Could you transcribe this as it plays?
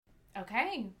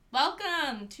Okay,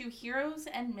 welcome to Heroes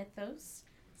and Mythos,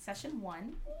 Session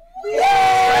 1.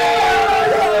 Right.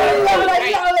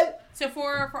 So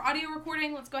for audio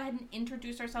recording, let's go ahead and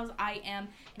introduce ourselves. I am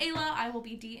Ayla. I will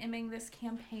be DMing this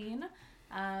campaign.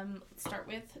 Let's start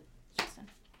with Justin.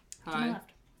 Hi. To my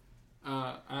left.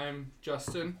 I'm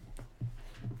Justin.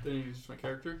 Then you use my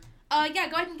character. Yeah,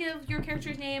 go ahead and give your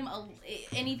character's name,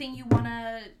 anything you want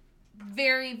to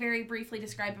very, very briefly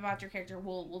describe about your character.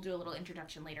 We'll do a little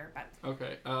introduction later. But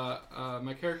Okay.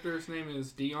 My character's name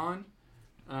is Dion.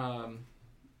 I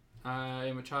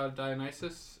am a child of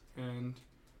Dionysus, and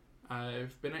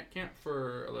I've been at camp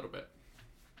for a little bit.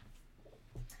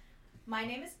 My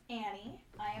name is Annie.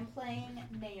 I am playing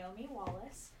Naomi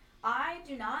Wallace. I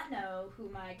do not know who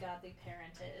my godly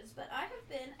parent is, but I have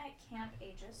been at Camp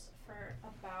Aegis for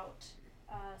about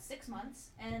 6 months,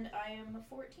 and I am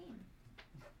 14.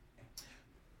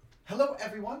 Hello,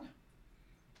 everyone.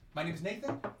 My name is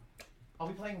Nathan. I'll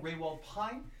be playing Raywald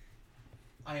Pine.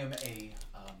 I am a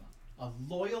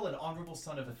loyal and honorable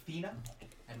son of Athena,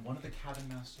 and one of the cabin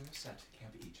masters at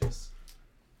Camp Aegis.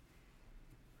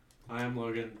 I am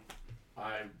Logan.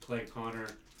 I play Connor.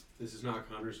 This is not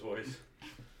Connor's voice.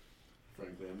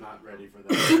 Frankly, I'm not ready for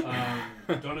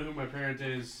that. Don't know who my parent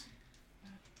is.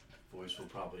 Voice will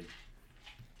probably...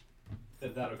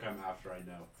 That'll come after I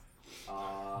know.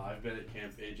 I've been at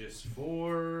Camp Aegis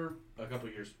for a couple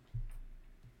years.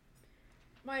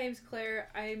 My name's Claire.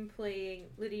 I'm playing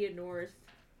Lydia North.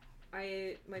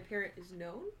 My parent is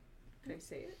known. Can I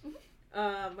say it?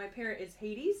 Mm-hmm. My parent is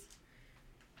Hades.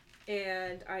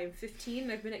 And I'm 15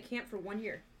 and I've been at camp for 1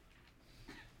 year.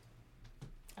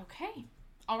 Okay.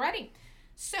 Alrighty.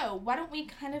 So, why don't we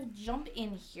kind of jump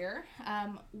in here?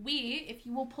 If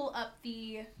you will pull up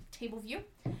the table view,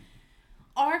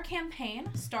 our campaign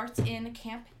starts in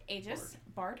Camp Aegis,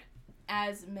 Bard.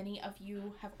 As many of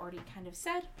you have already kind of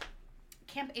said,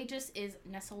 Camp Aegis is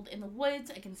nestled in the woods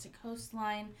against a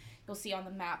coastline. You'll see on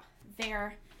the map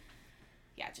there.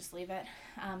 Yeah, just leave it.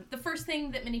 The first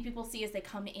thing that many people see as they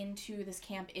come into this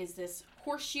camp is this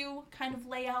horseshoe kind of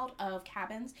layout of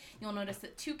cabins. You'll notice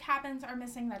that 2 cabins are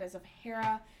missing. That is of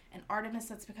Hera and Artemis.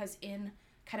 That's because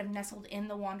kind of nestled in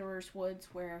the Wanderer's Woods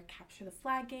where Capture the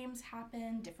Flag games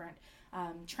happen, different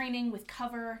training with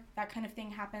cover, that kind of thing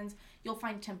happens. You'll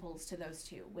find temples to those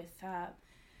 2 with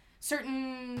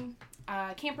certain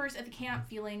campers at the camp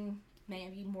feeling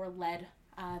maybe more led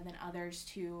than others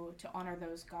to honor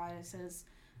those goddesses.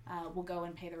 Will go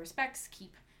and pay their respects,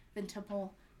 keep the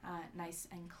temple nice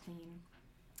and clean.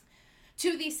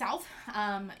 To the south,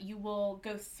 you will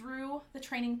go through the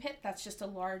training pit. That's just a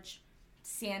large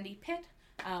sandy pit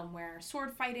where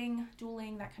sword fighting,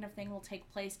 dueling, that kind of thing will take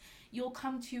place. You'll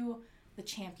come to the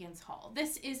Champions Hall.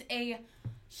 This is a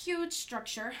huge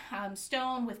structure,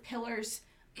 stone with pillars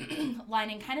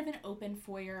lining kind of an open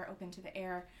foyer, open to the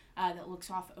air, that looks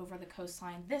off over the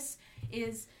coastline. This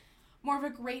is more of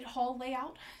a great hall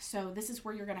layout. So this is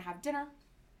where you're going to have dinner,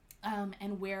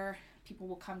 and where people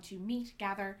will come to meet,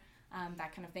 gather,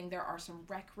 that kind of thing. There are some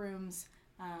rec rooms,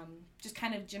 just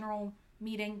kind of general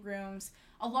meeting rooms.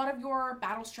 A lot of your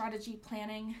battle strategy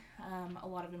planning, a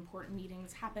lot of important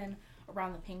meetings happen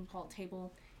around the ping pong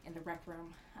table in the rec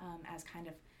room, as kind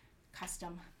of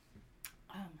custom.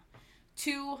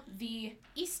 To the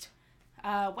east,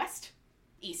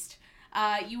 east,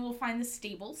 you will find the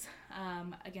stables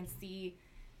against the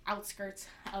outskirts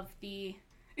of the...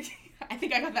 I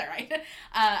think I got that right.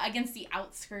 Against the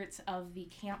outskirts of the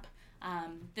camp.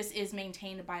 This is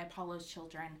maintained by Apollo's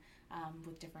children,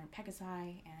 with different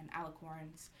Pegasi and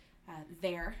Alicorns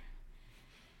there.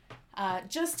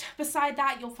 Just beside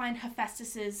that, you'll find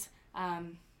Hephaestus's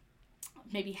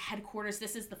maybe headquarters.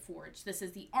 This is the forge. This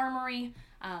is the armory,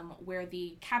 where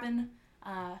the cabin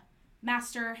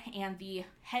master and the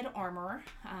head armorer,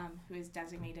 who is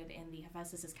designated in the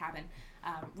Hephaestus's cabin,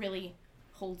 really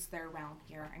holds their realm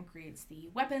here and creates the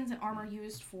weapons and armor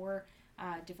used for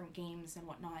different games and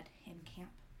whatnot in camp.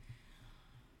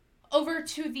 Over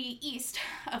to the east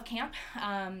of camp,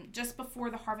 just before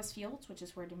the harvest fields, which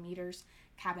is where Demeter's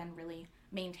cabin really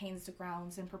maintains the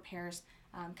grounds and prepares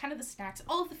kind of the snacks.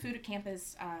 All of the food at camp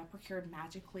is procured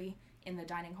magically in the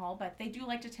dining hall, but they do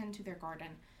like to tend to their garden,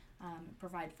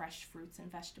 provide fresh fruits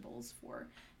and vegetables for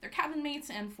their cabin mates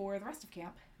and for the rest of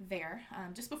camp there.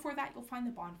 Just before that, you'll find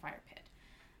the bonfire pit.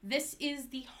 This is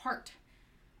the heart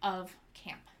of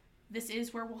camp. This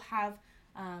is where we'll have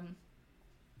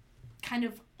kind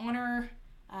of honor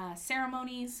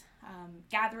ceremonies,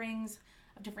 gatherings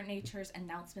of different natures.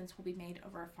 Announcements will be made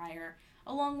over a fire,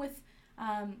 along with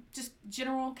just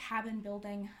general cabin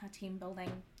building, team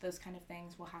building, those kind of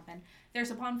things will happen.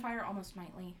 There's a bonfire almost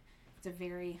nightly It's a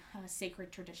very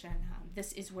sacred tradition.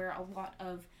 This is where a lot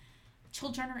of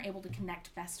children are able to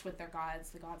connect best with their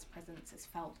gods. The gods' presence is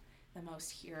felt the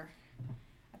most here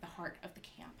at the heart of the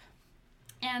camp.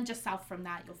 And just south from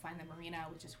that, you'll find the marina,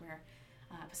 which is where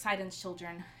Poseidon's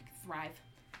children thrive.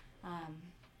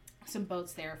 Some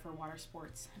boats there for water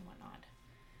sports and whatnot.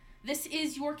 This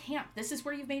is your camp. This is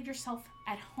where you've made yourself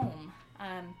at home.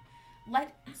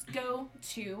 Let's go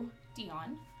to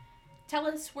Dion. Tell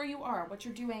us where you are, what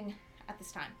you're doing at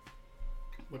this time.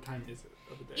 What time is it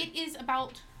of the day? It is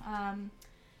about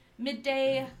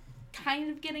midday, kind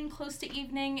of getting close to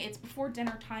evening. It's before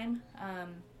dinner time.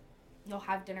 You'll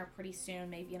have dinner pretty soon,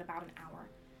 maybe in about an hour.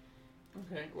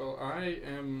 Okay, well, I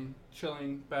am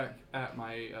chilling back at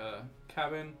my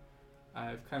cabin.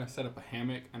 I've kind of set up a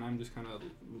hammock, and I'm just kind of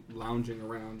lounging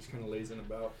around, just kind of lazing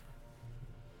about.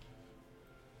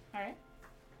 All right.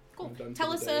 Cool. I'm done for Tell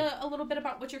the us day. a little bit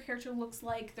about what your character looks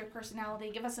like, their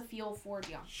personality. Give us a feel for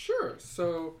Dion. Sure.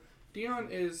 So Dion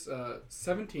is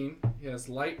 17. He has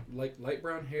light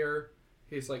brown hair.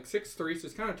 He's like 6'3", so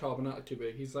he's kind of tall, but not too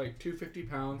big. He's like 250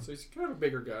 pounds, so he's kind of a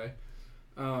bigger guy.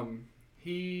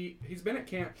 He's been at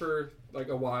camp for like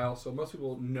a while, so most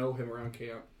people know him around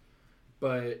camp.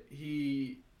 But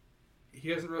he's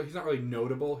not really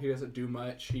notable. He doesn't do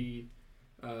much. He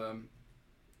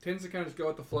tends to kind of just go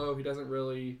with the flow. He doesn't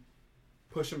really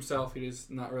push himself. He's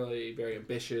not really very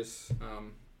ambitious.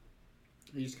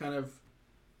 He just kind of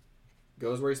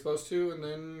goes where he's supposed to and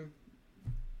then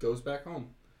goes back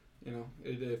home. You know,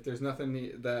 if there's nothing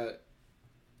that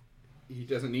he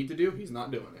doesn't need to do, he's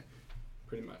not doing it,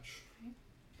 pretty much.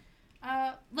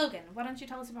 Logan, why don't you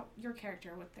tell us about your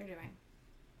character, what they're doing?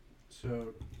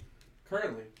 So,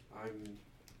 currently, I'm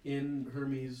in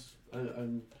Hermes.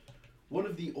 I'm one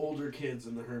of the older kids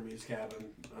in the Hermes cabin.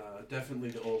 Definitely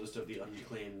the oldest of the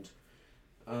unclaimed.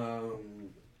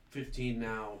 15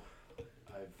 now.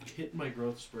 I've hit my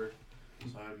growth spurt,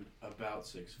 so I'm about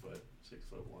 6 foot,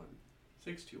 6'1",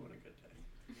 6'2" on a good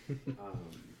day.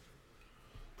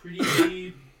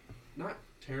 Pretty, not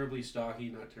terribly stocky,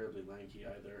 not terribly lanky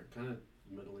either. Kind of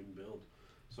middling build,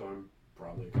 so I'm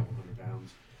probably a couple hundred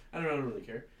pounds. I don't really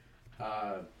care.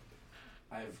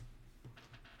 I've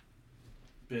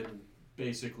been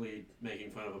basically making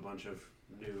fun of a bunch of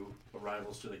new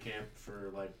arrivals to the camp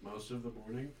for like most of the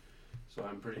morning, so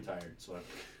I'm pretty tired. So I'm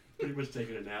pretty much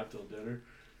taking a nap till dinner.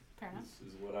 Fair enough.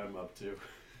 This is what I'm up to.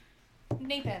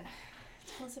 Nathan,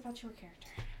 tell us about your character.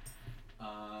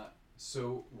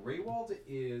 So Raywald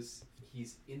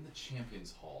he's in the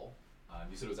Champions Hall.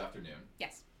 You said it was afternoon.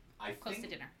 Yes, I close think,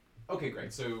 to dinner. Okay,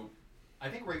 great. So I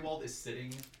think Raywald is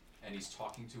sitting and he's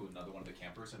talking to another one of the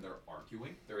campers and they're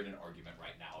arguing. They're in an argument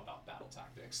right now about battle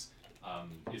tactics.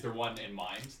 Is there one in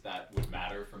mind that would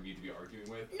matter for me to be arguing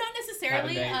with? Not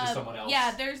necessarily. Cabin name, just someone else?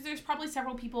 Yeah, there's probably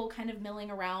several people kind of milling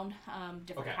around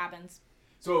different Okay. cabins.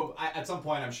 So at some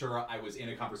point, I'm sure I was in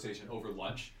a conversation over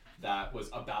lunch that was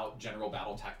about general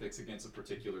battle tactics against a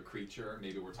particular creature.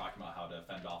 Maybe we're talking about how to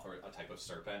fend off a type of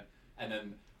serpent. And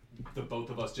then the both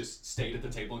of us just stayed at the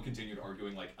table and continued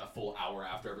arguing like a full hour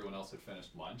after everyone else had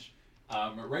finished lunch.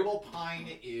 Raywell Pine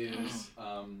is,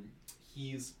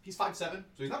 he's 5'7", so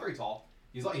he's not very tall.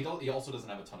 He also doesn't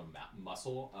have a ton of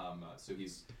muscle. So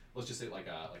he's, let's just say like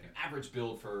an average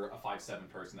build for a 5'7"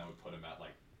 person that would put him at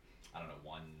like, I don't know,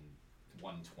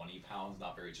 120 pounds.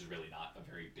 Just really not a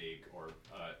very big or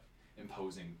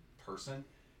imposing person.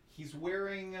 He's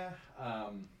wearing,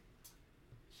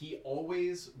 he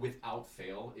always, without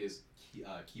fail, is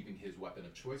keeping his weapon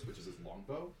of choice, which is his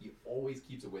longbow. He always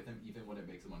keeps it with him, even when it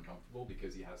makes him uncomfortable,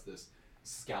 because he has this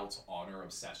scout's honor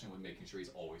obsession with making sure he's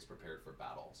always prepared for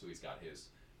battle. So he's got his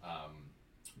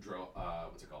draw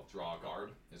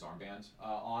guard, his armband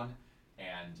on,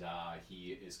 and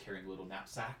he is carrying a little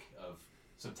knapsack of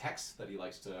some text that he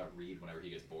likes to read whenever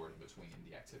he gets bored in between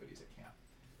the activities at camp.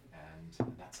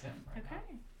 And that's him right now.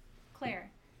 Okay. Claire.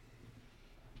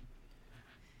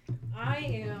 I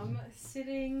am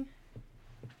sitting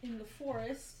in the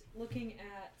forest looking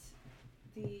at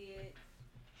the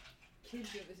kids.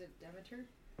 Was it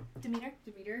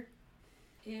Demeter?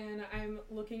 And I'm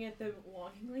looking at them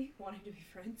longingly, wanting to be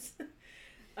friends.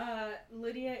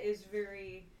 Lydia is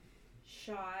very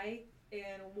shy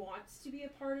and wants to be a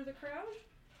part of the crowd.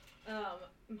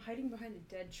 I'm hiding behind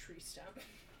a dead tree stump.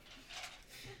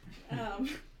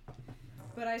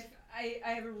 But I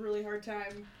have a really hard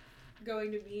time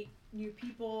going to meet new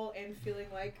people and feeling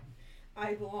like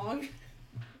I belong.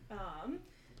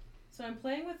 So I'm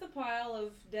playing with a pile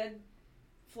of dead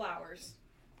flowers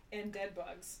and dead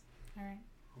bugs. All right.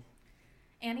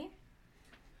 Annie?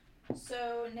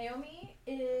 So Naomi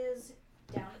is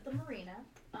down at the marina.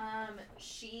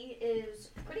 She is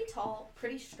pretty tall,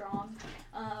 pretty strong.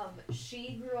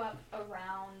 She grew up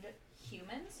around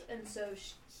humans, and so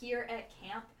here at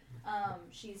camp,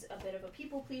 she's a bit of a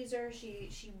people pleaser.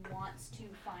 She wants to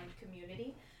find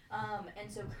community.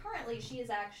 And so currently she is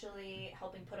actually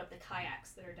helping put up the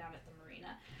kayaks that are down at the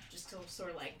marina, just to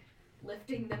sort of like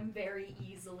lifting them very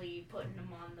easily, putting them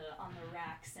on the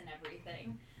racks and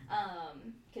everything.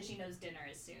 Because she knows dinner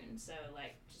is soon, so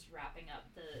like just wrapping up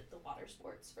the water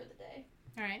sports for the day.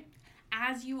 All right.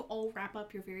 As you all wrap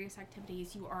up your various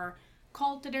activities, you are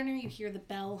called to dinner. You hear the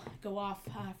bell go off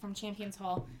from Champions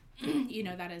Hall. You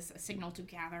know that is a signal to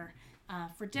gather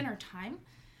for dinner time.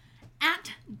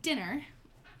 At dinner,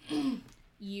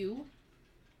 you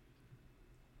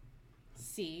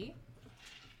see...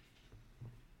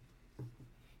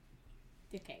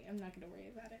 Okay, I'm not going to worry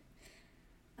about it.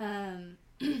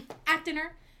 At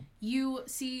dinner, you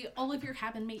see all of your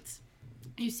cabin mates.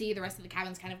 You see the rest of the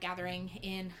cabins kind of gathering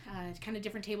in kind of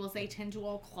different tables. They tend to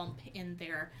all clump in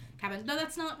their cabin. No,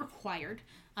 that's not required.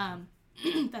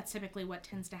 That's typically what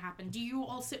tends to happen. Do you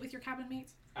all sit with your cabin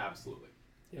mates? Absolutely.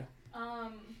 Yeah.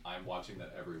 I'm watching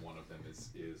that every one of them is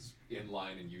in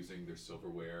line and using their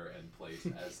silverware and plates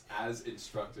as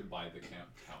instructed by the camp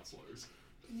counselors.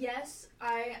 Yes,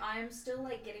 I'm still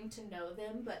like getting to know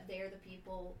them, but they're the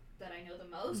people that I know the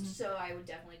most, so I would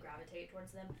definitely gravitate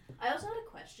towards them. I also had a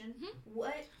question.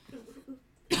 What,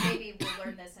 maybe we'll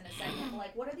learn this in a second,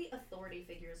 like what are the authority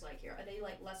figures like here? Are they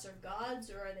like lesser gods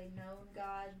or are they known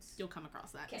gods? You'll come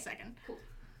across that in a second. Cool.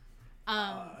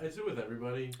 I sit with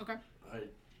everybody. Okay.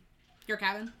 Your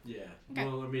cabin? Yeah. Okay.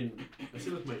 Well, I mean, I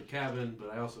sit with my cabin,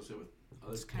 but I also sit with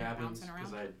other Just kind of cabins bouncing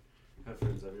around. because I have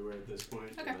friends everywhere at this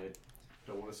point, Okay. and I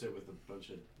don't want to sit with a bunch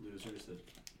of losers that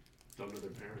don't know their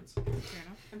parents. Fair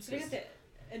enough. I'm sitting at the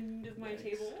end of my Yikes.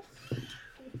 table.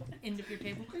 End of your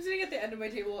table. I'm sitting at the end of my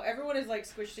table. Everyone is like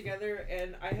squished together,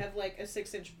 and I have like a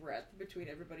 6-inch breadth between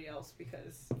everybody else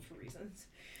because for reasons.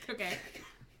 Okay.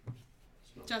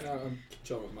 Just I'm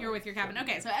chilling with you're with your cabin.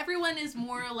 Okay, so everyone is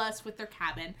more or less with their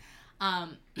cabin.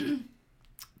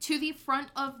 To the front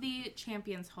of the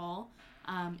Champions Hall,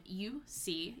 you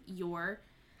see your...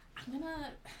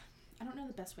 I don't know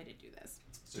the best way to do this.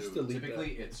 So Just delete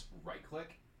typically it's right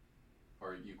click,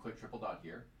 or you click triple dot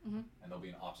here, Mhm. and there'll be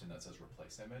an option that says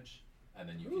replace image, and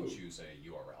then you can choose a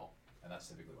URL, and that's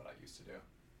typically what I used to do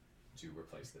to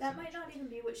replace this That image. might not even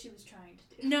be what she was trying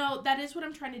to do. No, that is what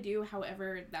I'm trying to do.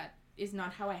 However, that is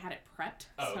not how I had it prepped.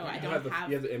 Oh, so okay. I You don't have have...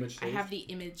 you have the image I saved. have the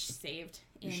image saved.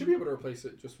 You should be able to replace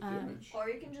it just with the image. Or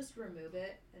you can just remove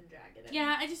it and drag it in.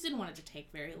 Yeah, I just didn't want it to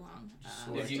take very long.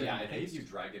 If you, Select I think if paste. you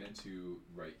drag it into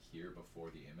right here before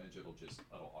the image, it'll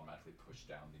automatically push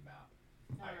down the map.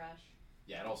 No rush.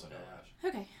 Yeah, it also no rush.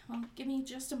 Okay, well, give me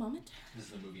just a moment. This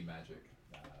is the movie magic.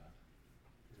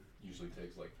 Usually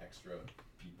takes like extra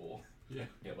people. Yeah.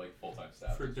 You have like full-time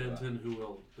staff. For that. Denton, who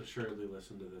will assuredly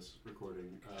listen to this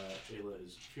recording, Ayla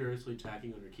is furiously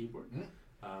tacking on her keyboard.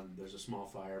 There's a small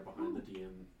fire behind the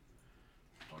DM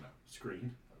Oh no.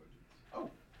 screen. Oh.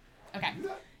 Okay. Do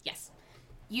that? Yes.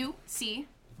 You see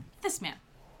this man.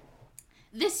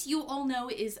 This you all know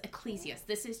is Ecclesias.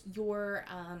 This is your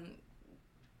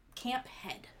camp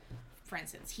head, for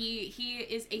instance. He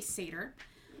is a satyr.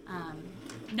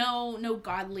 No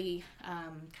godly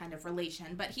kind of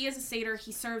relation, but he is a satyr.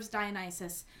 He serves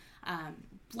Dionysus.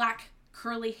 Black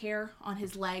curly hair on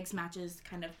his legs matches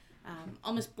kind of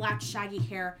almost black shaggy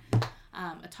hair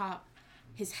atop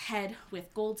his head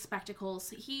with gold spectacles.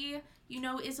 He,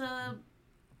 is a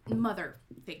mother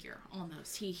figure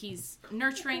almost. He's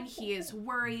nurturing. He is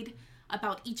worried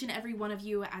about each and every one of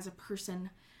you as a person.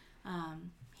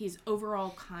 He's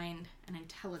overall kind and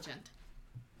intelligent.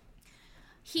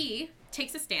 He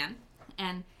takes a stand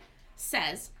and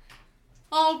says,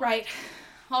 all right,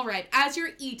 as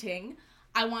you're eating,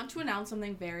 I want to announce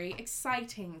something very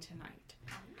exciting tonight.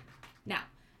 Now,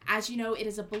 as you know, it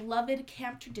is a beloved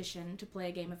camp tradition to play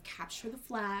a game of Capture the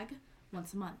Flag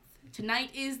once a month. Tonight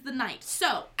is the night.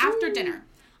 So, after dinner,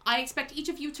 I expect each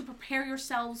of you to prepare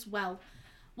yourselves well.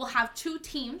 We'll have 2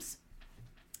 teams,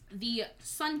 the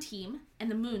Sun team and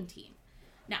the Moon team.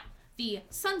 Now, the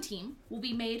Sun team will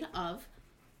be made of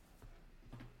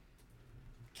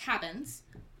cabins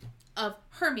of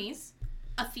Hermes,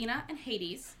 Athena and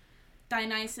Hades,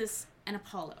 Dionysus and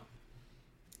Apollo.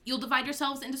 You'll divide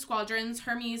yourselves into squadrons.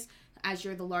 Hermes, as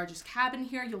you're the largest cabin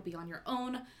here, you'll be on your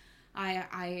own.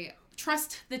 I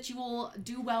trust that you will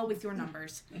do well with your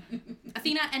numbers.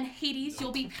 Athena and Hades,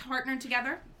 you'll be partnered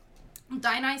together.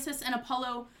 Dionysus and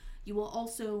Apollo, you will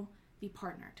also be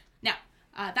partnered. Now,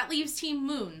 that leaves Team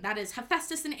Moon. That is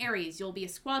Hephaestus and Ares. You'll be a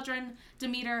squadron.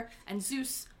 Demeter and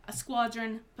Zeus, a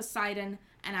squadron. Poseidon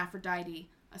and Aphrodite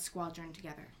a squadron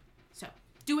together. So,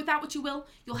 do with that what you will.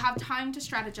 You'll have time to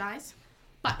strategize.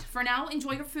 But for now,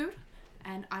 enjoy your food,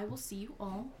 and I will see you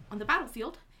all on the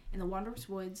battlefield in the Wanderer's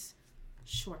Woods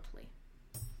shortly.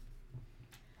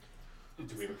 Do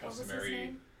we have a What was his customary?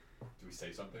 name? Do we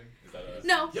say something? Is that a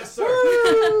No. Yes, sir.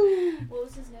 What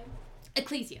was his name?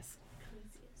 Ecclesias.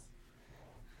 Ecclesias.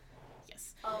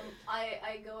 Yes.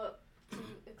 I go up to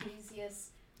Ecclesias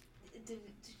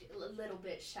a little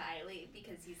bit shyly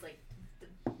because he's like the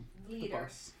leader.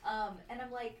 And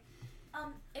I'm like,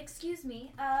 excuse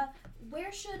me,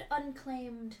 where should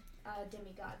unclaimed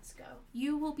demigods go?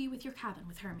 You will be with your cabin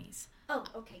with Hermes. Oh,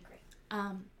 okay, great.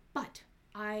 But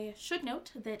I should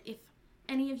note that if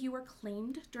any of you are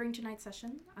claimed during tonight's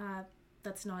session,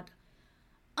 that's not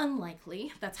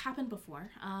unlikely. That's happened before.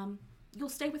 You'll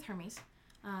stay with Hermes.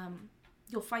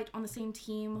 You'll fight on the same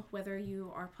team, whether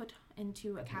you are put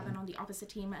into a cabin on the opposite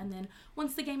team, and then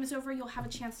once the game is over, you'll have a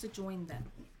chance to join them.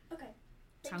 Okay.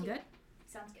 Thank Sound you. good?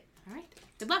 Sounds good. All right.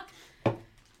 Good luck.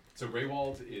 So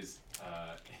Raywald is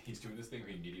he's doing this thing where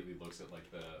he immediately looks at like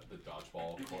the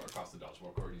dodgeball court across the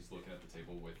dodgeball court. He's looking at the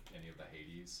table with any of the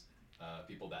Hades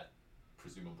people that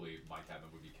presumably my cabin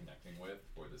would be connecting with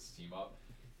for this team up.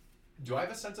 Do I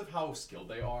have a sense of how skilled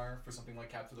they are for something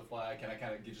like Capture the Flag? Can I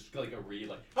kind of just like a read,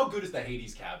 like how good is the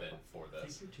Hades cabin for I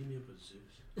this? think you're teaming up with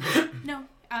Zeus. No,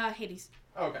 Hades.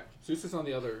 Oh, okay. Zeus is on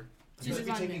the other. You Zeus should is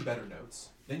be on taking me. better notes.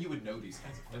 Then you would know these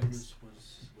kinds of things. Artemis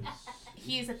was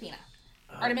He is Athena.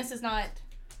 Artemis is not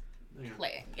hang on.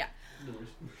 playing. Yeah. No worries.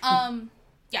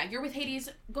 Yeah, you're with Hades.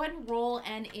 Go ahead and roll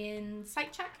an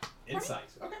insight check. for me. Insight.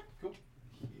 Okay, cool.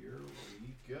 Here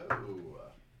we go.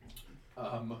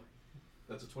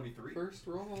 That's a 23. First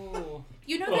roll.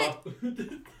 You know that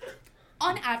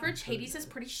on average, Hades is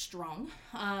pretty strong.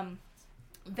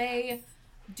 They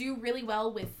do really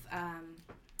well with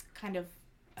kind of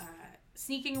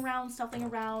sneaking around, stealthing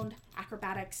around,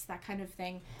 acrobatics, that kind of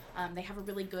thing. They have a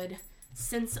really good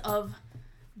sense of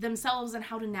themselves and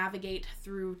how to navigate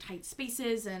through tight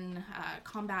spaces and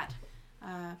combat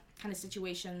kind of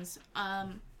situations.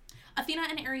 Athena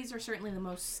and Ares are certainly the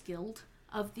most skilled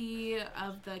of the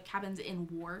cabins in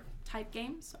war type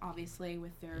games, obviously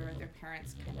with their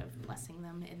parents kind of blessing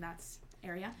them in that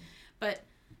area. But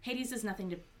Hades is nothing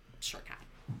to shirk at.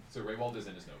 So Raywald is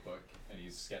in his notebook, and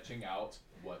he's sketching out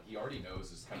what he already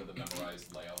knows is kind of the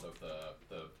memorized layout of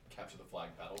the Capture the Flag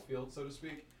battlefield, so to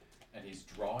speak. And he's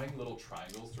drawing little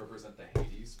triangles to represent the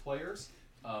Hades players,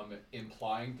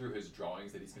 implying through his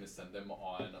drawings that he's going to send them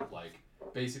on, like,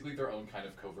 basically their own kind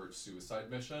of covert suicide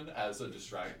mission as a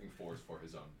distracting force for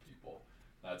his own people.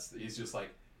 He's just like,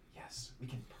 yes, we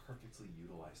can perfectly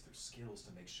utilize their skills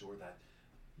to make sure that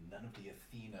none of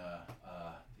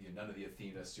the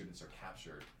Athena students are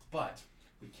captured, but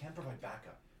we can provide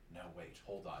backup. No, wait,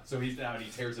 hold on. So he's now, and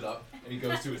he tears it up, and he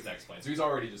goes to his next plan. So he's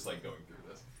already just like going through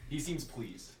this. He seems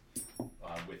pleased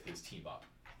with his team up.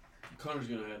 Connor's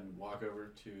gonna go ahead and walk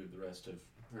over to the rest of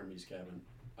Hermes' cabin.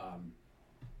 Have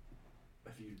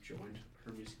you joined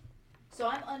Hermes? So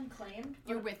I'm unclaimed.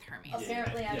 You're with Hermes.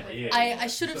 Apparently I'm Yeah, with yeah. I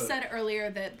should have So- said earlier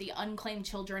that the unclaimed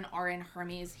children are in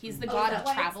Hermes. He's the Oh, god is of that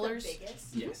why it's the travelers.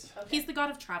 biggest? Yes. Okay. He's the god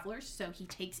of travelers, so he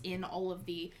takes in all of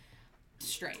the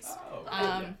strays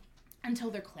Oh, until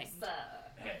they're claimed. So,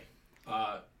 Hey.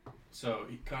 So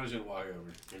Connor's gonna walk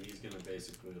over and he's gonna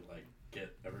basically like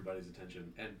get everybody's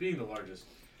attention. And being the largest,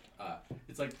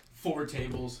 it's like 4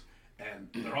 tables and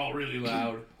they're all really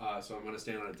loud. So I'm gonna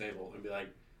stand on a table and be like,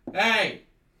 "Hey!"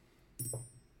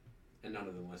 And none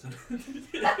of them listen.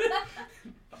 And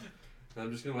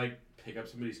I'm just gonna like pick up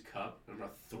somebody's cup and I'm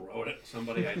gonna throw it at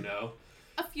somebody I know.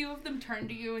 A few of them turn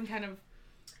to you and kind of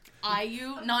eye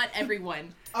you. Not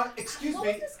everyone. Excuse what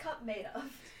me. was this cup made of?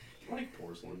 Like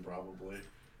porcelain, probably.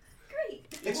 Great.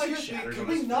 It's like Excuse me, shattered could on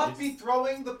we his not face. be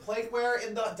throwing the plateware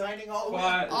in the dining hall?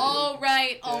 Quiet. All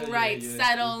right, yeah.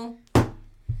 settle.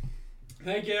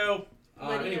 Thank you.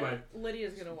 Anyway.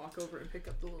 Lydia's gonna walk over and pick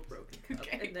up the little broken cup,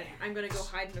 Okay. and then I'm gonna go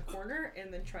hide in a corner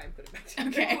and then try and put it back together.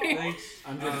 Okay. Thanks.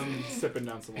 I'm just sipping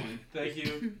down some wine. Thank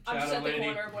you, I'm just Shadow at the Lady.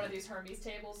 corner of one of these Hermes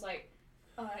tables, like,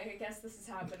 I guess this is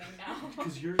happening now.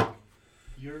 Because you're, how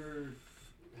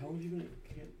long have you been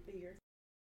at camp? A year.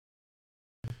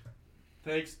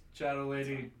 Thanks, Shadow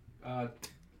Lady.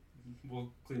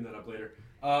 We'll clean that up later.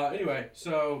 Anyway,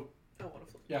 so I want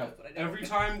to flip. yeah, but I don't. every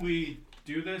time we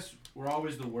do this, we're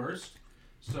always the worst.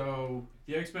 So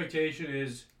the expectation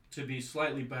is to be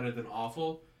slightly better than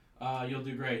awful. You'll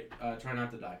do great. Try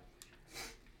not to die.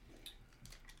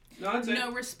 No, that's it.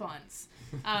 No response.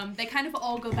 They kind of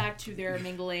all go back to their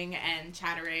mingling and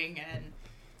chattering and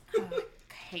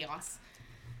chaos.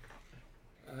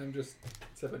 I'm just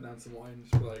sipping down some wine,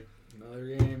 just like Another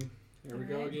game. Here we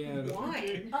go Alright. again.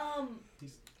 Wine.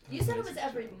 You said it was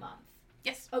every month.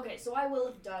 Yes. Okay, so I will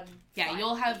have done. Yeah, 5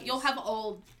 you'll these. have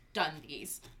all done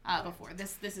these before.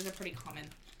 This is a pretty common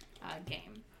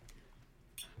game.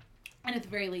 And at the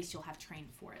very least, you'll have trained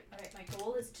for it. Alright, my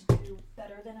goal is to do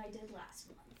better than I did last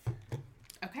month.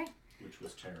 Okay. Which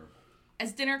was terrible.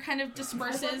 As dinner kind of I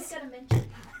disperses, wasn't gonna mention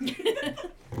that.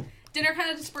 dinner kind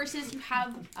of disperses. You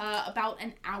have about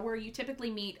an hour. You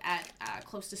typically meet at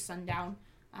close to sundown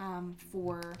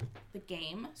for the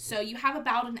game. So you have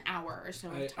about an hour or so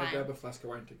of I time. grab a flask of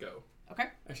wine to go. Okay.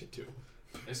 Actually, 2.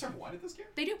 They serve wine at this game?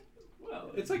 They do.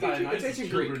 Well, It's like Dionysus ancient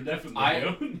children Greek.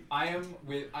 definitely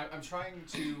do. I'm trying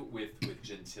to with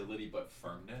gentility but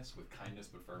firmness, with kindness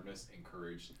but firmness,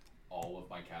 encourage all of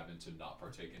my cabin to not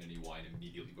partake in any wine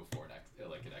immediately before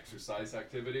an exercise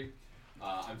activity.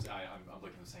 I'm looking at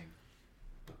them saying,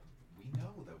 we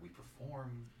know that we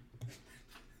perform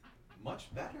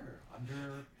much better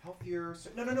under healthier.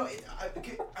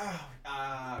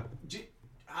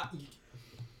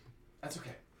 That's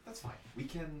okay. That's fine. We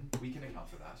can account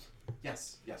for that.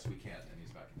 Yes, we can. And he's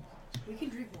back in the house. We can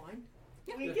drink wine.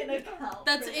 We can account.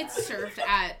 That's for it's that. served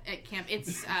at camp.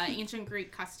 It's ancient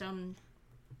Greek custom.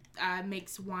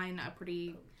 Makes wine a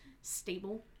pretty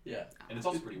stable. Yeah. And it's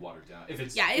also pretty watered down. If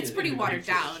it's Yeah, it's it- pretty it watered makes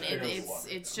it down. sure it's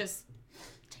watered It's down. just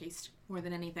taste more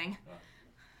than anything.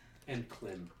 And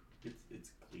clean.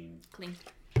 It's clean Clean.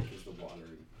 because the water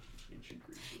in ancient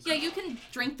Greece is Yeah, you can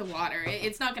drink the water.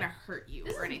 It's not gonna hurt you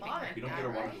This or is anything modern. like You don't that. get a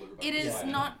water right? delivered by It is the fly.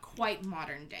 not quite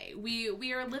modern day.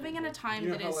 We are living in a time You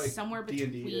know that how, is like, somewhere D&D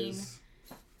between is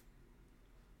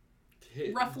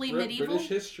roughly medieval? British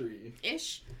history.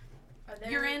 ish. Are there-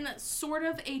 You're in sort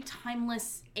of a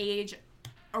timeless age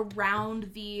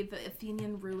around the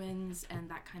Athenian ruins and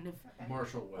that kind of Okay.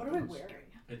 martial What weapons. am I wearing?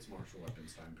 It's martial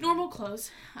weapons time. period. normal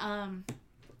clothes.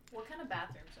 What kind of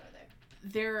bathrooms are there?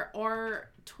 There are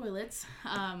toilets.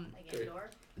 Like Okay. indoor?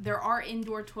 There are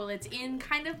indoor toilets in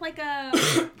kind of like a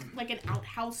like an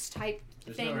outhouse type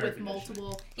There's thing no air with conditioning.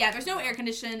 multiple. Yeah, there's no air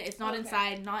condition. It's not Okay.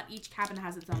 inside. Not each cabin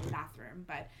has its own bathroom,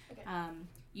 but Okay.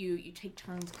 you take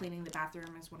turns cleaning the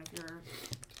bathroom as one of your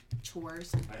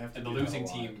chores. I have to And the do that losing a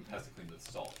lot. team has to clean the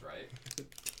salt, right?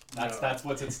 No. That's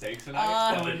what's at stake tonight.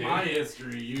 Well, in Okay. my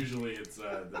history, usually it's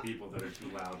the people that are too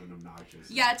loud and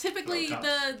obnoxious. Yeah, typically Throw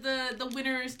cups. the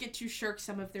winners get to shirk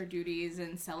some of their duties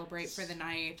and celebrate for the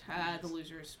night. The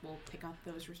losers will pick up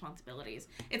those responsibilities.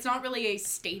 It's not really a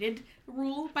stated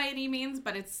rule by any means,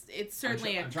 but it's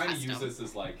certainly I'm a trying custom. to use this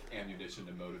as like ammunition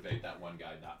to motivate that one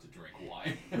guy not to drink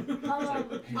wine. I'm in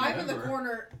the Remember?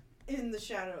 corner in the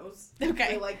shadows.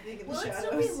 Okay. I like being in Will the it shadows.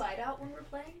 still be light out when we're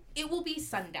playing? It will be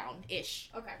sundown-ish.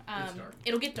 Okay. It's dark.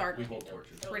 It'll get dark We hold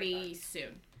torches. pretty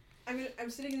soon. I'm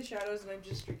sitting in the shadows and I'm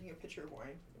just drinking a pitcher of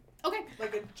wine. Okay.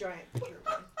 Like a giant pitcher of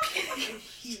wine. It's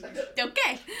huge.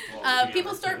 Okay. Well, we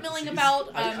People have start our milling fantasies.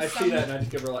 about. I some, see that and I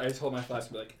just give her. I just hold my flask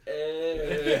and be like,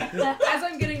 eh. As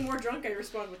I'm getting more drunk, I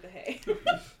respond with the hay.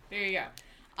 There you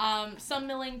go. Some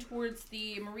milling towards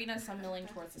the marina, some milling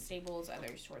towards the stables,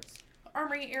 others towards the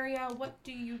armory area. What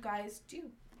do you guys do?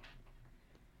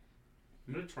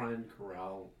 I'm gonna try and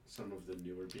corral some of the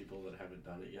newer people that haven't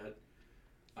done it yet,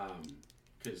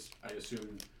 because I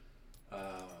assume.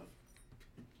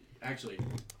 Actually,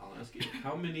 I'll ask you: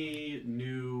 how many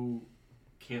new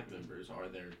camp members are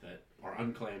there that are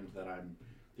unclaimed that I'm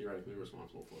theoretically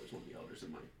responsible for as one of the elders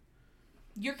in my?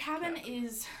 Your cabin Yeah.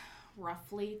 is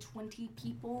roughly 20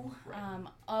 people. Right.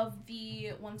 Of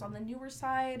the ones on the newer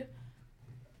side,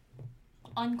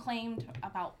 unclaimed,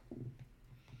 about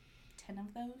 10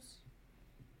 of those.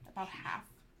 About half.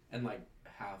 And like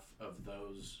half of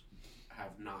those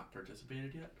have not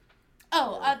participated yet.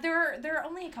 Oh, Or- there are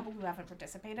only a couple who haven't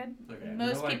participated. Okay,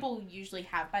 Most no, like- people usually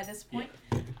have by this point.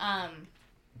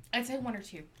 I'd say one or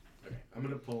two. Okay, I'm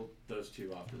gonna pull those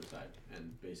two off to the side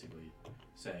and basically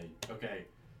say, okay,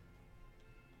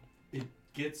 it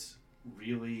gets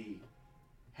really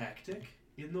hectic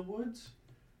in the woods,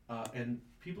 and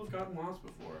people have gotten lost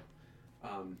before.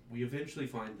 We eventually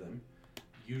find them.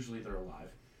 Usually they're alive.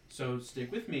 So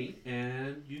stick with me,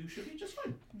 and you should be just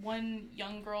fine. One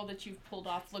young girl that you've pulled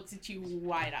off looks at you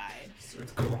wide-eyed.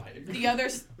 Starts crying. The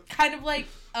other's kind of like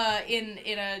in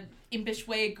a impish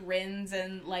way grins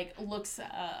and like looks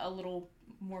a little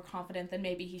more confident than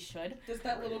maybe he should. Does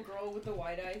that little girl with the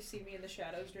wide eye see me in the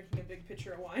shadows drinking a big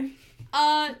pitcher of wine?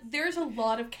 There's a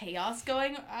lot of chaos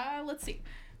going. Let's see.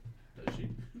 Does she?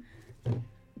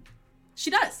 She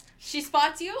does. She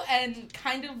spots you and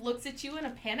kind of looks at you in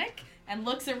a panic and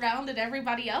looks around at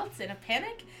everybody else in a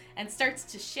panic and starts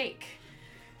to shake.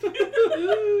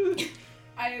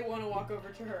 I want to walk over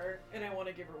to her and I want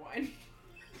to give her wine.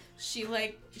 She You're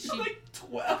like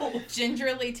 12.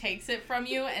 gingerly takes it from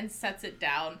you and sets it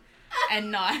down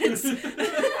and nods.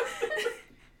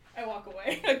 I walk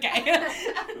away. Okay.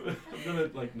 I'm gonna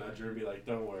like nudge her and be like,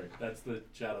 "Don't worry, that's the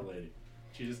shadow lady.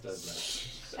 She just does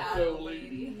that." Shadow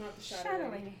lady. I'm not the shadow, Shadow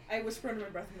lady. lady. I whisper under my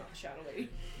breath, I'm not the shadow lady.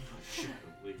 Shadow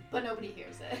lady. But nobody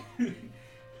hears it.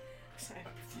 Because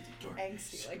I'm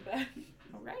angsty like that.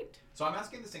 All right. So I'm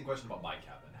asking the same question about my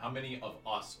cabin. How many of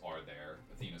us are there?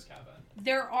 Athena's cabin.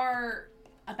 There are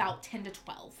about 10 to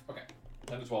 12. Okay,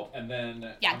 10 to 12, and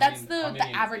then Yeah, how that's many- how the many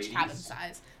in average Hades? cabin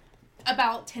size.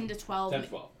 About 10 to 12. 10 to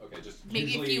 12. Okay, just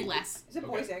Maybe usually, a few less. Is it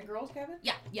Okay. boys and girls cabin?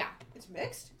 Yeah. It's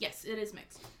mixed? Yes, it is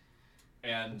mixed.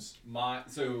 And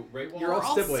so Raywall You're We're all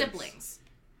all siblings. siblings.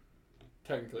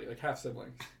 Technically, like half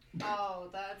siblings. Oh,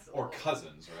 that's or old.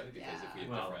 cousins, right? Because if we have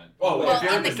Well- different. Well, if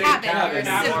you're in the same cabin, you're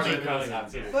cabin, siblings. you're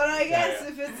cousins. But I Yeah, guess yeah.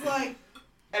 if it's like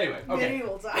Anyway, okay.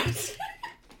 medieval times.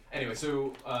 Anyway,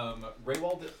 so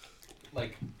Raywald,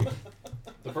 like,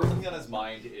 the first thing on his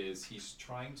mind is he's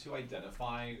trying to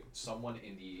identify someone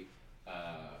in the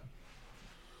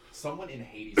someone in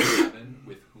Hades' cabin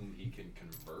with whom he can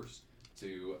converse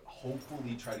to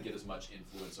hopefully try to get as much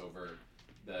influence over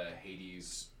the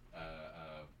Hades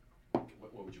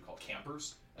what would you call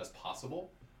campers as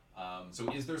possible. So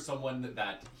is there someone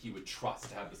that he would trust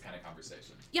to have this kind of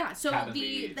conversation? Yeah, so Cabin the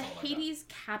lead, something like that. Hades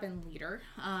cabin leader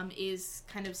is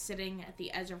kind of sitting at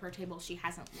the edge of her table. She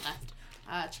hasn't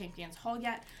left Champions Hall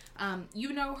yet.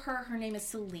 You know her. Her name is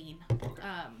Celine. Okay.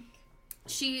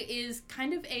 She is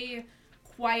kind of a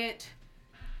quiet,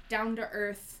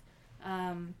 down-to-earth,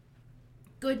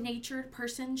 good-natured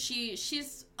person.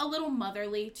 She's a little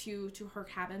motherly to her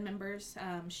cabin members.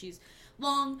 She's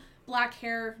long, black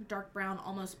hair, dark brown,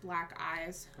 almost black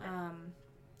eyes.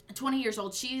 20 years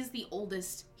old. She's the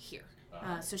oldest here.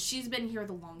 So she's been here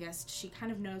the longest. She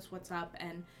kind of knows what's up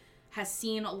and has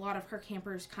seen a lot of her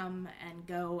campers come and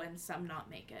go and some not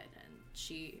make it. And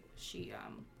she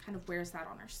kind of wears that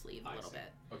on her sleeve a little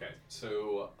bit. Okay,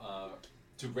 so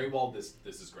to Raywald, this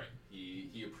is great.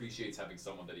 He appreciates having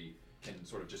someone that he can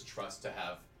sort of just trust to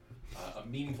have a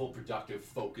meaningful, productive,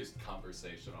 focused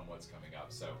conversation on what's coming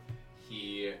up. So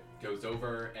he goes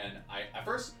over, and at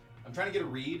first I'm trying to get a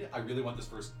read. I really want this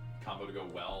first combo to go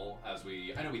well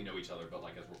I know we know each other, but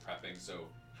like as we're prepping. So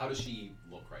how does she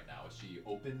look right now? Is she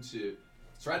open to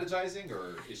strategizing,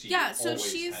 or is she always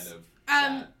she's kind of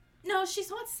sad? No, she's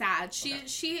not sad. She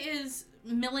Okay. is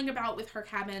milling about with her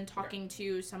cabin, talking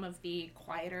to some of the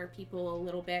quieter people a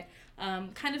little bit,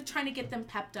 kind of trying to get them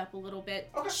pepped up a little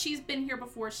bit. Okay. She's been here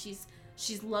before. She's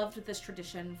loved this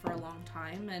tradition for a long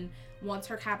time and wants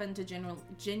her cabin to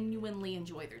genuinely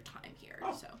enjoy their time here.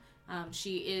 Oh. So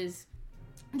she is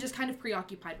just kind of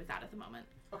preoccupied with that at the moment.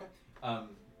 Okay.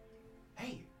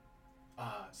 Hey,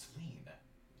 Celine.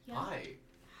 Yeah. Hi.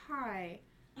 Hi.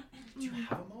 Do you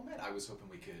have a moment? I was hoping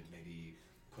we could maybe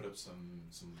put up some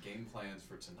game plans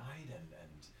for tonight,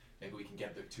 and maybe we can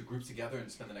get the two groups together and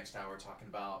spend the next hour talking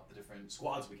about the different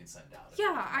squads we can send out.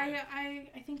 Yeah,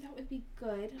 I think that would be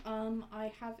good.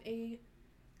 I have a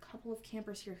couple of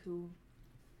campers here who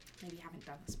maybe haven't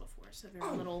done this before, so they're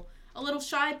a little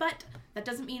shy, but that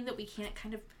doesn't mean that we can't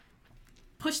kind of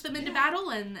push them into battle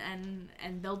and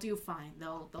they'll do fine.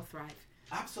 They'll thrive.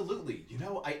 Absolutely. You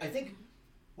know, I think.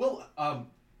 Well,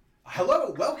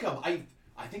 hello, welcome.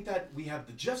 I think that we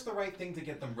have just the right thing to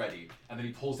get them ready. And then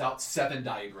he pulls out 7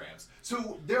 diagrams.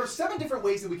 So there are 7 different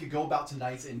ways that we could go about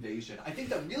tonight's invasion. I think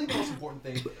that really the most important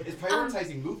thing is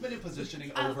prioritizing movement and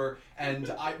positioning over. And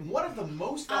one of the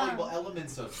most valuable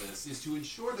elements of this is to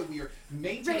ensure that we are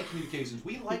maintaining communications.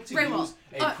 We like to use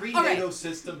a pre-NATO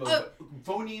system of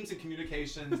phonemes and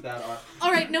communications that are...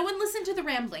 All right, no one listen to the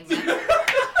rambling then.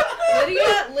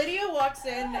 Lydia walks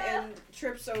in and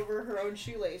trips over her own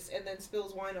shoelace and then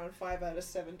spills wine on 5 out of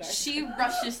 7 dice. She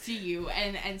rushes to you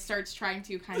and starts trying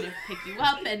to kind of pick you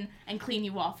up and clean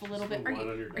you off a little bit.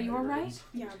 Are you all right?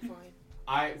 Yeah, I'm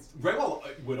fine. Raywell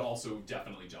would also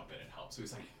definitely jump in and help. So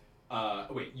he's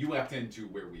like, wait, you left into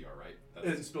where we are, right?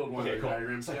 It spilled one of the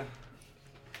diagrams. So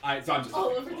I'm just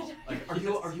All looking over as well. Like, are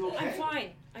you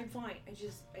okay? I'm fine. I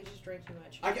just drank too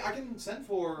much. I can send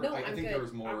for. No, I I'm think good. there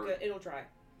was more. I'm good. It'll dry.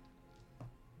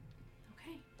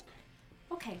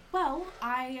 Okay. Well,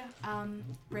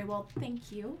 Raywell,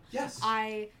 thank you. Yes.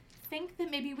 I think that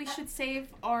maybe we should save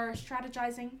our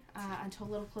strategizing until a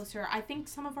little closer. I think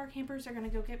some of our campers are going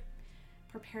to go get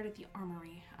prepared at the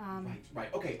armory.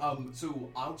 Right. Okay. So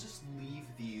I'll just leave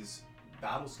these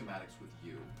battle schematics with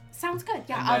you. Sounds good.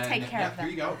 Yeah, And I'll then- take care of them.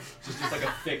 Here you go. Just like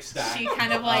a thick stack. She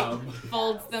kind of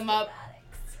folds them up.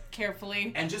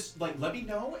 carefully. And just like let me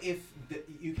know if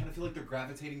you kind of feel like they're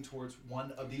gravitating towards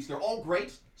one of these. They're all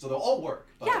great, so they'll all work.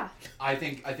 But Yeah. I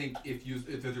think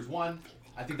if there's one,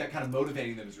 I think that kind of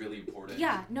motivating them is really important.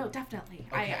 Yeah, no, definitely.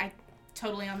 Okay. I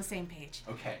totally on the same page.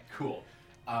 Okay, cool.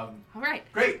 All right.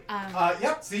 Great.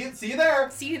 Yep. See you there.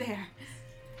 See you there.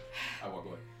 I walk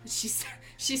away.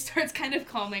 She starts kind of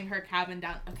calming her cabin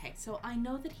down. Okay, so I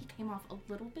know that he came off a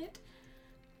little bit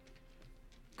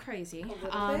crazy. A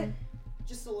little bit?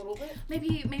 Just a little bit?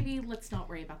 Maybe let's not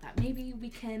worry about that. Maybe we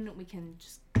can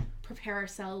just prepare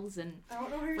ourselves and I don't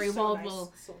know how you're Raywald so nice,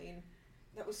 will. Celine.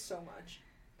 That was so much.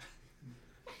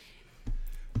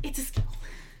 It's a skill.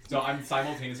 So I'm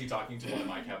simultaneously talking to one of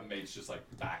my cabin mates just like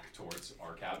back towards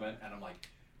our cabin, and I'm like,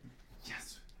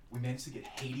 yes, we managed to get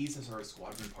Hades as our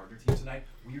squadron partner team tonight.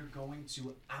 We are going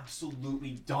to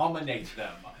absolutely dominate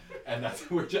them. And that's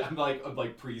I'm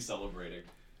like pre-celebrating.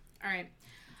 All right.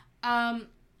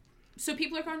 So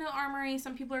people are going to the armory.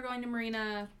 Some people are going to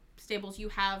marina stables. You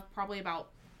have probably about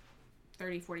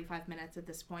 30, 45 minutes at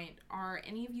this point. Are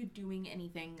any of you doing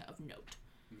anything of note?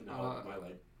 No,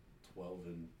 my 12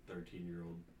 and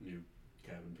 13-year-old new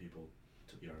cabin people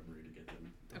to the armory to get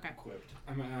them equipped.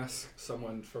 I'm gonna ask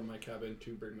someone from my cabin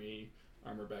to bring me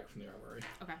armor back from the armory.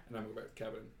 Okay. And I'm gonna go back to the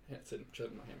cabin and sit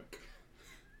in my hammock.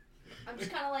 I'm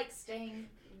just kind of like staying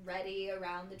ready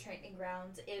around the training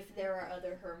grounds. If there are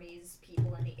other Hermes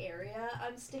people in the area,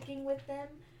 I'm sticking with them.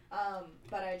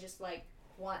 But I just like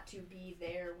want to be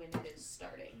there when it is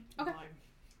starting. Okay.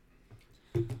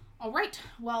 All right.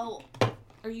 Well,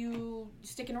 are you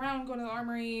sticking around, going to the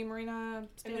armory, marina,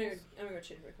 stables? I'm gonna go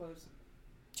change my clothes.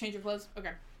 Change your clothes?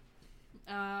 Okay.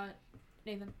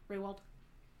 Nathan, Raywald,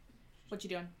 what you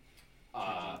doing?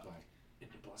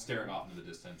 Staring off into the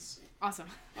distance. Awesome.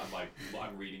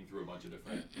 I'm reading through a bunch of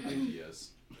different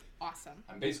ideas. Awesome.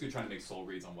 I'm basically trying to make soul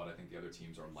reads on what I think the other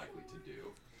teams are likely to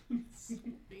do.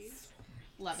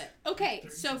 Love it. Okay,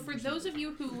 so for those of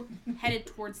you who headed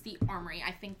towards the armory,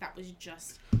 I think that was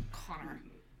just Connor.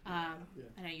 I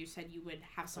know you said you would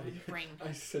have someone bring.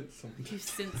 I sent someone. You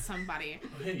sent somebody.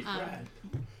 Hey, Brad.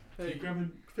 Hey,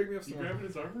 Pick me up some. You grabbing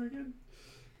his armor again?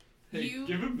 Hey,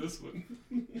 give him this one.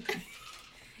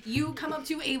 You come up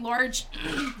to a large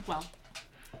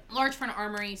for an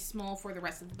armory, small for the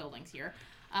rest of the buildings here.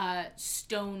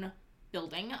 Stone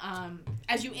building.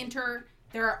 As you enter,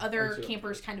 there are other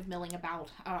campers kind of milling about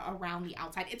around the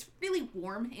outside. It's really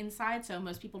warm inside, so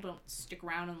most people don't stick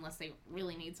around unless they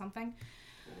really need something.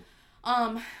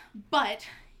 But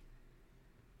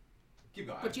keep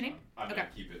going. What you need? I'm gonna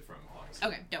keep it from August.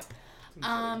 Okay, dope.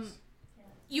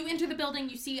 You enter the building,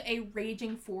 you see a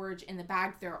raging forge in the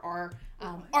back. There are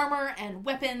armor and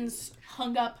weapons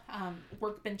hung up,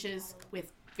 workbenches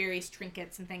with various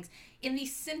trinkets and things. In the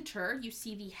center, you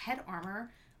see the head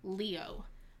armor, Leo.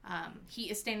 He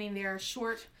is standing there,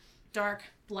 short, dark,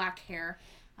 black hair.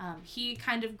 He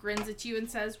kind of grins at you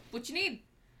and says, "What you need?"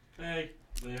 Hey,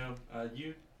 Leo,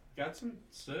 you got some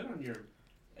soot on your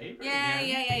apron?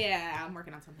 Yeah. I'm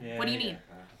working on something. Yeah, what do you need?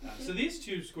 So these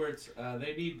two squirts,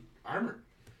 they need armor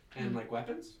and like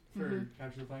weapons for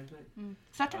capture the flag tonight.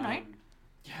 Is that tonight?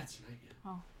 Yeah, it's tonight.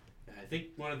 Yeah. Oh. I think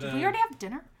one of the. Did we already have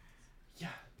dinner? Yeah.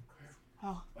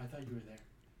 Oh. I thought you were there.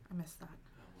 I missed that.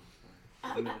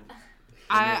 Oh, well,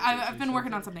 I've been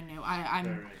working on something new. I'm.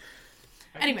 All right.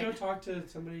 Anyway. I can go talk to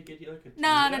somebody, get you like a.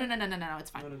 No. It's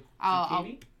fine. I'll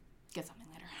get something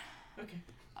later. Okay.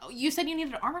 Oh, you said you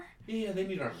needed armor? Yeah, they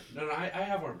need armor. No, I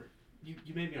have armor. You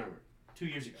made me armor 2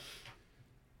 years ago.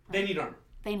 They need armor.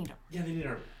 They need armor. Yeah, they need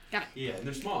armor. Got it. Yeah, and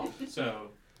they're small, so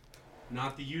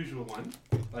not the usual one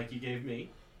like you gave me.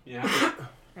 Yeah.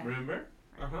 Right. Remember?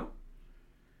 Uh-huh.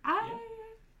 Yeah.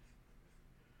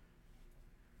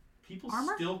 People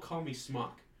Armor? still call me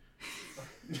Smock.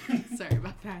 Sorry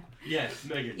about that. Yes,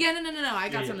 Megan. Yeah, no. I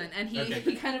got something. And Okay.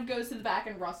 he kind of goes to the back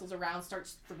and rustles around,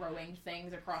 starts throwing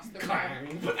things across the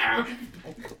room.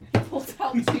 He pulls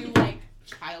out two,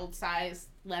 child-sized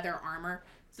leather armor.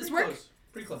 Does this work?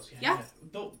 Pretty close. Yeah?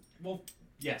 Well,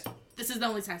 yes. This is the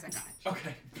only size I got.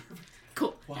 Okay.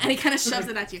 Cool. Wow. And he kind of shoves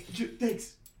it at you.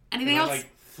 Thanks. Anything and else? I,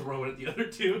 throw it at the other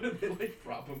two, and they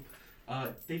drop them.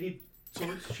 They need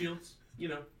swords, shields,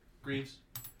 greaves.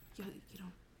 You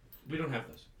don't. We don't have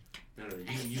those. No,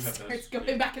 you have those. Starts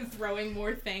going back and throwing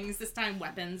more things, this time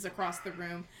weapons, across the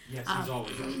room. Yes, he's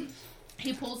always doing this.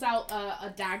 He pulls out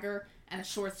a dagger and a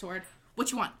short sword.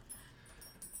 What you want?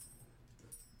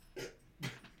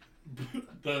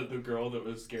 The girl that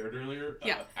was scared earlier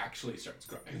actually starts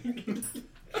crying.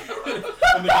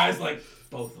 And the guy's like,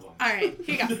 both of them. Alright,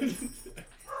 here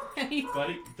you go.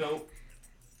 Buddy, don't.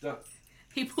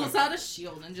 He pulls out a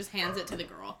shield and just hands it to the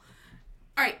girl.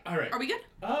 Alright, are we good?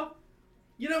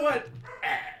 You know what?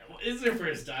 It's their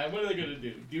first time. What are they gonna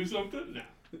do? Do something? No.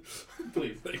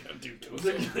 Please, they gotta do something.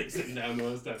 They're like sitting down the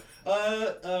last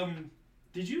time.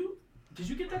 Did you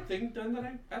get that thing done that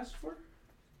I asked for?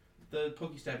 The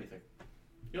pokey stabby thing.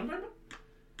 You know what I'm talking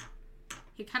about?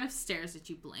 He kind of stares at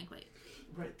you blankly.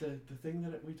 Right, the thing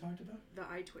that we talked about? The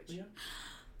eye twitch.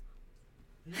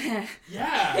 Yeah.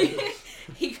 Yeah!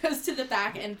 He goes to the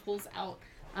back and pulls out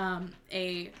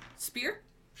a spear.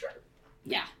 Sure.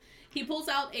 Yeah. He pulls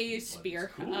out a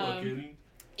spear. Cool looking.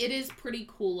 It is pretty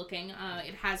cool looking.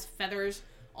 It has feathers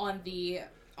on the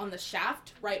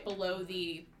shaft right below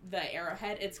the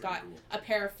arrowhead. It's got a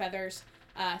pair of feathers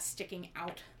sticking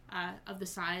out of the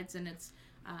sides, and it's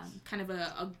kind of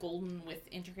a golden with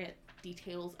intricate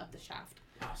details of the shaft.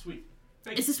 Ah, sweet.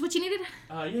 Thanks. Is this what you needed?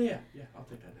 Yeah, I'll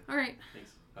take that now. All right.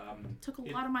 Thanks. Took a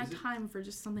lot of my time for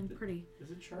just something pretty.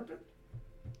 Is it sharpened?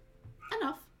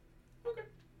 Enough. Okay.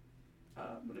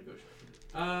 I'm gonna go sharpen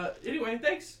it. Anyway,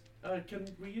 thanks. Can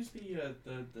we use the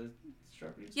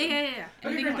sharpening stone? Yeah. Okay,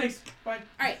 Anything great, else? thanks. Bye.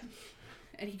 All right.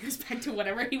 And he goes back to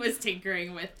whatever he was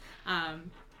tinkering with.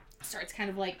 Starts kind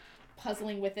of like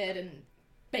puzzling with it and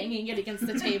banging it against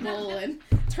the table and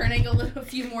turning a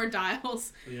few more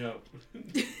dials. Yeah.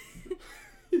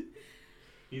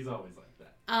 He's always like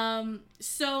that.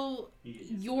 So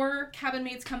your cabin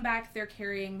mates come back. They're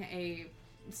carrying a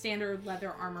standard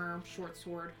leather armor short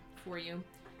sword for you.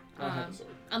 I have a sword.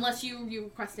 Unless you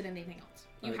requested anything else.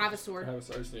 You have a sword. I have a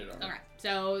sword. I just need armor. Okay.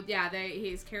 So yeah,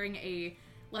 he's carrying a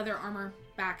leather armor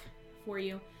back for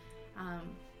you.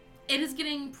 It is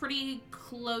getting pretty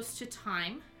close to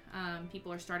time.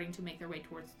 People are starting to make their way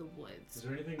towards the woods. Is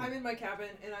there anything? I'm in my cabin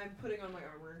and I'm putting on my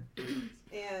armor,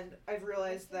 and I've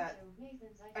realized that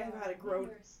I have had a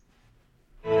growth.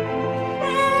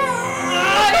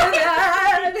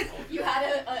 You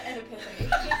had an epiphany.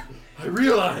 I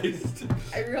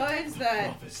realized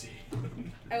that prophecy.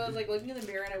 I was like looking in the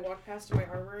mirror and I walked past my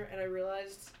armor and I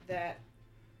realized that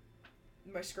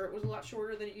my skirt was a lot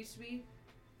shorter than it used to be,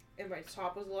 and my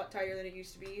top was a lot tighter than it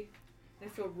used to be. And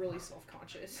I feel really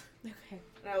self-conscious. Okay.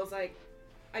 And I was like,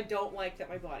 I don't like that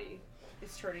my body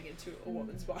is turning into a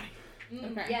woman's body.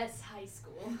 Okay. Yes, high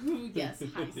school. Yes,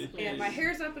 high school. And my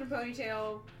hair's up in a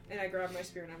ponytail, and I grab my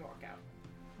spear and I walk out.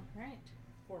 Alright.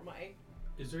 Or my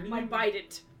Is there My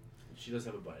bident. She does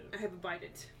have a bite. I have a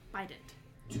bident. Bite it.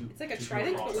 It's like a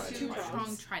trident, but with two Strong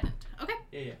prongs. trident. Okay.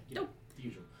 Yeah. Nope. The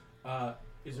usual.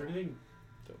 Is there anything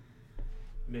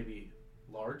maybe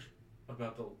large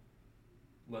about the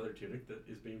leather tunic that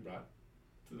is being brought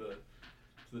to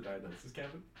the Dionysus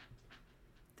cabin?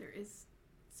 There is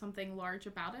something large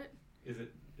about it.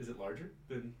 Is it larger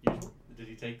than usual? Did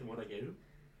he take the one I gave him?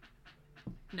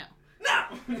 No. No!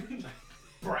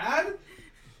 Brad?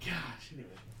 Gosh, anyway.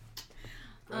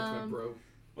 Brad's my bro.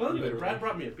 Well, anyway, Literally. Brad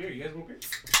brought me a beer. You guys want beer?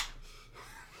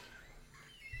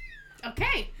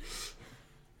 Okay.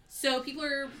 So people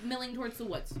are milling towards the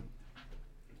woods.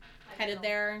 Headed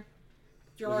there.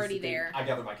 You're What is already the thing? there. I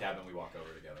gather my cabin. We walk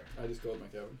over together. I just go with my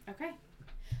cabin. Okay.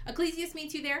 Ecclesius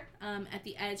meets you there. At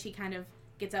the edge, he kind of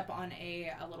gets up on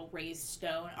a little raised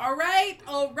stone. All right.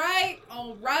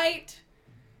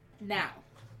 Now,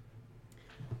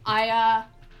 I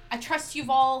trust you've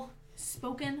all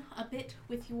spoken a bit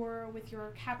with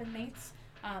your cabin mates.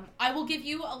 I will give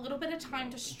you a little bit of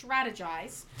time to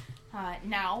strategize.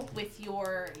 Now with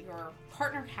your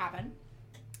partner cabin,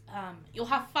 you'll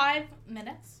have 5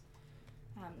 minutes.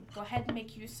 Go ahead and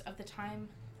make use of the time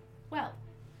well.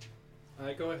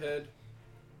 I go ahead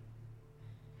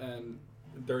and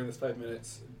during this 5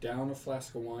 minutes down a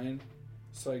flask of wine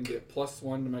so I can get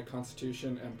 +1 to my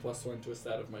constitution and +1 to a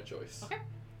stat of my choice. Okay.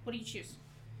 What do you choose?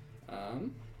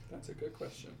 That's a good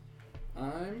question.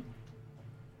 I'm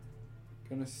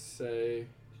gonna say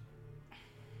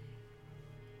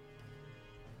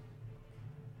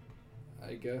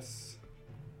I guess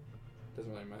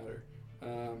doesn't really matter.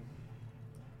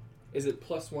 Is it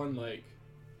 +1 like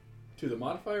to the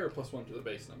modifier or +1 to the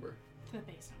base number? To the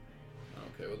base number.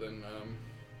 Okay, well then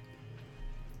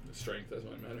the strength doesn't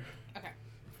really matter.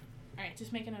 Alright,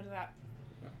 just make a note of that.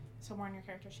 Yeah. Somewhere on your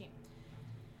character sheet.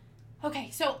 Okay,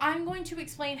 so I'm going to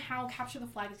explain how Capture the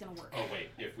Flag is going to work. Oh wait,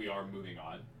 if we are moving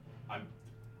on,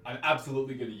 I'm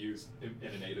absolutely going to use an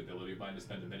innate ability of mine to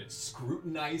spend a minute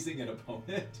scrutinizing an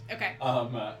opponent. Okay.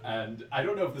 And I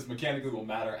don't know if this mechanically will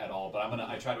matter at all, but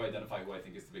I try to identify who I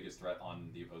think is the biggest threat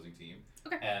on the opposing team.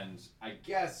 Okay. And I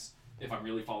guess if I'm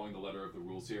really following the letter of the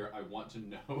rules here, I want to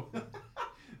know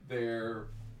their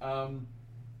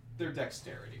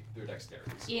dexterity. Their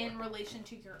dexterity score. In relation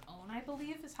to your own, I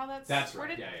believe, is how that's That's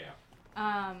worded. right.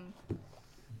 Yeah.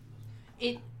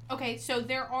 Okay, so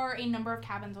there are a number of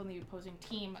cabins on the opposing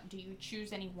team. Do you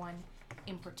choose any one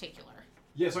in particular?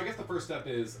 Yeah, so I guess the first step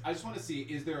is I just want to see,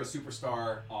 is there a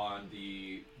superstar on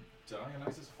the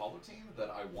Dionysus Apollo team that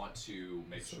I want to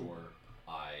make sure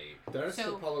I... Dionysus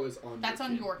Apollo is on That's your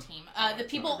on team. your team. The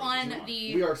people on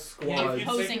the We are squads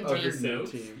opposing of your team.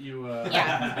 team.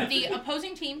 Yeah, the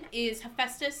opposing team is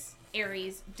Hephaestus,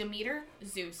 Ares, Demeter,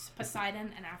 Zeus,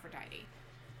 Poseidon, and Aphrodite.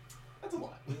 That's a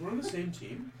lot. We're on the same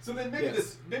team? So then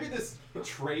maybe this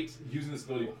trait, using this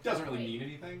ability, doesn't really mean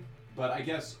anything. But I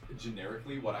guess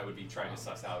generically what I would be trying to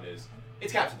suss out is,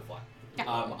 it's capture the flag. Yeah.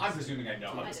 I'm presuming I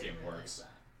know how this game works.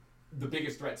 The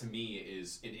biggest threat to me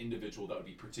is an individual that would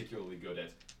be particularly good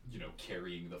at,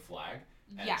 carrying the flag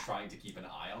and trying to keep an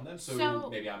eye on them. So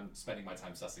maybe I'm spending my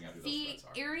time sussing out who those threats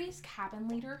are. The Ares cabin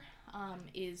leader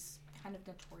is kind of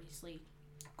notoriously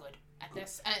good at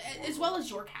this, as well as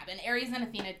your cabin. Ares and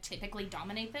Athena typically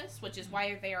dominate this, which is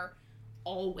why they are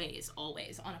always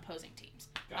on opposing teams.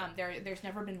 There's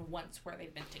never been once where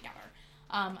they've been together.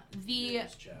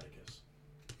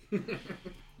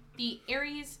 The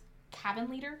Ares cabin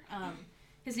leader,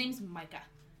 his name's Micah.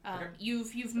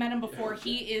 You've met him before.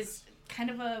 He is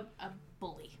kind of a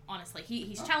bully, honestly.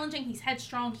 He's challenging, he's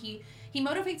headstrong, he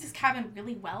motivates his cabin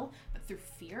really well, but through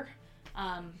fear.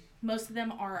 Most of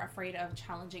them are afraid of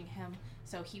challenging him,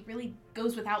 so he really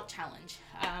goes without challenge.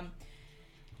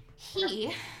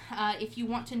 If you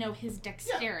want to know his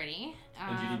dexterity...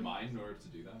 And do you need mine in order to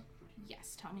do that?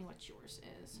 Yes, tell me what yours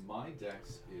is. My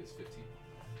dex is 15.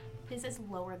 His is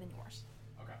lower than yours.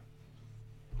 Okay.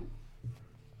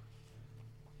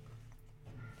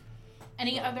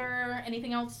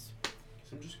 Anything else?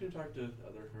 So I'm just going to talk to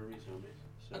other Hermes homies.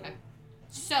 So, Okay.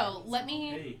 So, let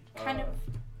me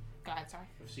Go ahead, sorry.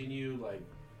 I've seen you,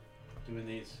 doing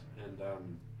these, and,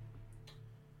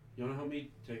 you want to help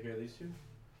me take care of these two?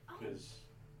 Because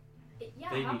how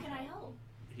can I help?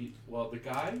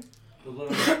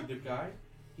 The guy,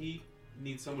 he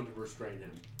needs someone to restrain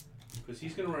him. Because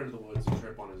he's going to run into the woods and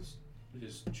trip on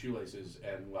his shoelaces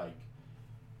and,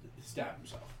 stab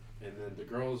himself. And then the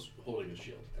girl's holding a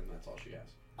shield, and that's all she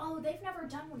has. Oh, they've never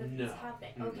done one of these, have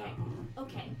they? Okay. No.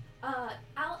 Okay.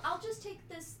 I'll just take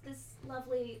this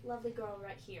lovely girl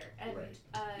right here, and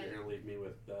You're gonna leave me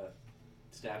with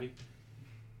Stabby?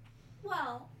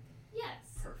 Well,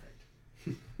 yes. Perfect.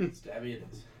 Stabby it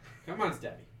is. Come on,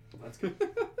 Stabby. Let's go.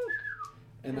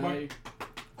 And All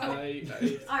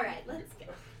right, let's go.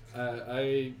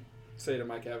 I say to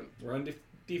my cabin, we're on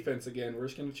defense again. We're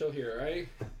just gonna chill here, right?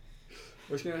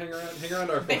 We're just gonna hang around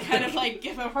our. They kind of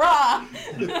give a hurrah.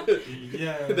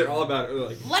 Yeah. They're all about it.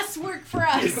 They're less work for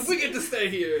us. We get to stay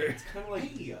here. It's kind of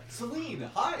hey, Celine,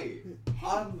 hi.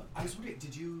 I was wondering,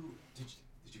 did you get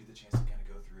the chance to kind of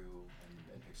go through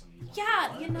and pick something you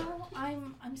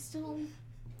want? I'm still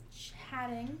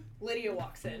chatting. Lydia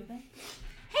walks in.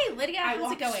 Hey, Lydia,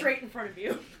 how's it going? I walk straight in front of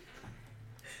you,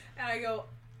 and I go,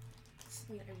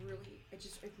 Celine, I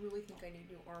really think I need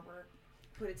new armor.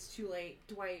 But it's too late.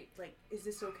 Is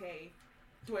this okay?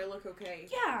 Do I look okay?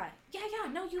 Yeah.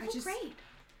 No, you look great.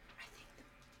 I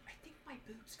think my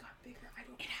boobs got bigger.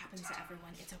 It happens to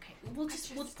everyone. It's okay.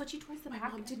 We'll put you towards the back. My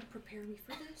mom didn't prepare me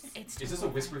for this. Is this a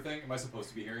whisper thing? Am I supposed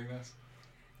to be hearing this?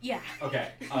 Yeah.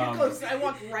 Okay. You're close. I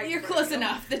walk right. You're close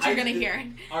enough that you're gonna hear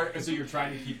it. So you're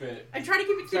trying to keep it. I'm trying to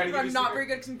keep it secret, but I'm not very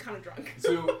good because I'm kind of drunk.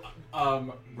 So,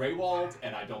 Raywald,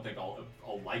 and I don't think I'll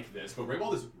like this, but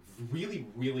Raywald is really,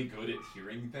 really good at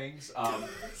hearing things.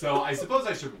 So I suppose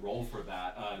I should roll for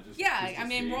that.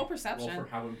 Roll perception. Roll for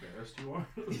how embarrassed you are.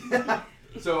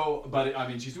 So, but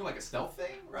she's doing a stealth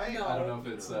thing, right? No. I don't know if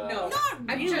it's. No, not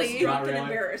I'm really. just drunk and really.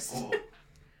 embarrassed. Oh.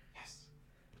 Yes.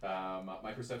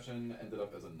 My perception ended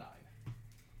up as a 9.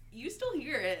 You still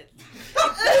hear it.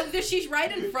 She's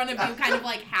right in front of you, kind of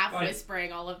half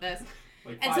whispering all of this.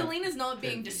 And Selena's not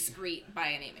being discreet by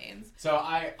any means. So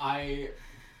I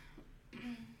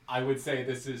would say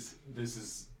this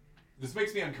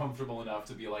makes me uncomfortable enough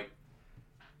to be okay,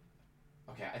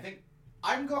 I think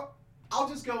I'll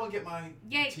just go and get my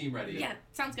team ready. Yeah,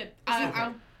 sounds good.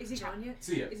 Is he gone yet?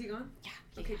 See ya. Is he gone?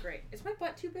 Yeah. Okay, great. Is my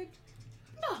butt too big?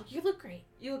 No, you look great.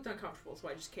 You looked uncomfortable, so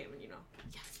I just came and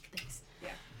Yeah, thanks.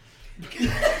 Yeah.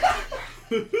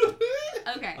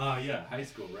 Okay. Yeah, high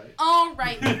school, right? All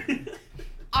right.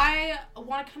 I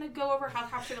want to kind of go over how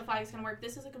capture the flag is going to work.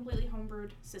 This is a completely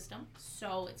homebrewed system,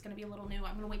 so it's going to be a little new.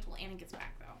 I'm going to wait till Annie gets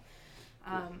back, though.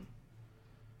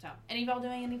 So, any of y'all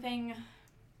doing anything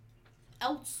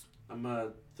else? I'm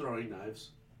throwing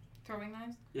knives. Throwing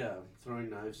knives? Yeah, throwing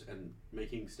knives and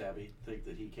making Stabby think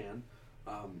that he can,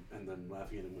 and then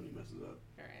laughing at him when he messes up.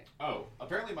 All right. Oh,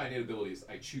 apparently my innate ability is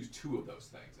I choose 2 of those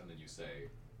things, and then you say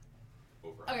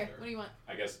over Okay, under. what do you want?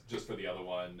 I guess just for the other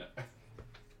one,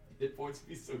 hit points would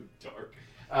be so dark.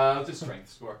 Just strength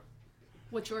score.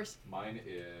 What's yours? Mine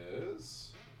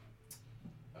is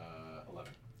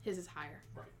 11. His is higher.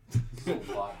 It's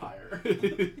a lot higher. I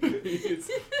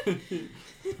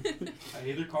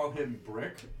either call him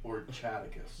Brick or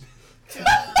Chaticus.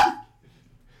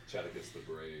 Chaticus the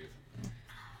Brave.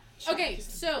 Okay,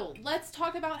 so let's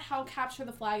talk about how Capture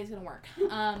the Flag is going to work.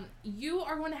 You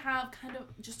are going to have kind of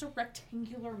just a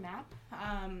rectangular map.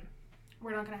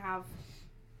 We're not going to have...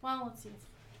 Well, let's see.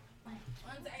 One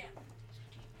second.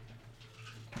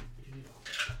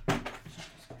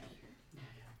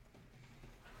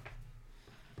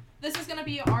 This is going to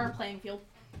be our playing field.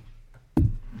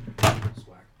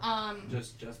 Swag.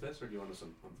 Just this, or do you want us to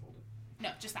unfold it? No,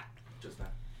 just that. Just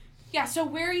that. Yeah, so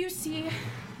where you see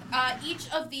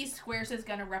each of these squares is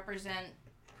going to represent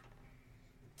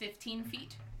 15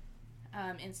 feet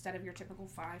instead of your typical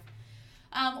 5.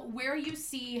 Where you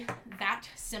see that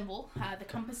symbol, the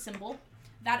compass symbol,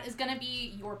 that is going to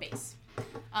be your base.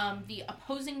 The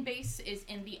opposing base is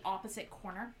in the opposite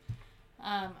corner.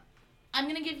 I'm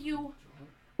going to give you...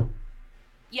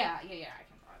 Yeah, I can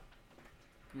draw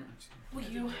it. Will I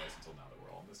didn't you... realize until now that we're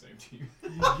all on the same team.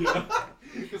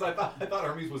 Because I thought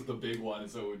Hermes was the big one, and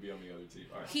so it would be on the other team.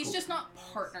 All right, He's cool. just not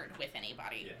partnered with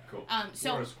anybody. Yeah. Cool.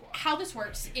 So We're a squad. how this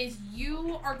works is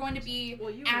you are going to be,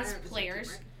 You as are the same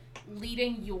players, team,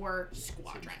 leading your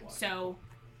squadron. Squad. So,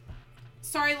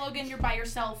 sorry, Logan, you're by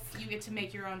yourself. You get to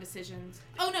make your own decisions.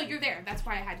 Oh, no, you're there. That's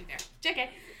why I had you there. JK.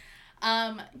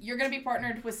 You're going to be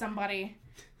partnered with somebody.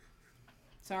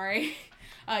 Sorry.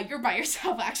 You're by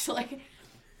yourself, actually.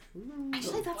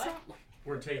 Actually, that's not...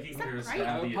 We're taking Is that her right?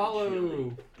 Scandi Apollo.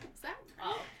 and Is that...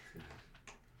 Oh.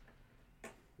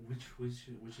 Which is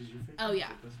your favorite? Oh, yeah.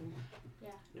 This one? Yeah.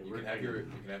 Yeah, You we're can have your. You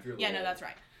can have your. Yeah, no, little- that's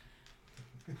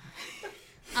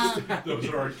right. Those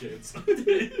are our kids.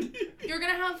 You're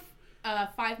going to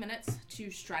have 5 minutes to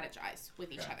strategize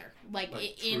with each Okay. other. Like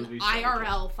truly in strategize.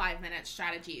 IRL 5-minute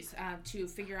strategies to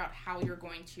figure out how you're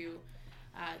going to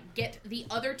get the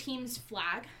other team's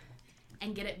flag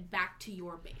and get it back to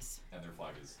your base. And their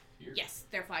flag is here. Yes,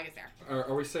 their flag is there.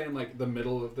 Are we saying like the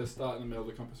middle of this dot in the middle of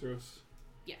the compass rose?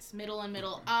 Yes, middle and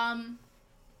middle.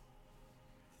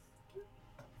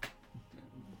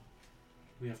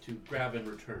 We have to grab and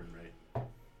return, right?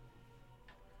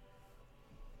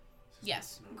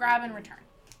 Yes, No, grab no, and no. return.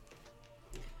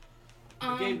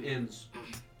 The game ends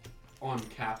on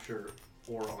capture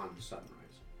or on sunrise.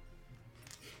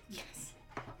 Yes.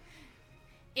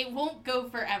 It won't go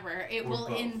forever. It Or will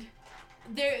both. end.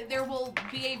 There will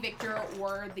be a victor,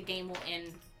 or the game will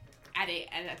end at a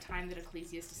time that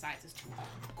Ecclesias decides is too long.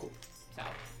 Cool. So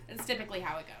that's typically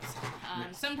how it goes.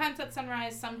 Nice. Sometimes at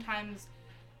sunrise, sometimes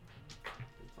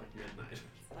It's like midnight.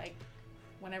 like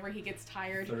whenever he gets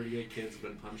tired. 38 kids have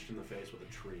been punched in the face with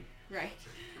a tree. Right.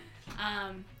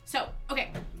 So,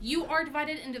 okay. You are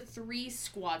divided into 3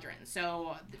 squadrons.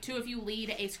 So, the 2 of you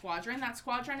lead a squadron. That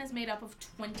squadron is made up of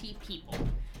 20 people.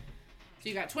 So,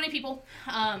 you got 20 people.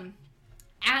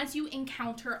 As you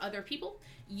encounter other people,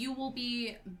 you will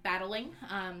be battling,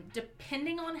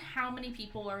 depending on how many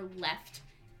people are left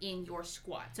in your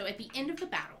squad. So, at the end of the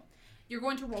battle, you're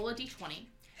going to roll a d20,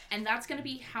 and that's going to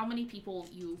be how many people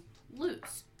you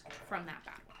lose from that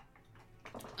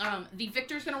battle. The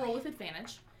victor's going to roll with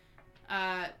advantage.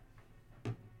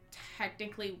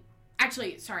 Technically,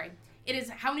 actually, sorry. It is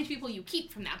how many people you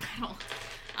keep from that battle.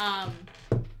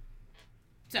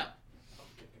 So,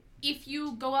 if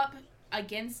you go up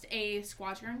against a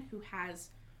squadron who has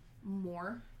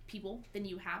more people than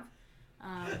you have,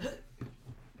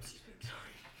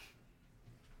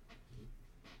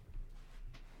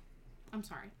 I'm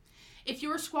sorry. If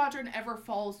your squadron ever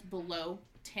falls below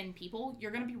 10 people,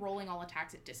 you're going to be rolling all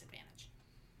attacks at disadvantage.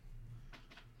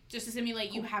 Just to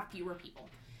simulate you have fewer people.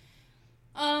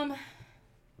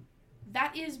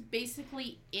 That is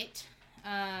basically it.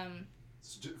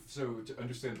 So to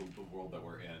understand the world that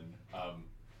we're in,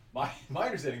 my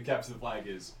understanding of Capture the Flag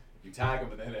is you tag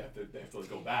them and then they have to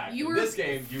go back. You in are this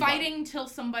game, you fighting till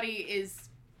somebody is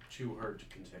Too hurt to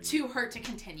continue. too hurt to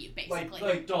continue, basically.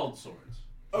 Like dulled swords.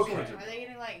 Okay. Swords Are they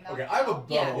getting like Okay, I have a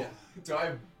bow. Yeah. Do I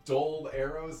have dulled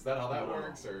arrows? Is that how that No.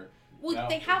 works? Or well, no?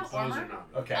 they have Those armor. are not.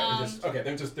 Okay,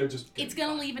 they're just. It's getting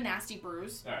gonna fine. leave a nasty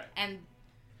bruise, All right. and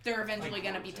they're eventually Like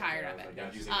gonna be arms, tired yeah, of it. like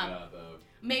I'm using Um,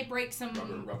 the May break some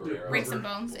rubber arrows. break some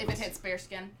bones if it hits bare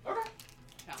skin. Okay.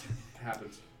 So.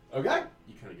 Happens. Okay.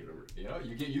 You kind of get over it. You know,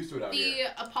 you get used to it out The here.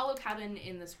 Apollo cabin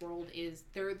in this world is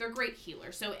they're great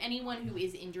healers. So anyone who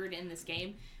is injured in this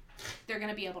game, they're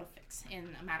gonna be able to fix in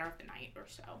a matter of the night or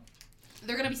so.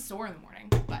 They're gonna be sore in the morning,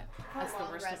 but That's the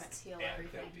long worst of rests it. heal And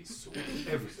everything. that would be sweet.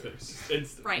 Everything.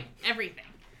 Instant. Right, everything.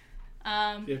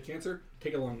 If you have cancer,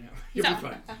 take it along now. You'll So- be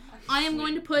fine. I am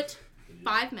going to put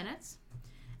 5 minutes,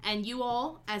 and you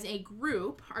all, as a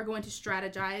group, are going to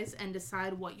strategize and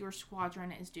decide what your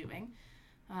squadron is doing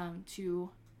to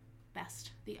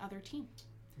best the other team.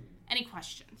 Any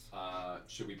questions?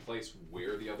 Should we place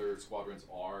where the other squadrons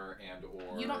are and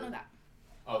or... You don't know that.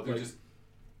 Oh, they're Like- just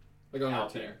Like on our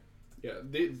out team. there. Yeah,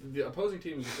 the opposing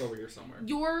team is over here somewhere.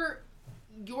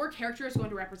 Your character is going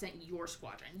to represent your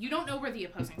squadron. You don't know where the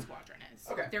opposing squadron is.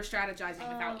 Okay. They're strategizing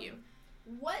without you.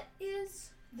 What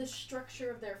is the structure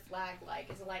of their flag like?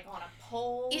 Is it like on a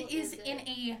pole? It is in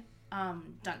a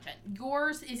dungeon.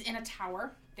 Yours is in a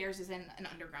tower. Theirs is in an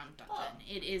underground dungeon. Oh.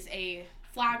 It is a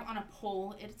flag on a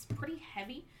pole. It's pretty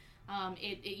heavy.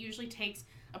 It usually takes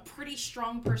a pretty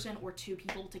strong person or 2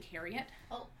 people to carry it.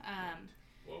 Oh.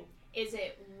 Whoa. Is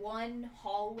it one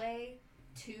hallway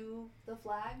to the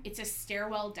flag? It's a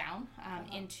stairwell down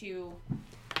into,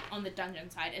 on the dungeon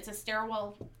side. It's a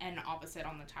stairwell and opposite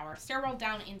on the tower. Stairwell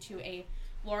down into a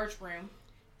large room.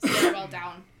 Stairwell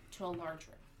down to a large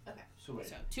room. So wait.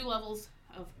 So 2 levels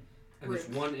of And there's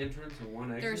room. one entrance and one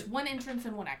exit? There's 1 entrance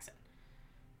and 1 exit.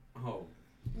 Oh.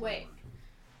 Wait.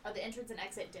 Are the entrance and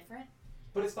exit different?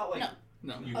 But it's not like No.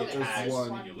 No. you Okay, get there's tagged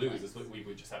one when you lose. It's like we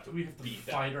would just have to We have to beat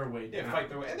fight them. our way down. Yeah, fight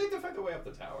their way. And they have to fight their way up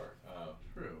the tower.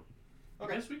 True.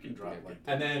 Okay. I guess we can drop like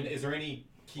And then is there any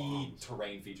key Bombs.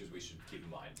 terrain features we should keep in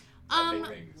mind? Um, Make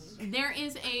things... There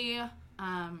is a,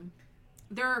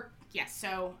 yes,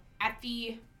 so at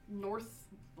the north,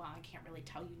 well, I can't really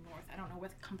tell you north, I don't know what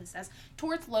the compass says,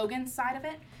 towards Logan's side of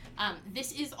it,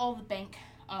 this is all the bank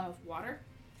of water.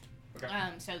 Okay.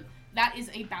 So that is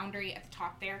a boundary at the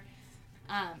top there.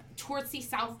 Towards the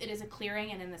south, it is a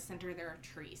clearing, and in the center, there are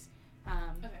trees.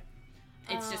 Okay.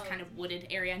 It's just kind of wooded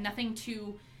area, nothing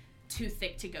too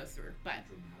thick to go through, but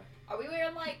Are we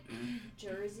wearing like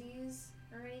jerseys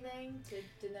or anything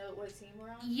to denote what team we're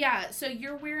on? yeah, so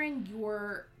you're wearing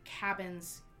your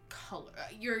cabin's color,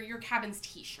 your cabin's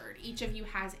t-shirt. Each of you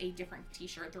has a different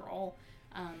t-shirt. They're all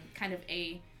kind of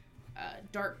a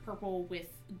dark purple with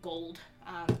gold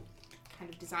kind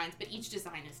of designs, but each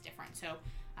design is different. So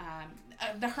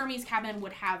the Hermes cabin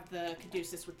would have the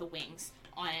caduceus with the wings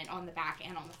on it, on the back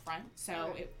and on the front,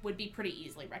 so it would be pretty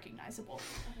easily recognizable.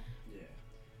 Yeah.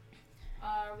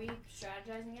 Are we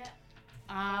strategizing yet?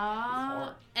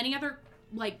 Any other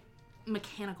like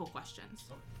mechanical questions?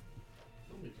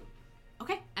 Don't be so.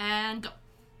 Okay, and go.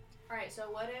 Alright, so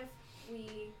what if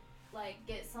we like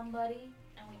get somebody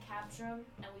and we capture them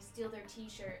and we steal their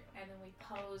t-shirt and then we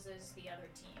pose as the other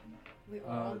team? We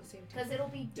are on the same team. Because it'll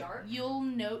be dark. You'll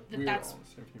note that We're that's all on the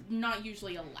same team. not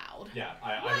usually allowed. Yeah,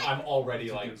 I'm already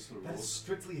It's like, against the that's rules.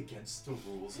 strictly against the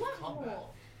rules What of combat.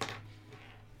 rule?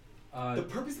 The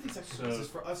purpose of these exercises so- is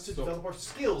for us to so- develop our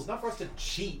skills, not for us to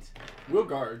cheat. We'll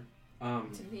guard. To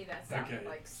me, that sounded Okay,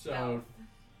 like so stealth.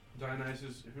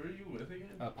 Dionysus, who are you with again?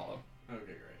 Apollo. Okay,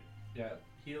 great. Yeah,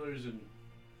 healers and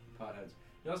potheads.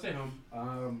 Y'all stay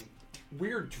home.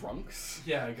 We're drunks.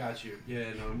 Yeah, I got you.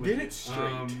 Yeah, no, I'm with Get you. it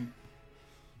straight.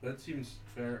 That seems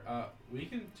fair. We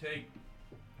can take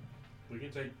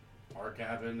our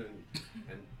cabin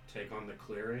and take on the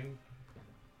clearing.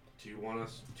 Do you want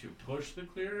us to push the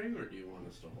clearing, or do you want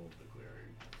us to hold the clearing?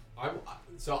 I'm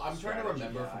trying to Strategy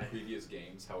remember guy. from previous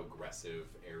games how aggressive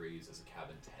Ares as a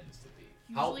cabin tends to be.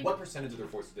 Usually- What percentage of their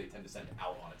forces do they tend to send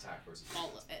out on attack versus All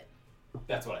of it.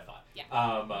 That's what I thought. Yeah.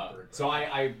 So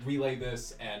I relay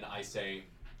this and I say,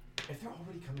 if they're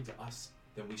already coming to us,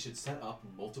 then we should set up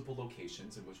multiple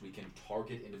locations in which we can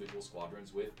target individual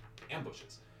squadrons with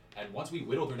ambushes. And once we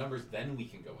whittle their numbers, then we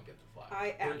can go and get the flag.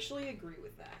 I actually agree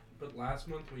with that. But last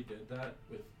month we did that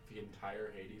with the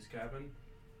entire Hades cabin,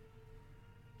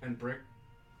 and Brick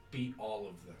beat all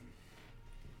of them,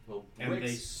 Well, and they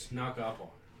Brick's, snuck up on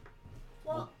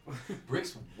Well,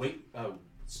 Brick's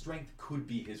strength could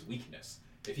be his weakness.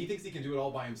 If he thinks he can do it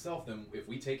all by himself, then if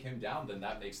we take him down, then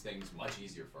that makes things much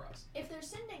easier for us. if they're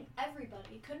sending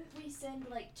everybody, couldn't we send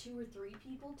like 2 or 3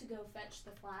 people to go fetch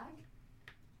the flag?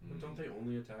 But don't they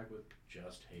only attack with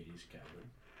just Hades cabin,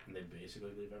 and they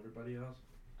basically leave everybody else?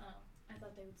 Oh, I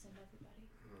thought they would send everybody.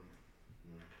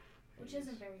 No. Which Hades-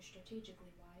 isn't very strategically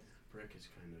wise. Brick is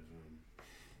kind of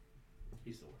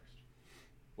he's the worst.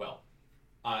 Well,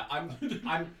 I'm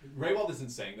Raywald isn't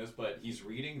saying this, but he's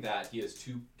reading that he has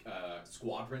 2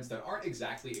 squadrons that aren't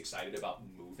exactly excited about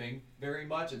moving very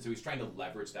much, and so he's trying to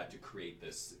leverage that to create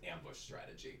this ambush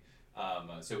strategy.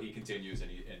 So he continues, and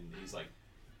he's like,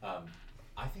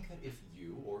 I think that if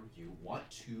you want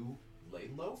to lay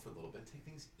low for a little bit, take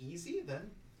things easy, then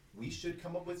we should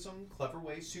come up with some clever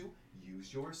ways to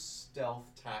use your stealth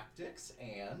tactics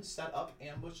and set up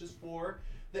ambushes for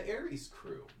the Ares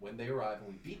crew. When they arrive and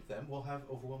we beat them, we'll have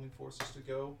overwhelming forces to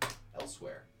go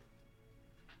elsewhere.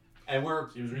 And we're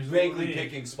vaguely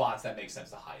picking spots that make sense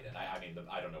to hide in. I mean,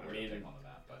 I don't know where to pick on the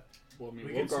map, but... Well, I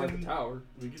mean, we'll guard the tower.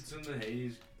 We could send the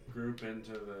Hades group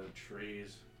into the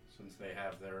trees, since they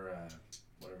have their,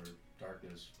 whatever,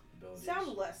 darkness abilities.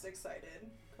 Sound less excited.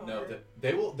 No,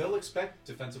 they'll expect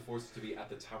defensive forces to be at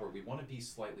the tower. We want to be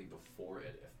slightly before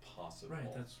it, if possible.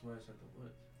 Right, that's why I said the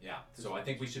woods. Yeah, so I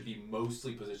think we should be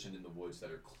mostly positioned in the woods that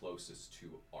are closest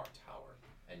to our tower,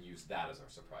 and use that as our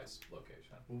surprise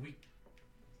location. Well,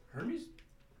 Hermes,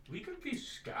 we could be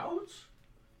scouts.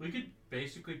 We could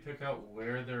basically pick out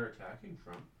where they're attacking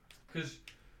from. Because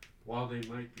while they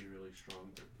might be really strong,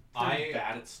 they're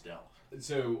bad at stealth.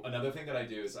 So another thing that I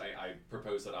do is I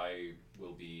propose that I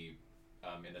will be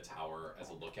in the tower as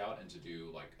a lookout and to do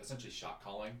like essentially shot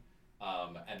calling.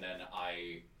 And then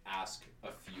I ask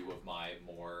a few of my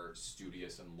more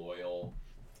studious and loyal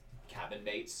cabin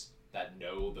mates that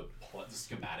know the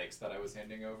schematics that I was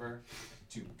handing over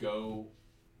to go...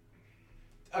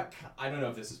 I don't know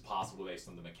if this is possible based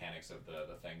on the mechanics of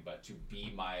the thing, but to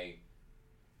be my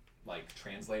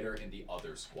translator in the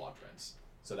other squadrons.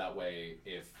 So that way,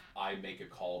 if I make a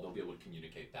call, they'll be able to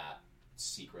communicate that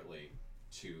secretly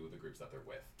to the groups that they're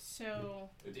with. So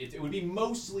it would be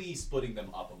mostly splitting them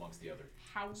up amongst the other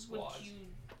how squads. would you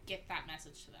get that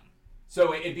message to them?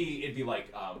 So it'd be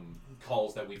like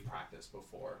calls that we've practiced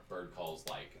before. Bird calls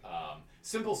like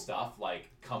simple stuff like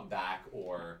come back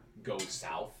or go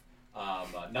south.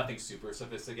 Nothing super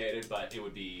sophisticated, but it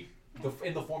would be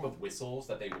in the form of whistles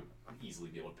that they would easily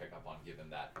be able to pick up on, given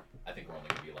that I think we're only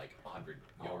going to be like 100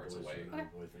 yards away.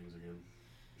 Things again.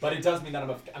 But it does mean that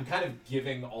I'm kind of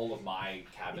giving all of my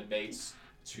cabin mates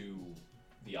to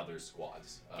the other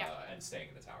squads and staying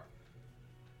in the tower.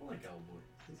 I like Owlboy.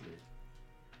 He's nice.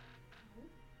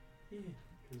 Yeah,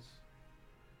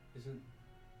 because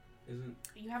isn't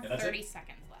You have And that's 30 it.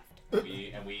 seconds left.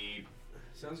 we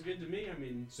sounds good to me. I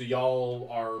mean, so y'all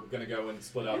are gonna go and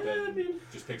split up Yeah, and I mean-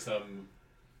 just pick some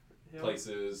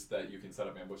places that you can set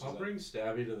up ambushes. I'll in. bring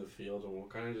Stabby to the field, and we'll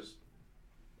kind of just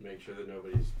make sure that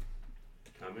nobody's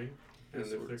coming. And if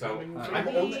they're So coming, I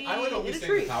would only in a stay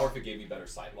in the tree. tower if it gave me better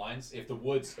sight lines. If the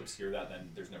woods obscure that,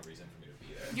 then there's no reason for me to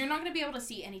be there. You're not going to be able to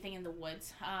see anything in the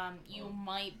woods. You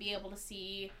might be able to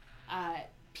see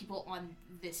people on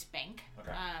this bank.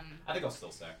 Okay. I think I'll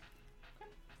still stay.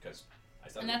 Because I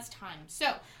said And that's time.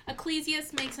 So,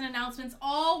 Ecclesias makes an announcement.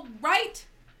 All right.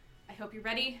 I hope you're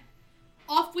ready.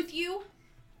 Off with you.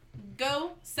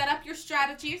 Go set up your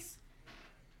strategies.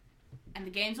 And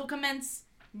the games will commence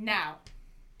now.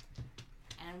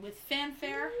 And with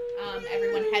fanfare,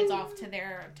 everyone heads off to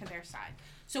their side.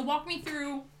 So walk me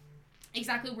through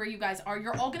exactly where you guys are.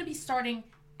 You're all going to be starting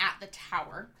at the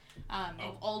tower.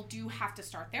 You all do have to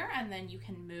start there, and then you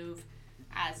can move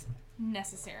as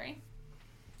necessary.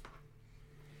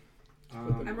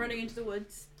 I'm running into the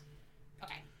woods.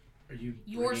 Okay. Are you?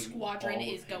 Your bringing squadron all of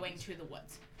is going Hades? to the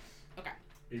woods. Okay.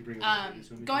 Are you bringing all of Hades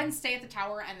with me? Go ahead and stay at the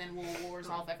tower, and then we'll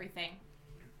resolve everything.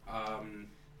 I'm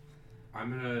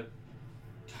gonna.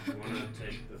 Do you want to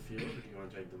take the field, or do you want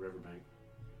to take the riverbank?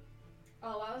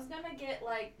 Oh, I was gonna get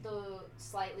like the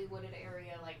slightly wooded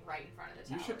area, like right in front of the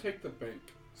tower. You should take the bank,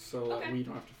 so Okay. we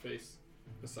don't have to face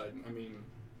Poseidon. I mean,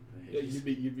 The yeah, Hades? you'd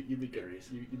be good.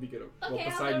 You'd be good. Well, Okay,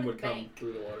 I'll Poseidon go to would the come bank.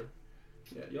 through the water.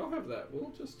 Yeah, y'all have that.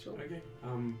 We'll just chill. Okay.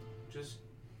 Just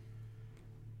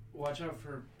watch out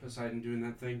for Poseidon doing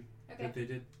that thing Okay. that they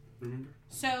did. Remember?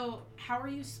 So, how are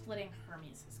you splitting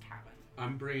Hermes' cabin?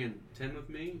 I'm bringing 10 with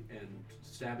me and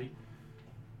Stabby.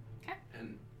 Okay.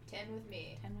 And 10 with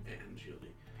me. 10 with and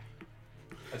Shieldy.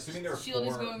 Assuming there are Shield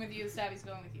four. is going with you, Stabby's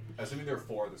going with you. Assuming there are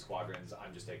 4 of the squadrons,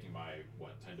 I'm just taking my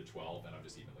 10 to 12, and I'm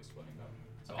just evenly splitting them.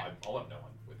 So Okay. I'll have no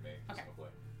one with me. Okay. Hopefully.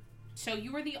 So,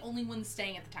 you are the only one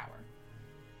staying at the tower.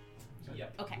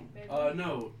 Yep. Okay.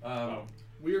 No.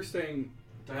 We are staying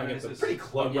Dionysus. Pretty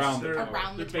close. Around They're-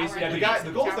 Around the they're tower. basically- Yeah, at the base guy. of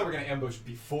The goal is tower. that we're gonna ambush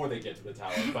before they get to the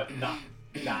tower, but not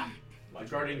that Like much.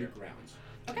 guarding your earlier. grounds.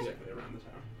 Okay. Exactly around the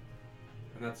tower.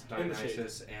 And that's In the shade.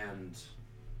 Dionysus and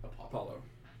Apollo. Apollo.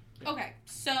 Okay,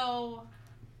 so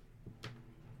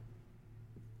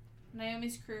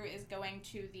Naomi's crew is going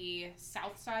to the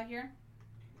south side here.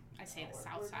 I say the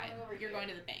south We're side. going over You're here. going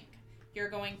to the bank. You're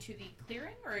going to the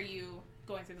clearing, or are you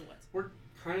going through the woods? We're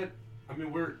kind of. I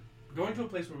mean, we're going to a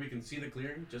place where we can see the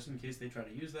clearing, just in case they try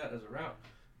to use that as a route.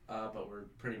 But we're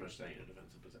pretty much staying in a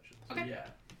defensive position. So Okay. yeah.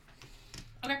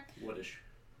 Okay. Woodish.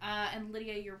 And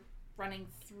Lydia, you're running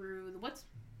through the woods.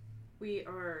 We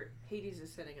are. Hades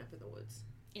is setting up in the woods.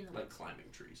 In the like woods. climbing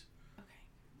trees.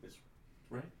 Okay.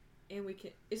 Right? And we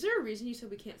can. Is there a reason you said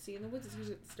we can't see in the woods? It's because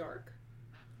it's dark.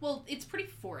 Well, it's pretty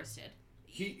forested.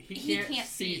 He can't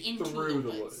see into through the the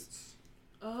woods. woods.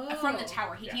 Oh. From the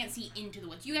tower, he Yeah. can't see into the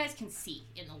woods. You guys can see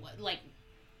in the wood, like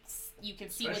you can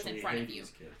see what's in Especially front of you.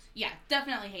 Hades kids. Yeah,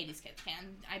 definitely Hades kids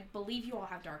can. I believe you all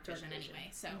have dark vision anyway,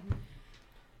 so.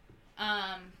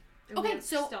 And we Okay, have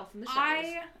so stealth in the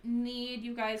shadows. I need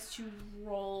you guys to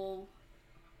roll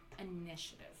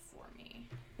initiative for me.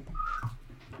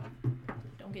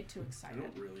 Don't get too I excited.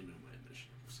 don't really know my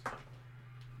initiatives.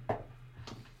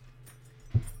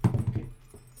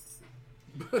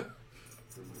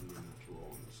 Remind me not to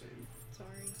roll on the same.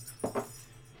 Sorry. That's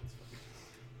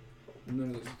fine.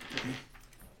 None of those.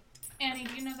 Annie,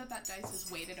 do you know that dice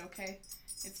is weighted? Okay,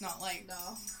 it's not like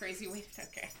No. crazy weighted.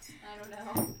 Okay. I don't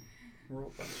know. Roll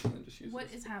a bunch and then just use What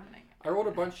this. is happening? I rolled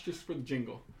a bunch just for the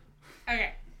jingle.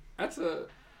 Okay. That's a.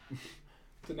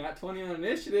 It's a nat 20 on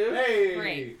initiative. Hey!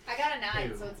 Great. I got a 9,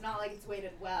 Ew. so it's not like it's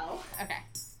weighted well. Okay.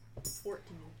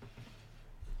 14.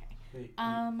 Hey,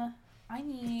 I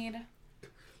need.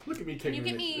 Look at me Can you taking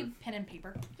give me initiative. pen and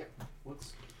paper?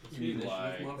 what's You the need, initiative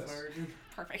like, modifier again?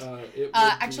 Perfect. It would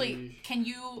Actually, be can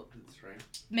you That's right.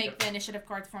 make the initiative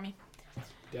cards for me?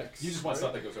 Dex. You just want right?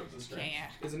 stuff that goes over the Yeah, screen. yeah.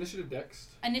 Is initiative Dex?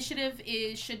 Initiative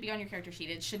should be on your character sheet.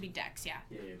 It should be Dex, yeah.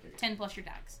 Yeah, okay. 10 plus your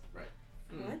Dex. What?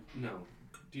 No.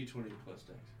 D20 plus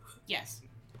dex. Yes.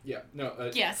 Yeah.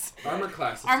 No. Yes. Armor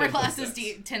class. Is Armor 10 plus class is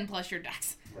Dex. 10 plus your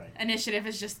Dex. Right. Initiative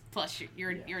is just plus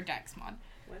your Yeah. Dex mod.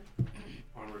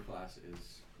 Armor class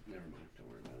is. Never mind. Don't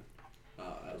worry about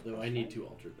it. Although I need to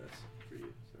alter this for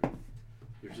you. Sorry.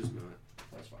 You're just not.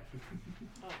 That's fine.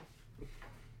 Oh.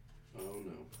 Oh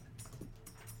no.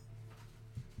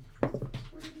 Here,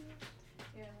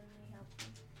 let me help you.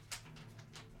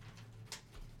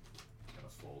 Gonna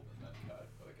fold and then cut,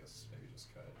 but I guess maybe just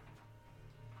cut.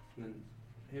 And then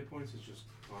hit points is just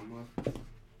con mod.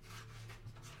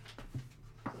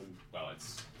 Well,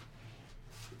 it's.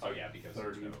 Oh yeah, because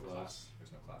there's 30 no plus. class.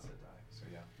 There's no class hit die. So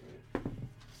yeah. Right.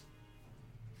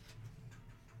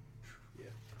 Yeah.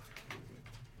 Okay.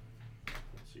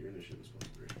 So your initiative is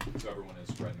 +3. So everyone is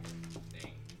writing their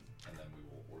name, and then we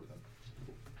will order them.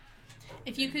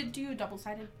 If you could do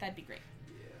double-sided, that'd be great.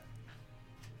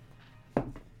 Yeah.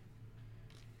 Do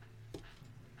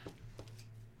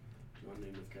you want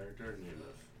name of character or name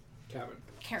of? Cabin.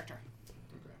 Character.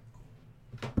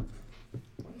 Okay.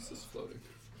 Why is this floating?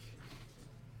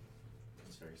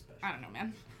 It's very special. I don't know,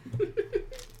 man.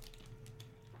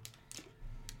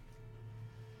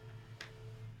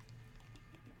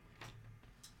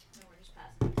 No, we're just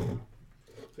passing it down.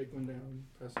 Take one down.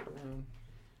 Pass it around.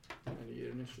 I need to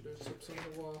get initiative. Steps on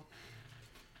the wall.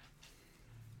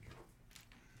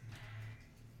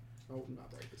 Oh, not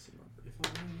right. This is marker. If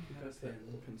only you had a That's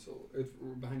that pen. pencil. It's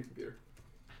behind the computer.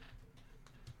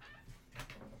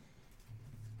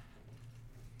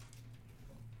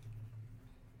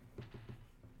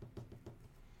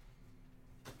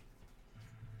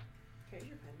 Okay,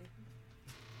 you're pending.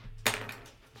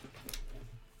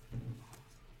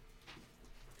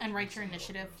 And write your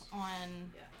initiative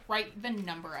on. Yeah. Write the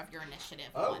number of your initiative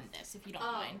Oh. on this, if you don't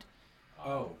Oh. mind,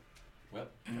 Oh. Well,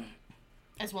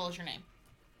 as well as your name.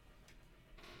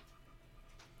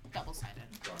 Double-sided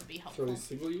would be So helpful. is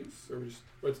single use or just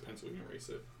what's pencil? We can erase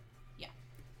it.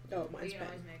 Oh, We mine's can pen.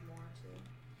 always make more, too.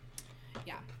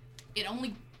 It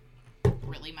only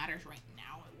really matters right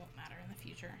now. It won't matter in the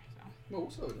future. So. Well,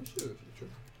 also initiative future.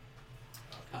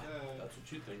 That's what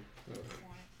you think. we'll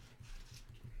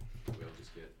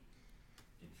just get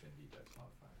infinity dex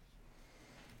modifiers.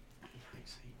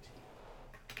 Nice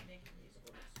 18. Make these a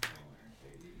little smaller.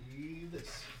 Hey,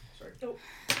 this. Sorry.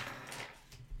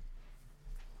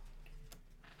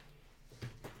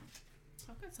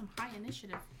 I've got some high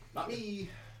initiative. Not me.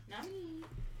 Not me.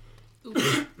 Ooh.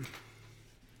 That's,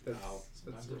 Ow. that's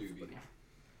Not a real doobie. funny.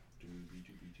 Doobie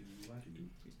doobie doo wah doo.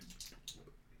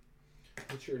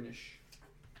 What's your niche?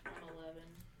 I'm 11.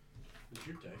 Is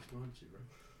your dex mod 0?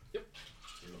 Yep.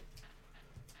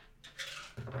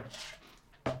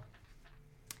 0.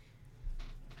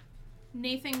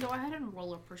 Nathan, go ahead and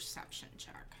roll a perception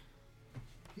check.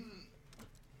 Can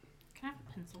I have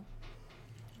a pencil?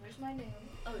 Where's my name?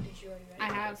 Oh, did you already write I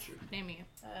it? have. Name me.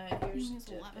 Here's Name is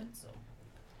the 11. pencil.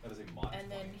 That is a mod. And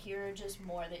then here are just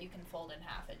more that you can fold in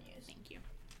half and use. Thank you.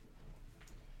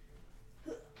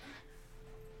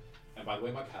 And by the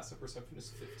way, my passive perception is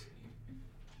 15.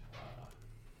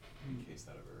 In case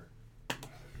that ever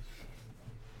matters.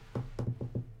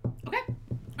 Okay.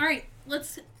 All right.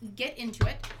 Let's get into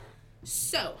it.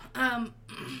 So,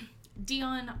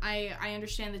 Dion, I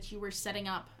understand that you were setting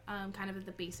up kind of at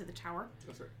the base of the tower.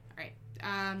 That's right. All right.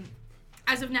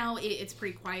 As of now, it's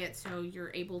pretty quiet, so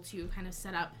you're able to kind of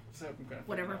set up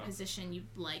whatever position you'd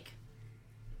like.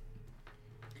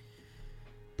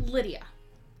 Lydia,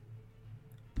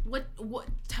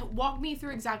 walk me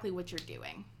through exactly what you're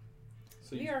doing.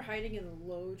 So We are hiding in the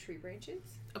low tree branches.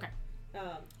 Okay.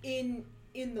 In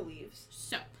the leaves.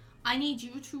 So, I need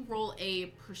you to roll a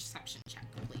perception check,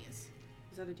 please.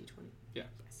 Is that a d20? Yeah.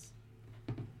 Yes.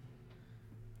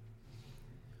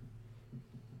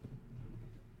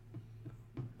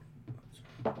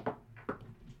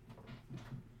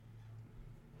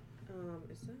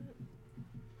 Is that?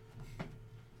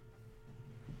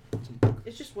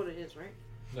 It's just what it is, right?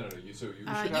 No. You should You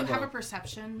have, have a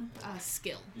perception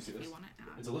skill. You see if this? you want to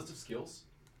add. It's a list of skills.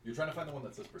 You're trying to find the one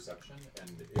that says perception,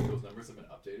 and if those numbers have been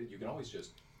updated, you can always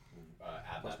just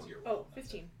add that to your roll. Oh,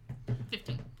 15.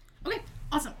 15. Okay,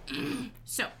 awesome.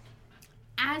 So,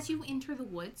 as you enter the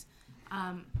woods,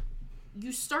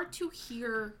 you start to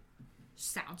hear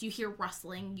sounds. You hear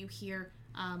rustling. You hear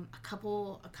a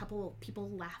couple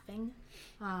people laughing.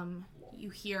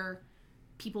 You hear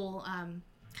people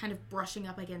kind of brushing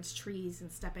up against trees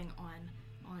and stepping on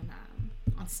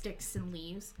sticks and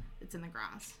leaves that's in the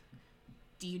grass.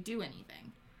 Do you do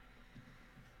anything?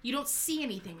 You don't see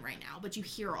anything right now, but you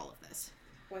hear all of this.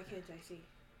 Why can't I see?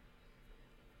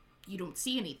 You don't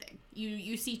see anything.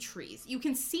 You see trees. You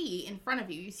can see in front of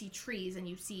you. You see trees and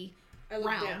you see I look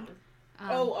ground.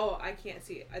 down. I can't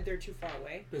see. They're too far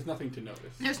away. There's nothing to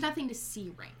notice. There's nothing to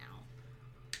see right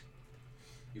now.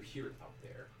 You hear it out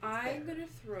there. I'm gonna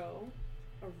throw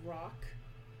a rock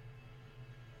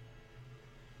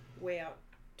way out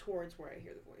towards where I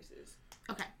hear the voices.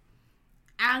 Okay.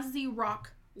 As the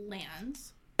rock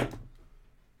lands,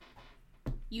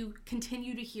 you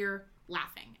continue to hear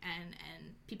laughing and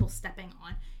people stepping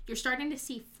on. You're starting to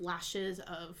see flashes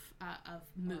of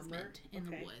movement in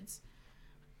the woods.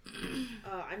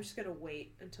 I'm just gonna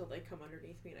wait until they come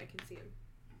underneath me and I can see them.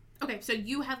 Okay, so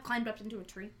you have climbed up into a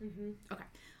tree. Mm-hmm.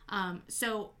 Okay.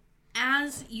 So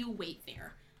as you wait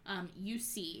there, you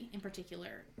see in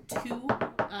particular two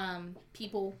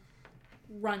people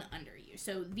run under you.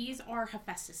 So these are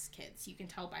Hephaestus kids. You can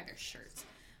tell by their shirts.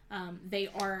 They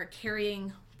are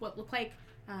carrying what look like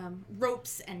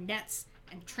ropes and nets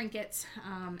and trinkets,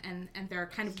 and they're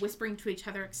kind of whispering to each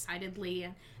other excitedly.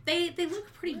 And they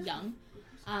look pretty young.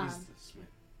 He's the smith.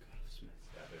 God of smiths.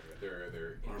 Yeah,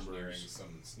 they're Armors. engineering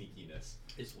some sneakiness.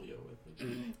 Is Leo with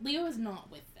them? Leo is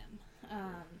not with them.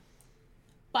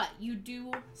 But you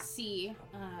do see.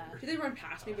 Do they run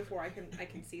past me before I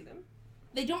can see them?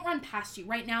 They don't run past you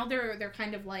right now. They're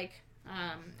kind of like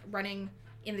running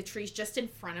in the trees just in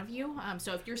front of you.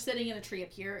 So if you're sitting in a tree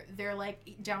up here, they're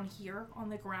like down here on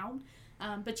the ground.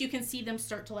 But you can see them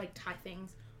start to like tie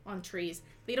things on trees.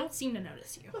 They don't seem to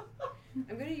notice you.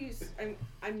 I'm gonna use.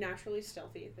 I'm naturally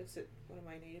stealthy. That's one of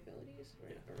my innate abilities,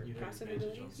 right? Or You have passive advantage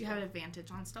on abilities. You have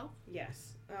advantage on stealth.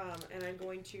 Yes. And I'm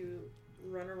going to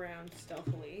run around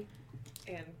stealthily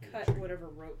and cut whatever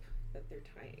rope that they're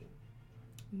tying.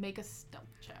 Make a stealth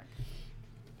check.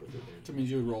 With advantage. So it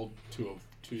means you rolled two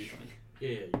d20. Yeah,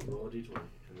 you roll a d20,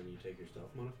 and then you take your stealth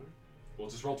modifier. Well,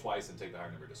 just roll twice and take the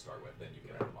higher number to start with, then you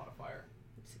get a modifier.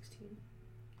 16.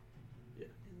 Yeah.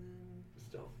 And then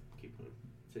Stealth. Keep going.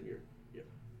 It's in your... Yeah.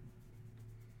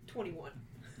 21.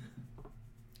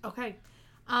 Okay.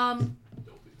 Don't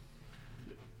be.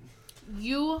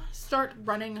 You start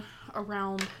running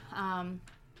around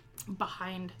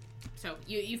behind. So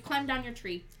you've climbed down your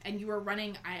tree and you are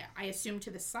running. I assume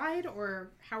to the side, or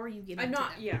how are you getting? I'm to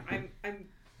not. them? Yeah. I'm.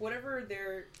 Whatever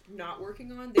they're not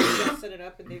working on, they've just set it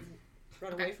up and they've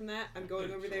run away from that. I'm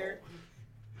going over there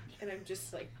and I'm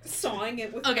just like sawing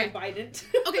it with Okay. my bident.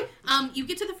 Okay. You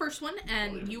get to the first one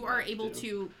and you are able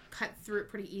to cut through it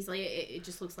pretty easily. It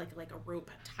just looks like a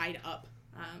rope tied up.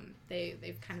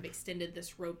 They've kind of extended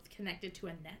this rope connected to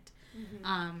a net.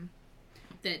 Mm-hmm.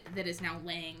 That is now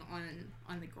laying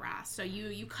on the grass. So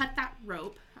you cut that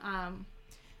rope.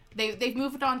 They've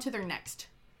moved on to their next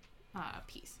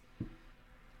piece.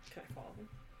 Can I follow them?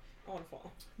 I want to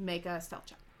follow. Make a stealth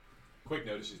check. Quick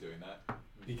notice she's doing that.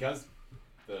 Because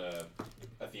the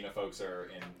Athena folks are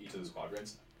in each of the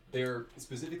squadrons, they're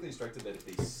specifically instructed that if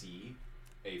they see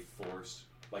a force,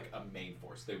 like a main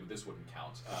force, this wouldn't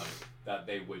count, that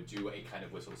they would do a kind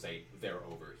of whistle to say, they're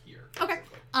over here. Okay.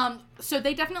 basically. So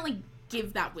they definitely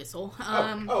give that whistle.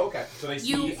 Okay. So they see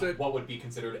you- what would be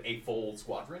considered a full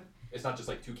squadron? It's not just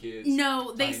like two kids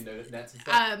No, they tying the nets and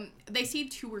stuff? they see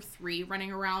 2 or 3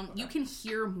 running around. Okay. You can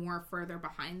hear more further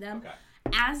behind them. Okay.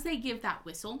 As they give that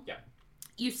whistle, Yeah.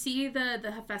 you see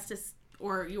the Hephaestus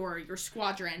or your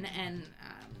squadron, and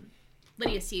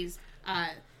Lydia sees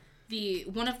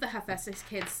one of the Hephaestus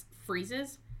kids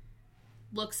freezes,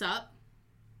 looks up,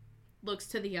 looks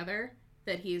to the other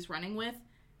that he is running with,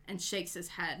 and shakes his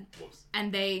head. Whoops.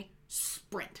 And they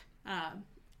sprint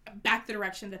back the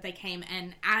direction that they came.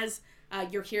 And as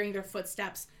you're hearing their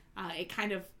footsteps, it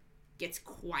kind of gets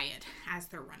quiet as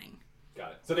they're running.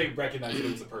 Got it. So they recognize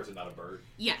it was a person, not a bird.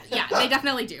 Yeah, they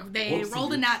definitely do. They Whoopsie.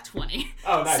 rolled a nat 20.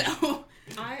 Oh, nice. So,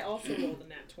 I also rolled a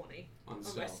nat 20 On on my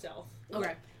stealth. stealth.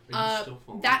 okay. Are you still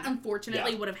following? That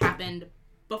unfortunately Yeah. would have happened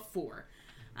before.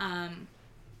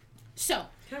 So,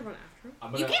 Can I run after him?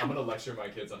 I'm You gonna can. I'm gonna lecture my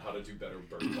kids on how to do better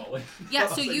bird calling. Yeah, I'll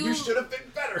so say, you- you should have been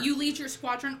better. you lead your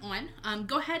squadron on.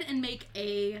 Go ahead and make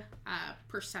a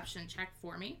perception check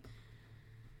for me.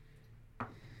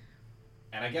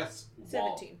 And I guess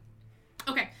while 17.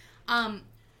 Okay.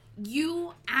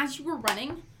 You, as you were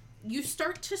running, you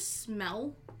start to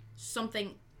smell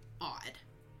something odd.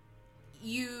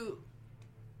 You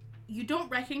don't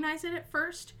recognize it at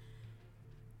first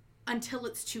until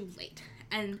it's too late.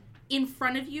 And in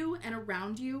front of you and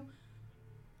around you,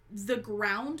 the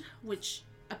ground, which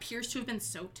appears to have been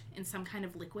soaked in some kind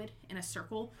of liquid in a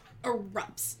circle,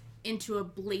 erupts into a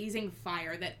blazing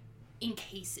fire that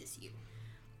encases you.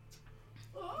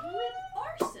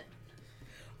 Arson.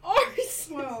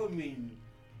 Arson! Well, I mean,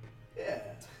 yeah.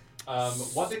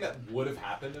 one thing that would have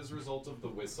happened as a result of the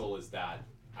whistle is that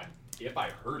if I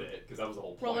heard it, because that was the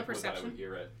whole Roll a point, was that I perception. would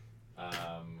hear it.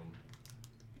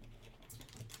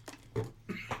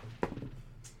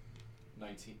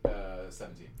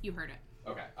 17. You heard it.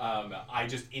 Okay. I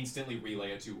just instantly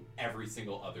relay it to every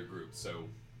single other group. So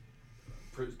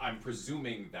I'm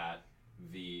presuming that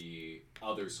the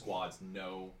other squads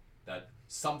know that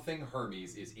something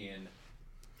Hermes is in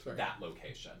that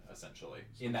location, essentially.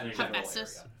 In that general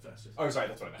Hephaestus. area. Hephaestus. Oh, sorry,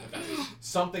 that's what I meant. Hephaestus.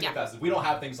 Something Yeah. Hephaestus. We don't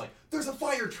have things like, there's a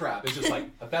fire trap. It's just like,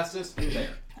 Hephaestus, there.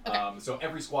 Okay. So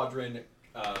every squadron,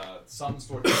 some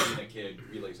sort of Athena kid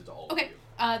relays it to all Okay.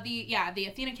 of you. The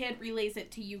Athena kid relays it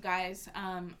to you guys.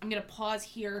 I'm gonna pause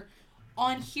here.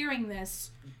 On hearing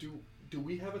this, Do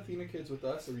we have Athena kids with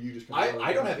us, or are you just?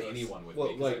 I don't have anyone with well,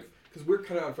 me. 'cause like, because we're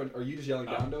kind of out in front. Are you just yelling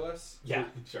down to us? yeah,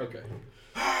 sure. Okay.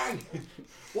 Hey!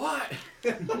 What?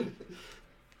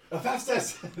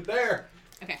 Hephaestus, there.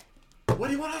 okay. What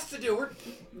do you want us to do?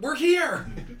 We're here.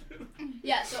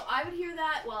 Yeah, so I would hear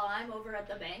that while I'm over at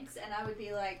the banks, and I would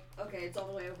be like, okay, it's all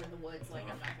the way over in the woods. Like,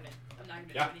 I'm not gonna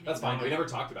do Yeah, anything. that's fine. We never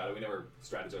talked about it. We never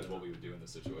strategized what we would do in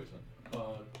this situation.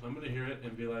 I'm gonna hear it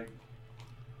and be like,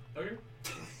 okay.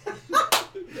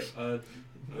 I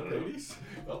don't know. Ladies?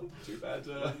 Well, too bad.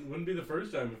 Wouldn't be the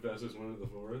first time Hephaestus went into the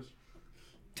forest.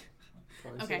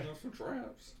 Probably Okay. setting up some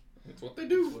traps. That's what they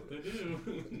That's do. what they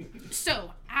do.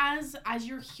 So as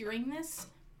you're hearing this,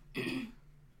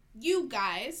 you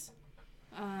guys,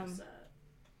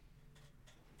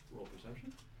 Roll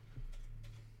perception.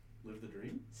 Live the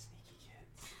dream. Sneaky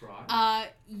kids. Try.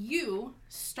 you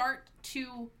start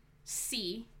to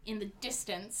see in the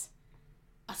distance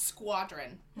a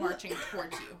squadron marching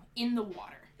towards you in the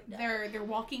water. They're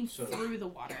walking So- through the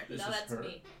water. This No, is that's her.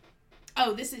 me.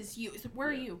 Oh, this is you. Where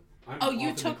are Yeah. you? I'm Oh, you off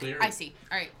in the took. clearing. I see.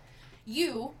 All right.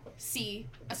 You see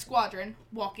a squadron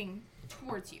walking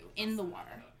towards you in the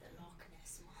water. The Loch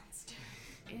Ness monster.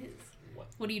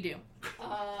 What do you do?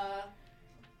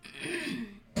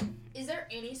 Is there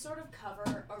any sort of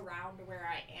cover around where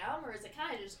I am, or is it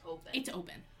kind of just open? It's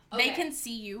open. Okay. They can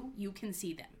see you. You can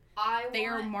see them. They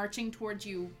are want... marching towards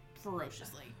you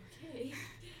ferociously. Okay.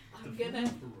 I'm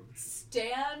gonna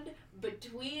stand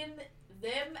between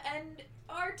them and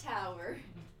our tower.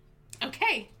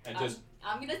 Okay. And just,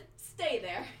 I'm gonna stay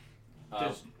there.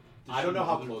 Does I she don't know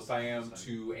how the- close I am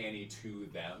Sorry. to Annie to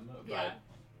them, but Yeah.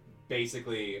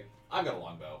 basically, I've got a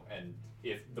longbow, and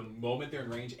if the moment they're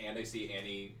in range and I see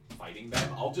Annie fighting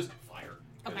them, I'll just fire.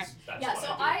 'cause Okay. That's Yeah, what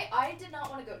so I do. I did not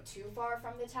want to go too far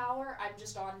from the tower. I'm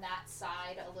just on that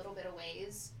side a little bit of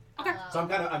ways. Okay. So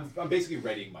I'm basically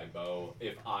readying my bow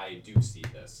if I do see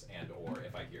this and or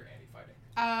if I hear Annie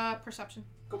fighting. Perception.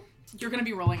 Cool. You're gonna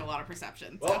be rolling a lot of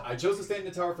perception. so- Well, I chose to stand in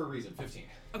the tower for a reason. 15.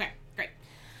 Okay, great.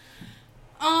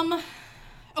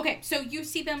 Okay, so you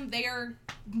see them, they are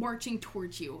marching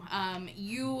towards you.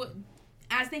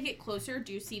 As they get closer,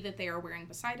 do see that they are wearing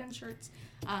Poseidon shirts.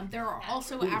 There are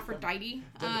also Aphrodite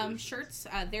shirts.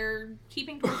 They're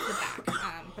keeping towards the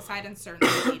back. Poseidon's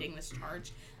certainly leading this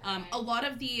charge. A lot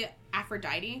of the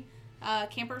Aphrodite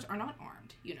campers are not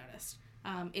armed, you noticed.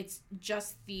 It's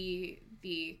just the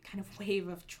kind of wave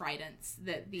of tridents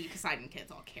that the Poseidon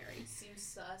kids all carry. Seems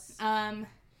sus.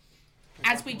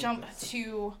 As we jump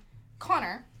to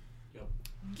Connor,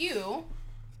 Yep.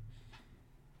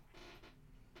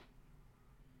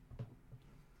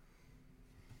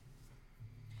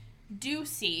 do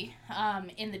see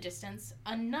in the distance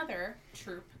another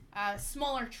troop,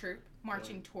 smaller troop,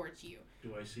 marching towards you.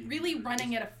 Do I see? Really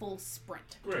running at a full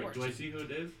sprint. Great. towards Do I you. see who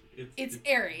it is? It's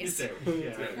Ares. It's Ares.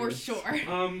 Yeah. For sure.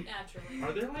 Naturally.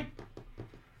 Are there like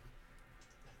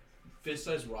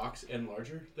fist-sized rocks and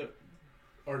larger that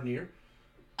are near?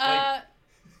 Are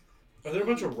there a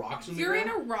bunch of rocks in the You're ground?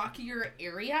 in a rockier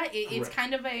area. It's Correct.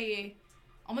 kind of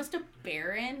almost a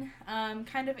barren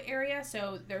kind of area.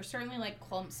 So there's certainly like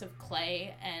clumps of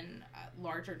clay and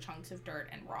larger chunks of dirt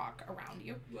and rock around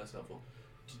you. Less helpful.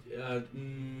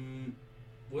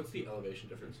 What's the elevation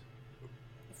difference?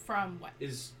 From what?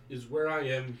 Is where I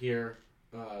am here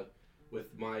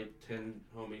with my 10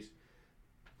 homies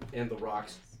and the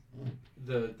rocks.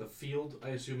 The field, I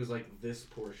assume, is like this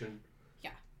portion.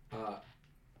 Yeah.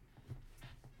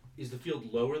 Is the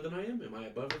field lower than I am? Am I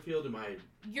above the field? Am I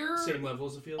You're same level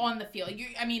as the field? on the field.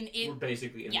 We're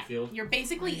basically in the field. You're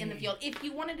basically in the field. If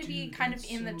you wanted to be Dude, kind of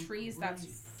that's in the so trees, great. that's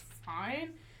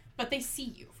fine. But they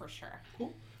see you for sure.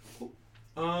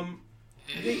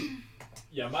 Hey,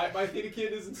 Yeah, my Athena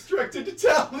kid is instructed to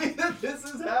tell me that this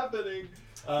is happening.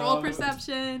 Roll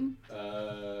perception.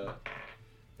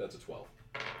 That's a 12.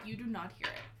 You do not hear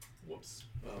it. Whoops.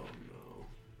 oh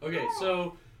no. Okay,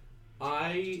 so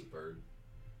I, Bird.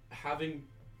 having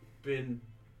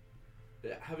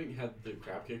had the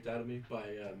crap kicked out of me by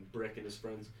Brick and his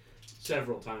friends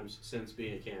several times since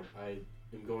being at camp, I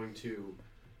am going to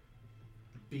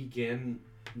begin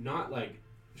not like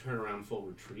turn around full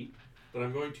retreat, but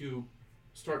I'm going to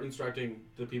start instructing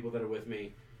the people that are with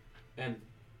me. And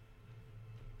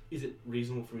is it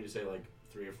reasonable for me to say like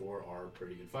 3 or 4 are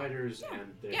pretty good fighters and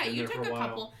they've been You there took for a while?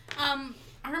 couple.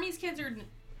 Hermes kids are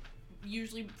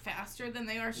usually faster than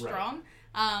they are strong.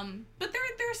 But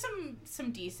there's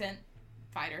some decent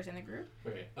fighters in the group.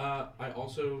 Okay.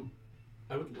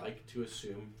 I would like to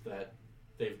assume that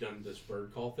they've done this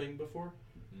bird call thing before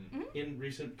in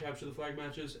recent Capture the Flag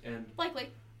matches, and Likely.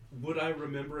 would I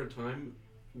remember a time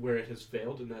where it has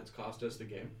failed and that's cost us the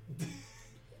game?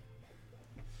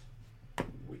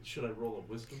 Wait, should I roll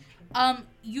a wisdom check?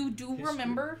 You do History.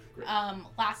 remember, Great.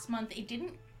 last month it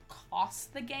didn't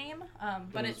cost the game,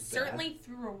 but it it was certainly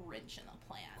threw a wrench in the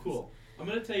plans. Cool. I'm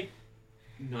gonna take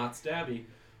not Stabby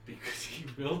because he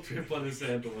will trip on his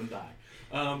sandal and die.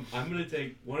 I'm gonna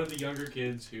take one of the younger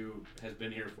kids who has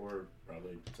been here for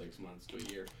probably 6 months to a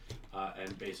year,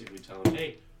 and basically tell him,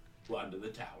 "Hey, run to the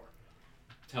tower.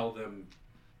 Tell them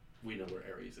we know where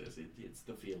Ares is. It's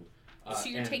the field." So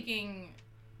you're and taking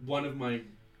one of the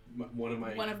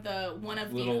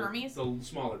little, Hermes. the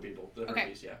smaller people, the Okay.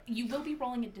 Hermes, yeah. You will be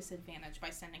rolling a disadvantage by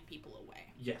sending people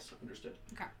away. Yes, understood.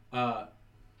 Okay.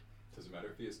 Does it matter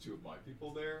if he has 2 of my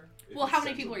people there? If Well, he how many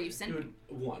sends people are them- you sending?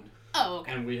 Dude, 1. Oh,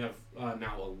 okay. And we have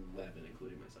now 11,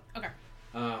 including myself. Okay.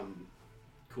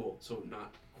 Cool. So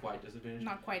not quite disadvantage.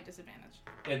 Not quite disadvantage.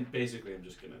 And basically, I'm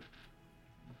just gonna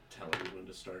tell everyone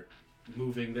to start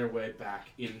moving their way back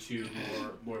into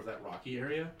more of that rocky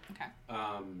area. Okay.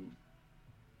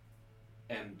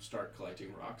 And start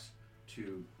collecting rocks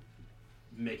to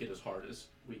make it as hard as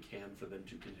we can for them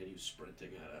to continue sprinting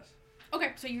at us.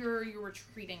 Okay, so you're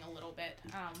retreating a little bit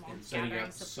while And setting gathering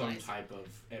up some supplies. type of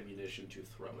ammunition to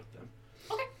throw at them.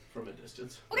 Okay. From a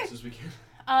distance. Okay. As we can.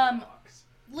 Rocks.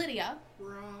 Lydia,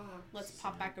 Rocks. let's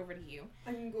pop back over to you.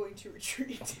 I'm going to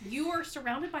retreat. You are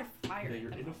surrounded by fire. Yeah, at you're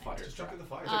the in a moment. fire. Just jump through the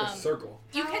fire. It's like Um, a circle.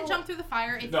 You can How- jump through the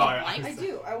fire if No, you'd I- like. I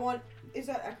do. I want. Is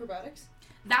that acrobatics?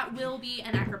 That will be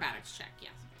an acrobatics check,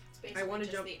 yes. It's basically I wanna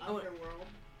just jump- the I wanna- underworld.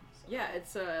 Yeah,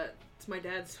 it's my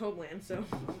dad's homeland, so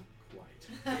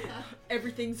Quite.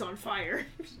 everything's on fire.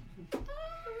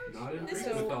 Not in This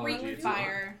Greek is mythology, Greek it's not.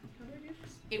 fire.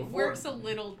 It Before- works a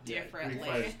little Yeah, differently. Greek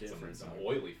fire is Some, different. some dog.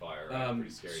 oily fire, right? Pretty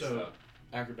scary so stuff.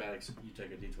 acrobatics, you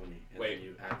take a d20 and Wait. then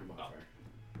you add your modifier.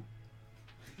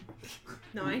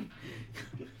 9.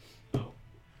 Oh,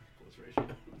 close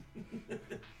ratio.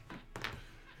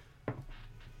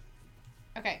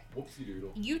 Okay, Whoopsie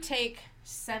doodle. you take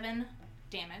 7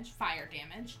 damage, fire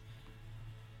damage.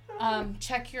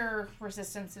 Check your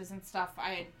resistances and stuff.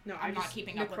 I'm not just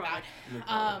keeping up with that.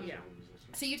 necrotic. Yeah.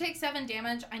 So you take 7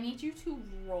 damage. I need you to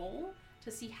roll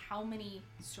to see how many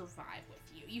survive with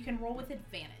you. You can roll with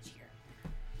advantage here.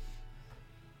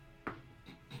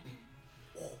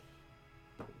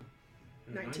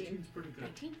 19. 19's pretty good.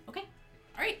 19. Okay.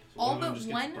 All right. So All one of them but just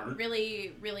gets one burnt?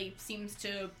 really seems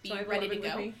to be So I have ready to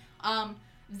 11 with go. me.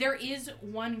 There is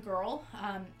one girl.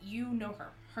 You know her.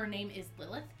 Her name is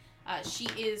Lilith. She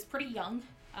is pretty young,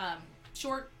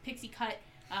 short, pixie cut,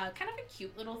 kind of a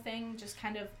cute little thing. Just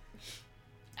kind of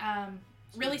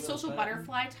really Sweet little social button.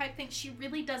 butterfly type thing. She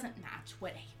really doesn't match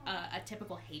what a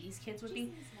typical Hades kids would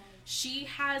be. she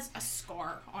has a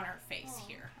scar on her face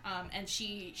here, and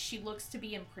she looks to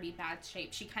be in pretty bad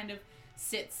shape. She kind of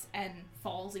sits and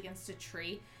falls against a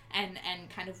tree and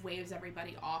kind of waves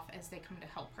everybody off as they come to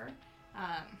help her.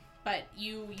 But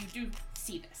you do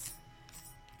see this.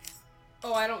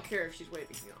 Oh, I don't care if she's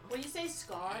waving me off. When you say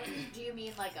scar, do you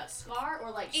mean like a scar or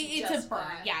like It's just a burn.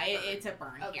 got Yeah, burned? it's a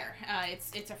burn Okay. here.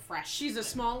 It's a fresh. She's a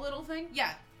small little thing?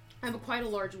 Yeah. I'm quite a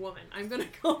large woman. I'm gonna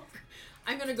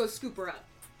go scoop her up.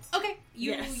 Okay.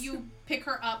 You Yes. you pick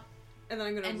her up And then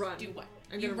I'm gonna and run. do what?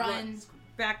 I'm You gonna run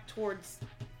back towards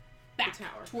back the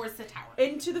tower. towards the tower.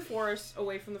 into the forest,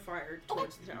 away from the fire, Okay.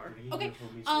 towards the tower. Bringing Okay, your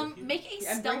homies with you? Make a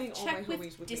Yeah, I'm bringing stealth all my check with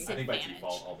homies with me. I think by disadvantage.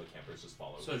 default, all the campers just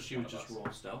follow. So she one would of just us.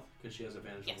 roll stealth because she has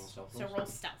advantage on all Yes. stealth So rolls. roll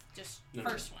stealth. Just No.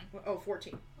 first one. Oh,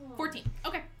 14. 14.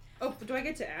 Okay. Oh, do I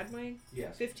get to add my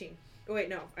Yes. 15? Oh, wait,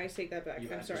 no. I take that back. You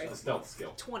I'm add sorry. It's a stealth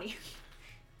skill. 20.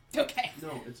 Okay.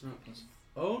 No, it's not.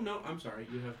 Oh no, I'm sorry.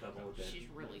 You have double advantage. She's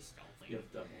really stealthy. You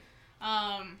have double.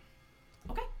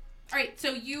 Okay. All right.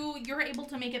 So you're able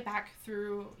to make it back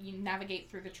through. You navigate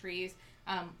through the trees.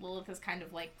 Lilith is kind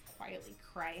of like quietly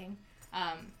crying,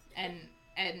 and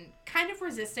kind of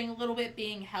resisting a little bit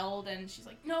being held. And she's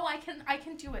like, "No, I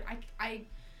can do it. I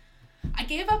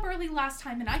gave up early last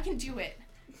time, and I can do it."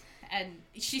 And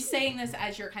she's saying this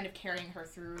as you're kind of carrying her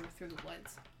through the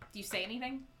woods. Do you say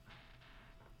anything?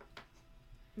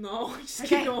 No, just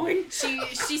Okay. keep going.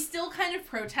 She still kind of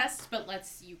protests, but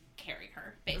lets you carry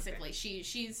her. Basically,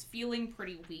 she's feeling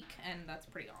pretty weak, and that's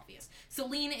pretty obvious.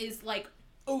 Celine is like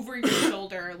over your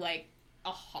shoulder, like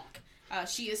a hawk.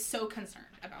 She is so concerned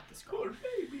about this girl.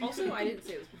 Also, I didn't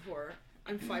say this before.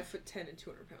 I'm 5'10" and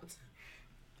 200 pounds.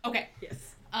 Okay.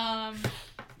 Yes. Yeah.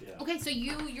 Okay. So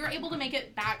you're able to make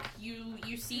it back. You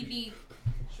see the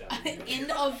Shadow.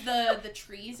 end of the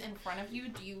trees in front of you.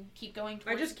 Do you keep going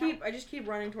I towards just the tower? keep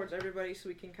running towards everybody so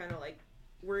we can kind of like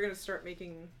we're gonna start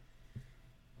making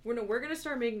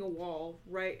a wall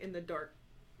right in the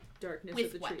darkness With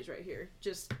of the what? trees right here,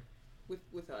 just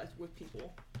with us, with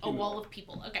people. A wall of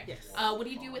people. Okay. Yes. What do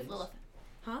you do with Lilith?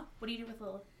 Huh? What do you do with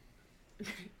Lilith?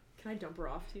 Can I dump her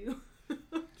off to you?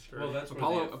 Sure. Well, that's where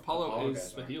Apollo. the Apollo is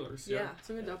guys the are. healers. Yeah,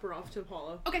 so I'm gonna dump her off to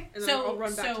Apollo. Okay, And then so I'll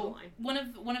run back to the line. one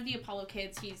of the Apollo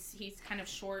kids, he's kind of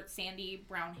short, sandy,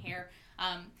 brown hair,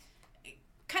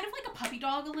 kind of like a puppy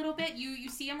dog a little bit. You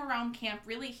see him around camp.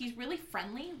 Really, he's really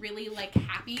friendly, really like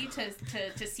happy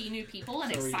to see new people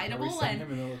and So are we excitable. sending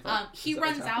And him in with that? he Is that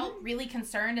runs what's out happening? really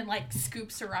concerned and like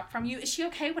scoops her up from you. Is she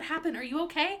okay? What happened? Are you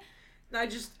okay?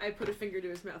 I put a finger to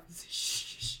his mouth and say,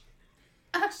 shh.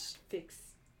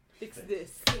 Fix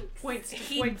this. Points to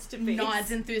He face. nods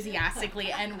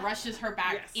enthusiastically and rushes her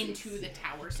back Yes. into the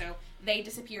tower. So they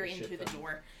disappear Ship into the them.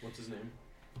 door. What's his name?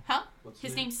 Huh? What's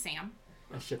His name's Sam.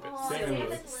 I ship it. Aw, Sam Sam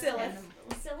and and Scylla.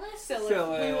 Scylla?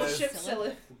 Scylla. We will Scylla. ship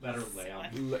Scylla. Better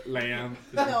Lamb. Lamb.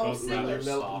 No,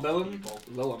 Lillum.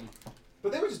 Lillum.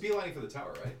 But they were just beelining for the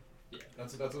tower, right? Yeah.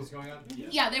 That's what's going on.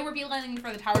 Yeah, they were beelining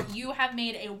for the tower. You have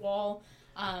made a wall.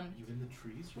 You in the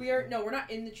trees? We're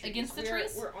not in the trees. Against the We're-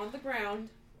 trees? We're on the ground,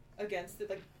 against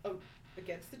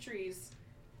against the trees,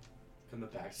 From the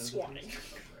back side of the squatting. trees?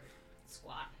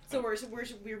 Squat. So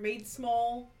we're made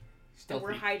small, and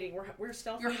we're Stealthy. hiding. We're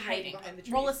stealthy. You're and hiding. behind the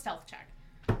trees. Roll a stealth check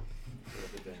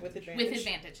with advantage. with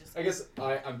advantages. I guess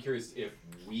I'm curious if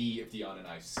Dion and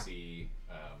I see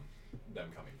them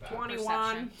coming back. 21.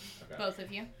 Perception. Okay. Both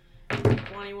of you.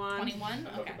 21. 21. I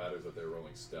thought Okay. the matters that they're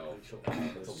rolling stealth.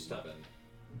 That's 11.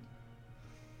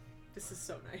 This is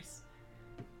so nice.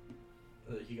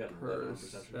 He got an 11 on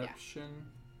perception. Perception.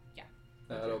 Yeah.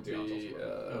 That'll Dion's be also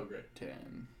rolling. Oh, great.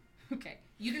 10. Okay.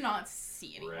 You do not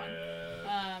see anyone.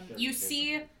 Red. You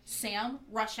see Sam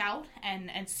rush out and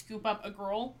scoop up a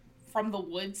girl from the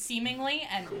woods, seemingly,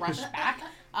 and rush back.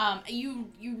 You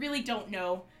really don't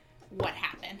know what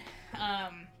happened.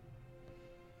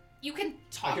 You can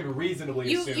talk. I can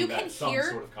reasonably You assume can that some hear-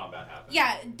 sort of combat happened.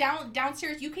 Yeah,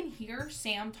 downstairs you can hear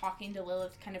Sam talking to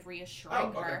Lilith, kind of reassuring Oh,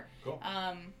 okay. her. Cool.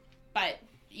 But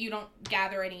you don't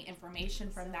gather any information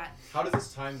from that. How does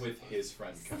this time with his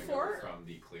friend coming over Before- from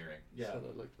the clearing? Yeah. So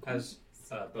they're like, As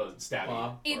Stabby.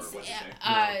 Bob? It's or what's his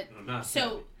name? I'm not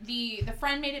so the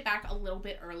friend made it back a little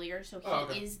bit earlier, so he Oh,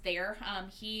 okay. is there.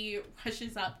 He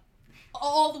rushes up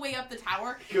all the way up the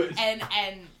tower Good. and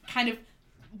kind of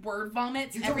word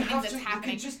vomits You don't everything have that's to. You happening.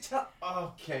 can just tell.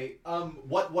 Okay.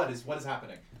 What is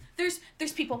happening? There's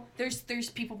people. There's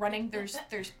people running. There's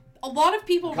a lot of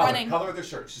people running. Color of their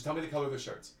shirts. Just tell me the color of their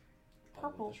shirts.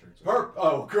 Purple.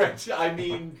 Oh, great. I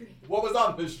mean, what was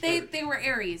on the shirt? They were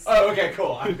Aries. Oh, okay,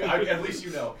 cool. At least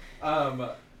you know.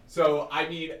 So, I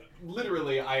mean,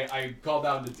 literally, I called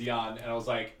down to Dion and I was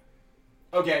like,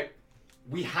 okay,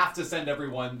 we have to send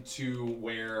everyone to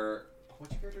where.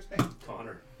 What's your character's name?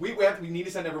 Connor. We need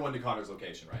to send everyone to Connor's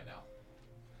location right now.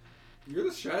 You're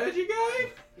the strategy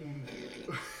guy?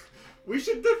 We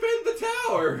should defend the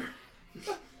tower.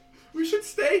 We should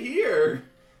stay here.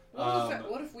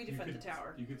 What if we defend the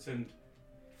tower? You could send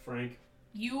Frank.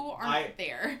 You aren't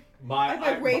there.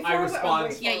 I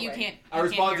respond. Yeah, you can't. I you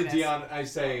respond can't to hear Dion. I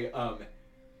say,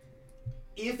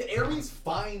 if Ares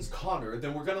finds Connor,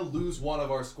 then we're gonna lose one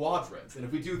of our squadrons, and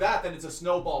if we do that, then it's a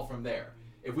snowball from there.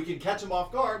 If we can catch him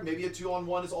off guard, maybe a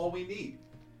 2-on-1 is all we need.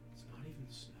 It's not even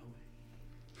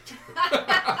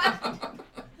snowing.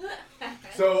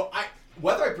 So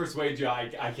whether I persuade you,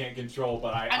 I can't control,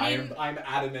 but I'm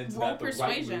adamant roll that the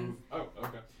persuasion. right move. Oh,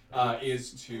 okay.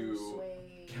 Is to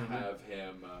Persuade. have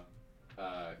him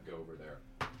go over there.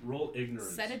 Roll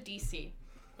ignorance. Set a DC.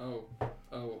 Oh,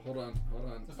 hold on.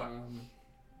 That's fine.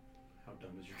 How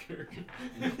dumb is your character?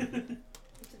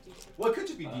 It's a DC. Well, it could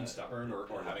just be being stubborn or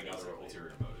having other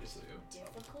ulterior motives too.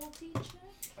 Difficulty check?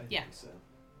 I Yeah. think so.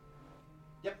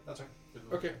 Yep, that's right.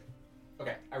 Okay.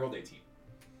 Okay, I rolled 18.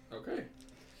 Okay.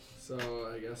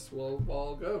 So I guess we'll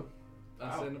all go.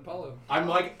 Us Wow. and Apollo. I'm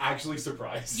like actually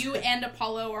surprised. You and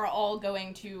Apollo are all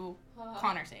going to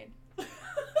Connor's aid.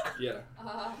 Yeah.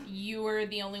 You are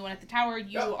the only one at the tower.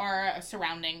 You Yep. are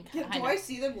surrounding. Yeah, kind do of- I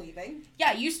see them leaving?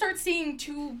 Yeah, you start seeing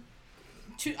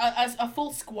a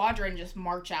full squadron just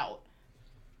march out.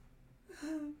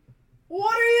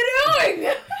 What are you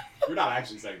doing? You're not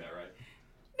actually saying that, right?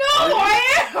 No,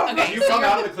 I am! Okay, You so come you're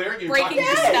out of the clearing and you're breaking talking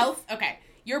your to stealth. Okay,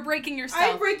 you're breaking your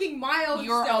stealth. I'm breaking my own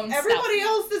Your stealth. own stealth. Everybody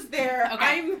else is there.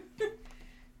 Okay.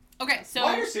 Okay, so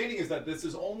My understanding is that this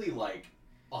is only like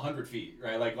 100 feet,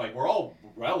 right? Like we're all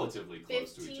relatively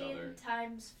close to each 15 other.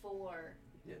 times 4.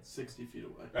 Yeah, it's 60 feet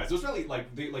away. Right, so it's really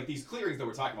like these clearings that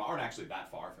we're talking about aren't actually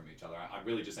that far from each other. I'm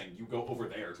really just saying you go over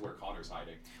there to where Connor's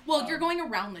hiding. well, you're going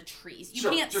around the trees. You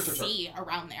Sure, can't sure. see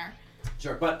around there.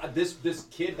 Sure, but this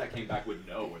kid that came back would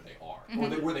know where they are,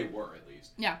 or where they were at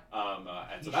least. Yeah. And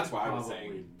so You that's should why I was probably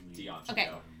saying leave. Dion should Okay.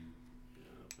 know.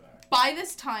 Back. By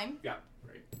this time, Yeah.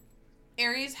 Right.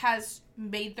 Ares has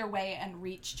made their way and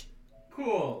reached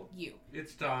Cool. you.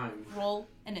 It's time. Roll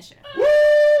initiative.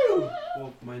 Woo!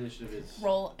 Well, my initiative is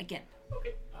Roll again.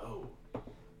 Oh,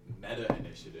 meta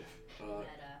initiative, Meta.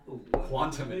 11,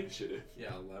 quantum I think. initiative.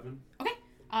 Yeah, 11.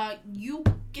 You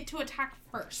get to attack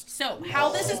first. So how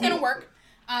this is gonna work?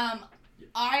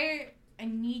 I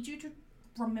need you to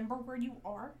remember where you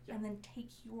are and then take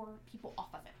your people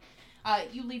off of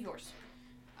it. You leave yours.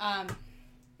 There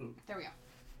we go.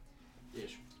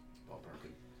 Ish.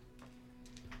 Ballparking.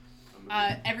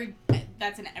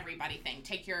 That's an everybody thing.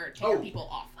 Take your people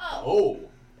off. Oh.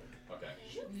 Okay.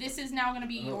 This is now gonna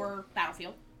be your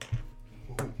battlefield.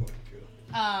 Oh my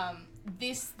god.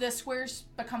 The squares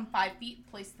become 5 feet.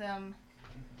 Place them.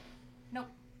 Nope.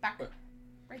 Back.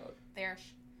 Right there.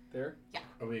 There?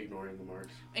 Are we ignoring the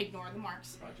marks? Ignore the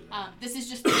marks. Roger that. This is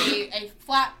just a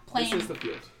flat plain This is the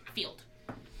field. field.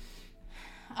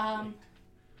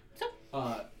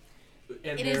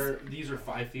 And it these are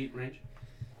 5 feet range?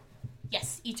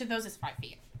 Yes, each of those is 5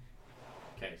 feet.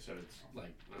 Okay, so it's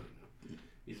like, I don't know.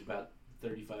 He's about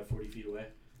 35, 40 feet away.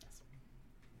 Yes.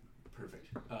 Perfect.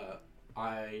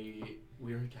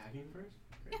 We are attacking first?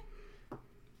 Yeah.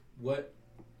 What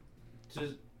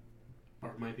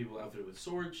are my people outfitted with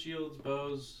swords, shields,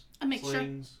 bows, A mixture.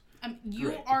 slings? You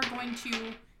Great. are going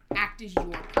to act as your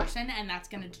person, and that's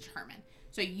going to determine.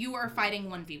 So you are fighting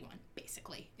 1v1,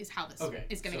 basically, is how this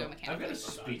is going to go I've mechanically. got a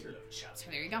spear So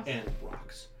there you go. and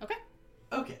rocks. Okay.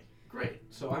 Okay, great.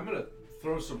 So I'm gonna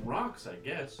throw some rocks, I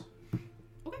guess.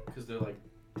 Okay. Because they're like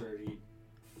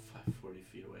 35, 40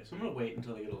 feet away. So I'm gonna wait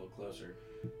until they get a little closer.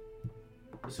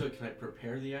 So can I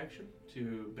prepare the action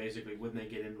to basically, when they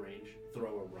get in range,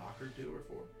 throw a rock or 2 or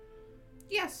 4?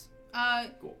 Yes.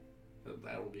 Cool.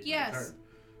 That will be Yes. my turn.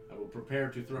 I will prepare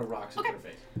to throw rocks at their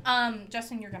face.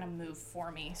 Justin, you're going to move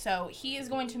for me. So he is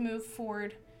going to move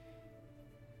forward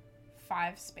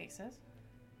 5 spaces.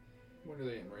 When are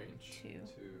they in range? 2,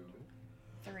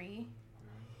 3,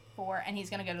 4, and he's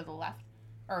going to go to the left.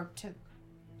 Or to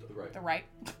The right. the right.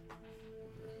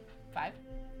 5.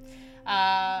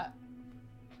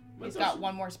 He's got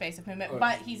one more space of movement,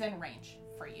 but he's in range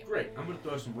for you. Great. I'm gonna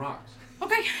throw some rocks.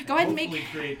 Okay, go ahead and Hopefully make...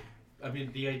 create. I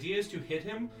mean, the idea is to hit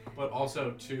him, but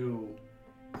also to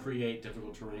create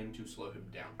difficult terrain to slow him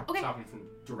down. Okay. Stop him from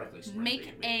directly sprinting. Make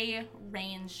at me. a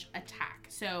range attack.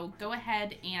 So go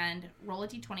ahead and roll a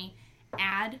d20.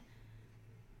 Add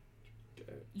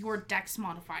your dex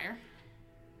modifier.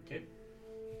 Okay.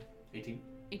 18.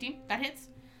 18. That hits.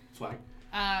 Swag.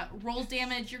 Roll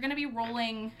damage. You're going to be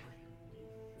rolling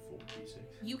 4d6.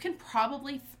 You can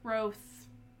probably throw.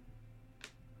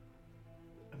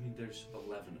 I mean, there's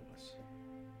 11 of us.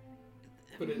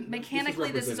 But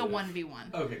Mechanically, this is a representative.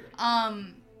 1v1. Okay, great.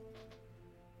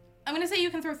 I'm gonna say you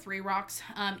can throw 3 rocks.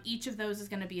 Each of those is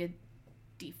gonna be a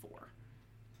D4.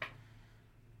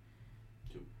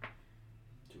 2,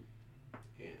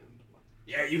 and 1.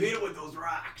 Yeah, you hit it with those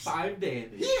rocks. 5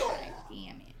 damage.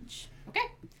 Damage. Okay.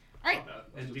 All right.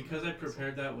 And because I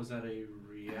prepared that, was that a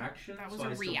reaction? That was so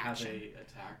a I reaction. Still have a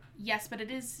attack. Yes, but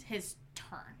it is his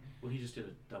turn. Well, he just did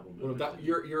a double move. Well, that,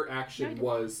 your action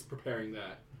was preparing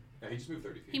that. Yeah, he just moved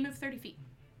 30 feet. He moved 30 feet.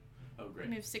 Oh, great.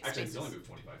 He moved 6 Actually, spaces. he's only moved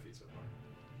 25 feet so far.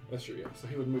 That's true, yeah. So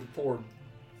he would move forward.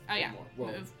 Oh yeah. more.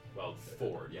 Well, Move. Well,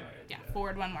 forward, yeah. Yeah,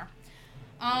 forward 1 more.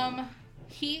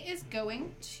 He is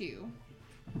going to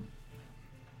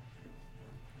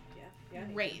Yeah.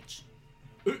 rage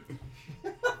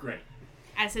Great.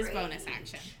 as his bonus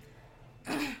action.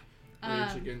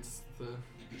 Rage against the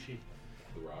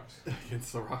The rocks.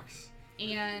 against the rocks.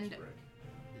 And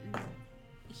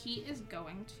he is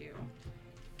going to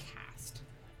cast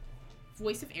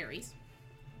Voice of Ares.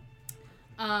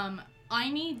 I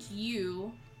need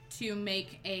you to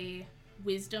make a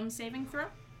wisdom saving throw.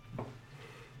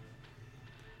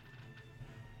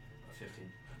 15.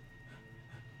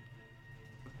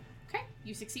 Okay,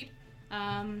 you succeed.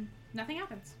 Nothing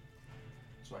happens.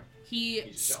 Sorry. He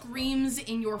He's just screams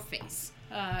in your face,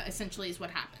 essentially is what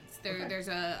happens. There's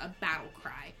a battle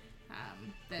cry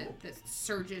that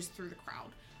surges through the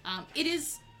crowd. It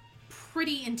is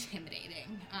pretty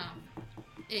intimidating.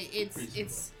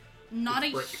 It's not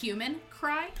a human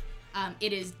cry.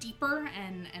 It is deeper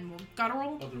and more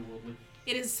guttural. Otherworldly.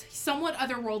 It is somewhat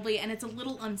otherworldly, and it's a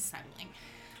little unsettling.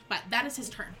 But that is his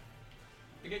turn.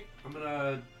 Okay, I'm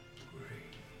gonna.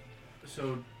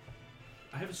 So,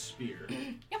 I have a spear.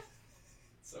 Yep.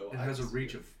 So It has a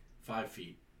reach of 5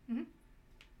 feet. Mhm.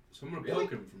 So I'm gonna Really?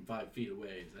 poke him from 5 feet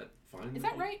away. Is that fine? Is with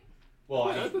that you? right? Well,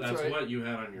 Yeah, I mean, that's That's right. what you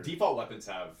had on your. default weapons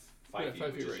have 5 Yeah, feet, 5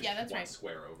 which feet is range. Yeah, that's one right.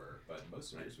 square over, but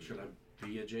most Right. spears would Should be- I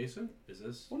be adjacent? Is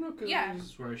this? Well, no, because Yeah. Is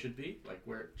this where I should be? Like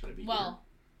where should I be? Well,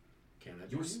 here? Can I? Your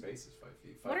join you? space is 5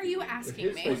 feet. What are you asking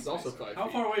his me? face is also 5 How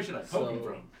feet. far away should I poke him So-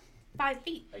 from? 5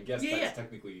 feet. I guess Yeah, that's yeah.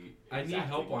 technically. I need exactly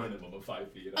help one on- minimum of 5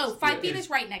 feet. Oh, That's- 5 yeah. feet is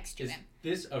right next to Is him.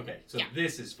 this okay? So Yeah.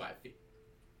 this is 5 feet.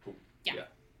 Yeah. Yeah.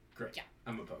 Great. Yeah.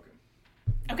 I'm gonna poke him.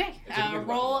 Okay, It's a good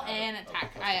roll weapon to have and a attack.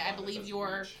 custom I weapon that believe says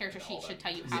your reach character and all sheet should that.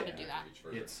 tell you how to Yeah. do that. Reach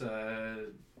further.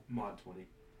 It's mod 20.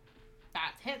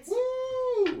 That hits.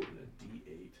 Woo! And a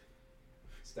D8.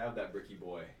 Stab that bricky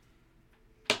boy.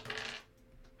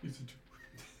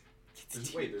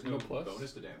 Wait, there's no No plus?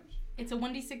 bonus to damage? It's a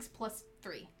 1d6 plus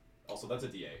 3. Also, that's a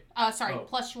D8. Sorry, Oh.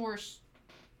 plus your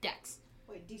dex.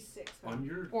 Wait, D6. On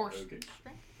your Or okay.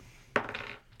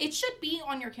 It should be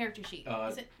on your character sheet.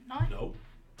 Is it not? No.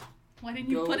 Why didn't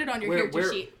you Go- put it on your where- character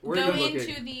where- sheet? where Go are you into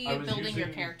looking? the I was building your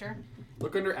using- character.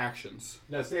 Look under actions.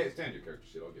 No, stay on your character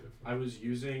sheet. I'll get it. I was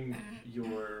using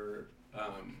your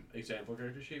example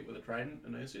character sheet with a trident,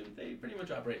 and I assume they pretty much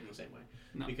operate in the same way.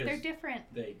 No. Because They're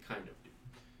different. they kind of do.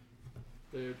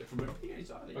 They're different. Yeah, I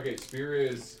saw it. Okay, spear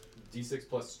is D6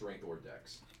 plus strength or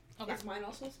dex. Okay. Is mine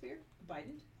also a spear?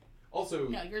 Bident? Also,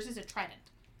 No, yours is a trident.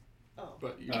 Oh.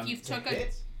 But you, If you've to took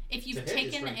hit, if to you've hit is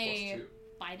taken strength a plus 2.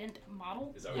 bident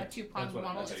model, Is that a what- two-pronged that's what-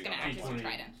 model, that's it's how going to you act got as a D20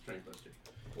 trident. strength plus 2.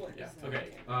 What Yeah. is that?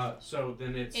 Okay. So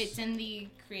then it's It's in the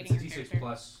it's creating a your D6 character.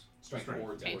 plus strength strength.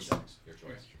 or Page. dex. Your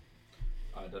choice.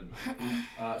 It doesn't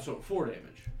matter. So 4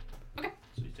 damage. Okay.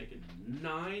 So he's taking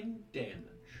 9 damage.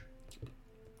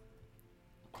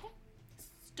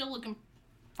 Still looking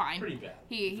fine. Pretty bad.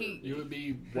 He you would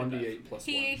be 1d8 plus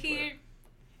 1. he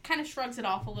kind of shrugs it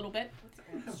off a little bit.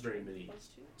 I don't have very many Plus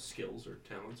 2? skills or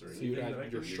talents or So anything you that I add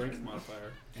can your use. strength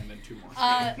modifier and then 2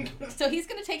 more. So he's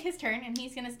gonna take his turn and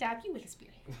he's gonna stab you with a spear.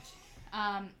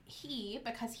 He,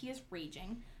 because he is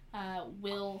raging,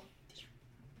 will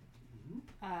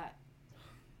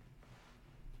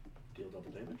Deal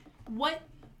double damage. what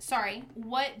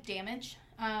damage?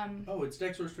 Oh, it's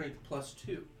dex or strength plus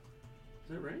 2.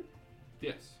 Is that right?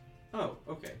 Yes. Oh,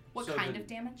 okay. What So kind then, of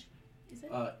damage is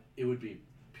it? It would be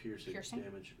piercing, Piercing?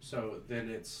 damage. So then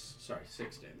it's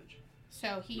 6 damage.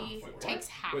 So he Wait, what? takes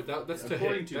half. Wait, that's to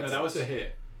According hit. to- That's that was to a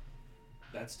hit.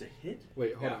 That's to hit.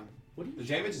 Wait, hold Yeah. on. What are you The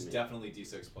damage showing is me? definitely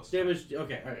D6 plus 2. Damage.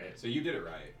 Okay. Okay. So you did it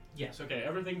right. Yes. Okay.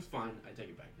 Everything's fine. I take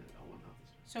it back. I want nothing.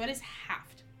 So it is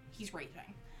halved. He's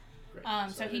raging. Great.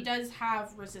 So he it- does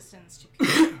have resistance to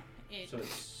piercing. It So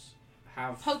it's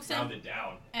half. pokes him, Rounded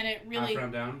down. and it Half really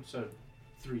round down. So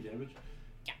 3 damage.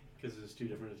 Yeah. Because it's 2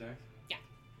 different attacks.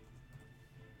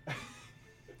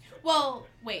 well.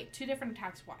 Wait, 2 different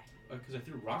attacks. Why? because I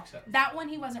threw rocks at him. That one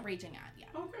he wasn't raging at yet.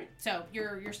 Oh, great. So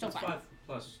you're still That's fine. 5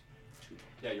 plus 2.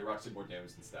 Yeah, your rocks did more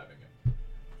damage than stabbing him.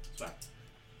 It's fine.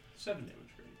 7 damage.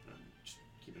 Great. I'm just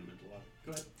keeping him alive.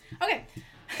 Go ahead.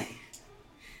 Okay.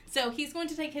 So he's going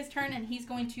to take his turn, and he's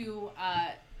going to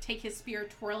take his spear,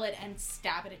 twirl it, and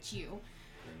stab it at you.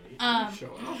 Great. Show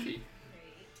offy.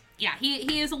 Yeah,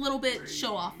 he is a little bit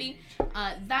show-offy.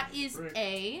 That is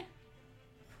a...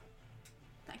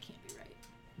 That can't be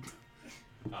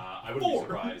right. I wouldn't be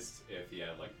surprised if he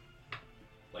had like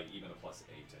even a +8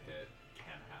 to hit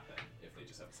can happen if they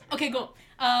just have a single. Okay,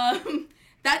 attack. cool.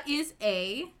 That is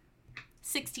a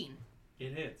 16.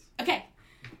 It hits. Okay.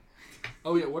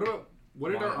 Oh yeah, what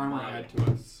did our armor Why? add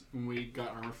to us when we got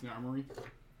armor from the armory?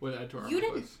 What did it add to our You armor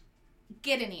didn't- class?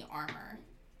 Get any armor.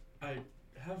 I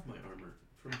have my armor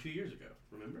from 2 years ago.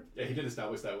 Remember? Yeah, he did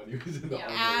establish that when he was in the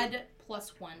army. Add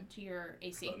 +1 to your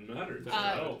AC. Doesn't matter. It's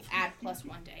Add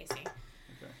 +1 to AC.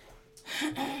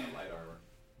 Light armor.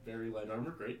 Very light armor.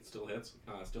 Great. Still hits.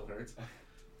 Still hurts.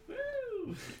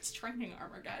 Woo! It's training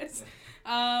armor, guys.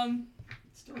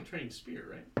 Still a training spear,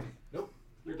 right? Nope,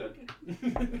 you're dead.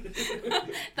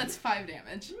 That's 5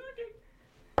 damage.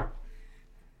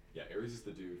 Yeah, Ares is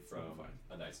the dude from Fine.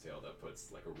 A Knight's Tale that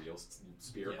puts like a real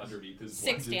spear Yes. underneath his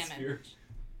 6 bludgeon damage.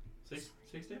 spear.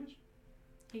 6 damage?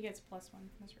 He gets +1 from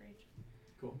his rage.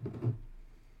 Cool.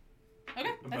 Okay,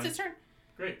 I'm that's fine. his turn.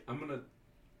 Great. I'm gonna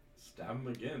stab him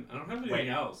again. I don't have anything Wait,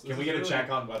 else. Can we get a check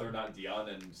on whether or not Dion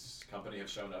and company have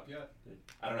shown up yet?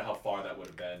 I don't know how far that would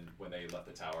have been when they left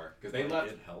the tower. Because they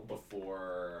left It helped.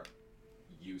 before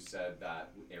you said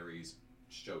that Ares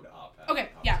showed up. At Okay,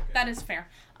 the house. yeah, that is fair.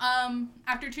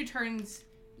 After 2 turns,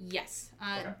 yes.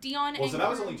 Okay. Dion Well, and so that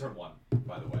was Crew- only turn 1,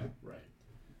 by the way. Right.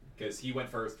 Because he went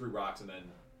first, threw rocks, and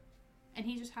then... And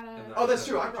he just had a... And then- Oh, that's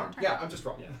true, I'm wrong. Yeah, I'm just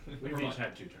wrong. Yeah. Never We've each mind.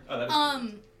 had 2 turns. Oh, that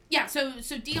is Yeah,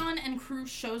 so Dion and Crew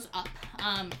shows up.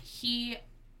 He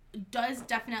does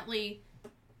definitely,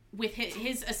 with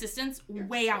his assistance,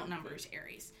 way outnumbers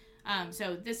Ares.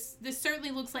 So this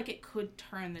certainly looks like it could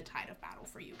turn the tide of battle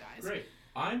for you guys. Great.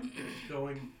 I'm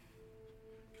going...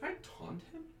 Can I taunt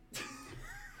him?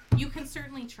 You can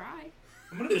certainly try.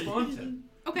 I'm gonna taunt him.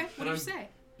 Okay, what do you I'm- say?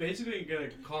 Basically gonna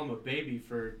call him a baby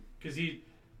for... Because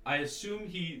I assume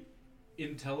he's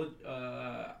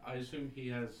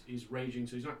raging,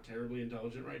 so he's not terribly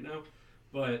intelligent right now.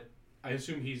 But I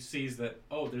assume he sees that,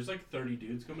 oh, there's like 30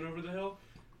 dudes coming over the hill.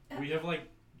 We have like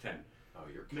 10. Oh,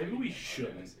 you're Maybe kidding we me. Okay, I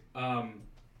shouldn't. see.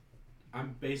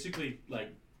 I'm basically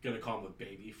like gonna call him a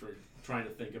baby for trying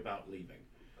to think about leaving.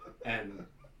 And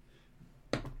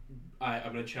I'm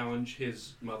gonna challenge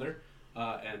his mother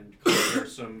and call her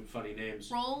some funny names.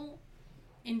 Roll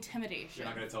intimidation. You're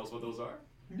not going to tell us what those are?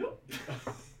 Nope.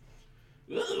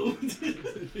 Ooh.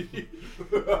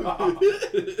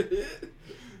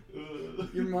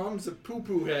 Your mom's a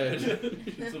poo-poo head.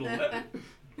 It's a little wet.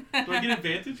 Do I get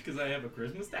advantage because I have a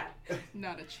charisma stat?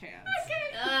 Not a chance.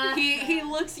 He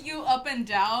looks you up and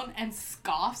down and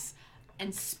scoffs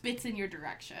and spits in your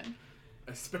direction.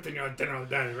 I spit in your general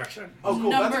direction. Oh, cool.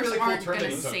 That's a Numbers really cool aren't turn that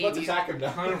gonna he took. save Let's you. attack him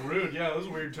now. Kind of rude. Yeah, that was a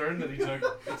weird turn that he took.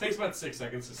 It takes about 6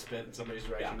 seconds to spit in somebody's Yeah,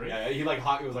 direction, right? yeah, he like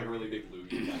hot. It was like a really big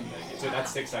loogie kind of thing. So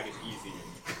that's 6 seconds easy.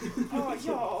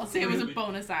 I'll say it was a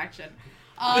bonus action.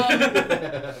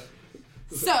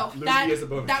 So Lucy is a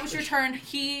bonus that was your turn.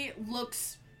 He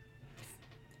looks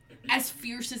as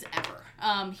fierce as ever.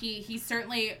 He's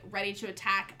certainly ready to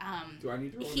attack. Do I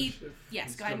need to roll initiative? Yes,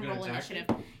 He's go ahead and still roll gonna attack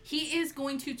initiative. He is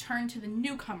going to turn to the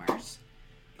newcomers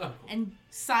Oh. and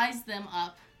size them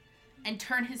up and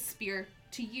turn his spear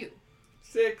to you.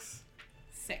 6.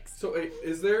 6. So wait,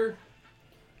 is there...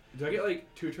 Do I get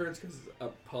like 2 turns because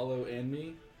Apollo and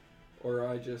me? Or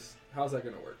I just... How's that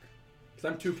going to work?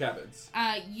 Because I'm 2 cabins.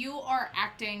 You are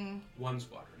acting One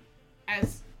squadron.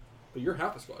 as But you're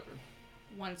half a squadron.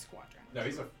 one squadron. No,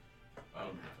 he's a. I'm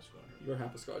half a squadron. You're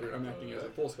half a squadron. I'm acting as a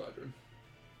full squadron.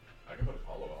 I can put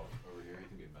Apollo over here. He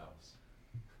can be a mouse.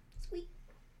 Sweet.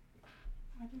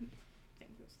 I didn't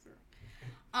think this through.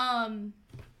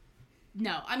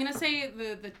 No, I'm gonna say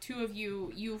the 2 of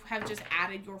you have just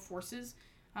added your forces.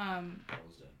 Apollo's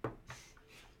dead. And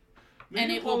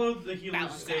Maybe it will Apollo, the healers,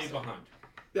 balance stay out. behind.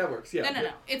 That works, yeah. No,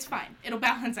 it's fine. It'll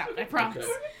balance out. I promise.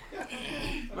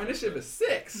 Okay. My initiative is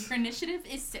 6. Your initiative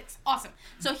is 6. Awesome.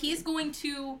 So he's going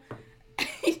to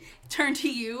turn to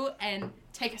you and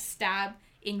take a stab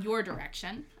in your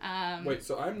direction. Wait,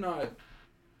 so I'm not...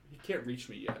 He can't reach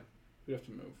me yet. We have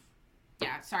to move.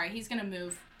 Yeah, sorry. He's gonna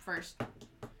move first.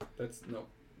 That's... No.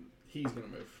 He's going to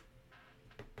move.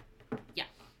 Yeah,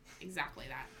 exactly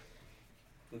that.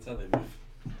 That's how they move.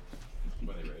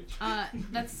 When they rage.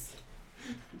 That's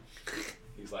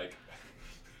He's like.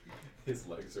 His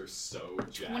legs are so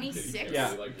jacked. 26? That he Yeah.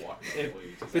 can't really, like, walk If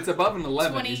quickly to it's that. above an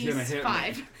 11, he's gonna hit me.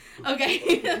 25. Okay.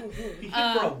 He hit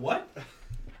for a what?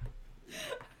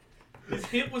 His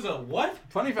hit was a what?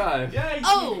 25. Yeah,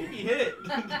 he hit.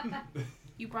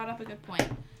 You brought up a good point.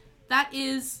 That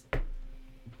is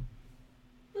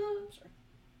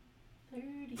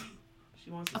 30. She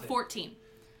wants to a say 14.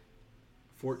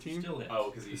 14? Still hit. Oh,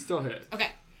 because He he's still hit.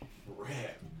 Okay.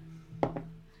 rip.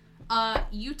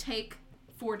 You take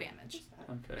 4 damage.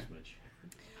 Okay.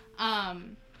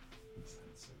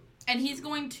 And he's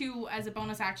going to, as a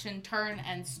bonus action, turn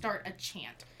and start a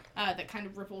chant that kind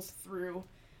of ripples through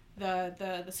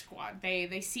the squad.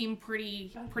 They seem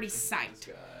pretty psyched. This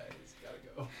guy's gotta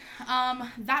go.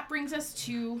 That brings us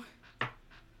to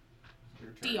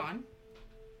Your turn. Dion.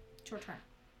 It's your turn.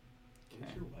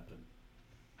 What's your weapon?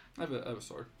 I have a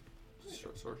sword. Just a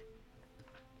short sword.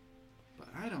 But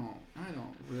I don't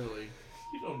really.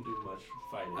 You don't do much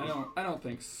fighting. I don't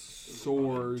think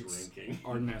swords Drinking.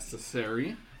 are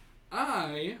necessary.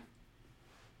 Yeah,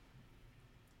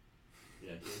 he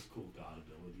has cool god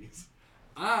abilities.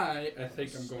 I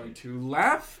think I'm going to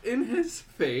laugh in his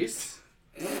face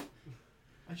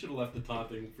I should have left the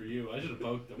taunting for you. I should have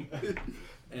poked him.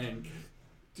 and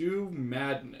do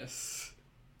madness.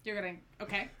 You're gonna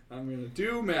okay. I'm gonna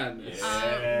do madness.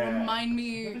 Yeah. Remind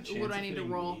me Have a chance what do I of need to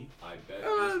hitting roll. me. I bet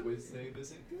Uh, this whiz save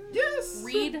isn't good. Yes.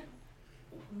 Read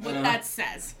what that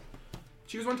says.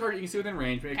 Choose one target you can see within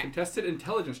range. Make a Okay. contested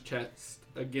intelligence test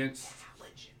against.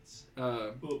 Intelligence.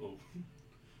 Uh-oh.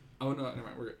 Oh no, never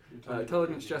mind. We're You're good. talking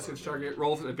Intelligence about checks against target.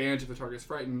 Rolls with advantage if the target is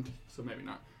frightened. So maybe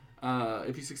not.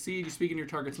 If you succeed, you speak in your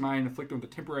target's mind, inflict them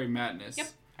with a temporary madness. Yep.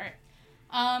 All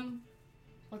right.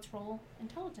 Let's roll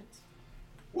intelligence.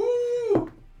 Woo!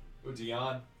 Oh,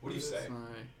 Dion, what do you say?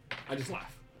 I just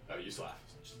laugh. Oh, you laugh.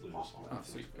 Just lose. Oh,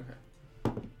 sweet. Okay.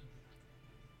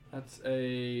 That's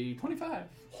a 25.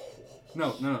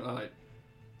 No,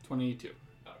 22.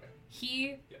 Okay.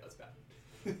 He Yeah, that's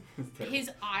bad. his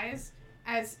eyes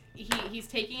as he's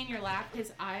taking in your lap,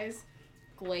 his eyes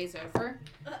glaze over,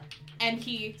 and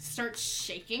he starts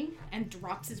shaking and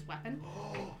drops his weapon.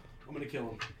 I'm gonna kill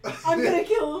him. I'm gonna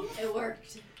kill him. It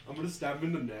worked. I'm gonna stab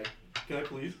him in the neck. Can I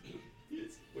please?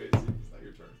 Yes. Wait, it's not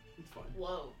your turn. It's fine.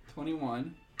 Whoa.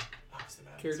 21. Oh, it's the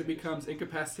madness Character save. becomes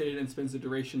incapacitated and spends the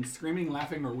duration screaming,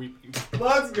 laughing, or weeping.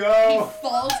 Let's He go!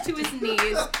 falls to his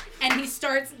knees and he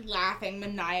starts laughing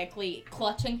maniacally,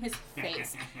 clutching his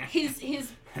face.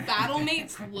 His battle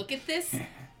mates look at this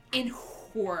in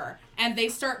horror and they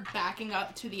start backing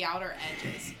up to the outer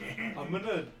edges. I'm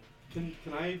gonna. Can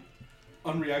I,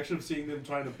 on reaction of seeing them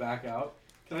trying to back out,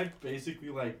 can I basically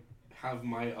like have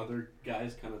my other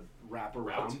guys kind of wrap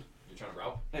around You're trying to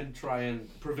route? and try and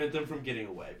prevent them from getting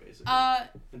away, basically, Uh,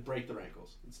 and break their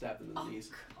ankles and stab them in the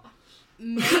knees.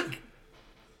 make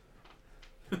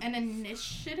an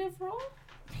initiative roll?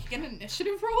 Make an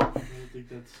initiative roll? I don't think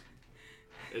that's.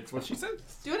 It's what she said.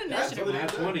 Do an That's initiative what roll. it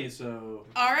Nat is. 20, so.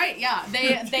 All right, yeah.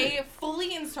 They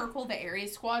fully encircle the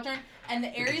Ares squadron, and the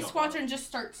Ares jump squadron just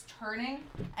starts turning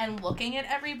and looking at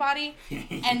everybody,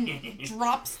 and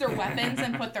drops their weapons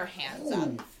and put their hands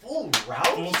up. Full Full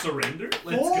route? surrender?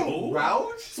 Let's Full go!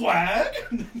 route? Swag!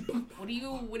 What do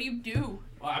you do?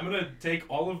 Well, I'm gonna take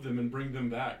all of them and bring them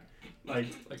back. Like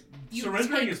You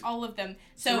surrendering take is all of them.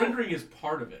 So surrendering is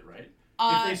part of it, right?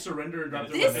 If they surrender and drop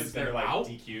their this- weapons, They're they're like out.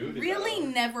 DQ'd? really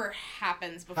never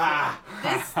happens before.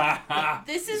 Ha.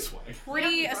 This is Swag.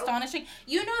 pretty Yeah, bro. astonishing.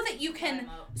 You know that you can Time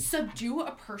out. subdue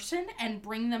a person and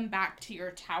bring them back to your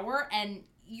tower, and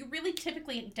you really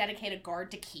typically dedicate a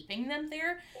guard to keeping them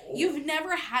there. You've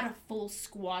never had a full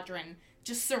squadron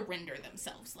just surrender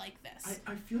themselves like this.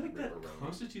 I feel like that River road.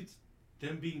 constitutes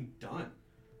them being done.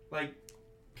 Like,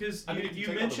 because I mean, if you you take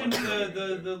all the mentioned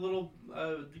weapons, the little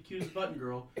accused button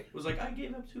girl was like, I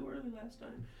gave up too early last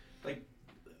time. Like,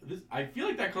 this, I feel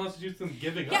like that constitutes them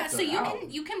giving up. Yeah, so They're you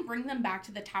out. can bring them back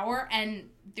to the tower, and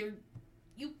they're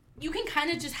you can kind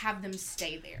of just have them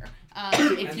stay there.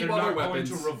 If And you they're all not their going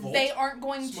to weapons. revolt. they aren't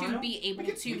going to Smile? be able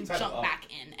We to can type jump it up. back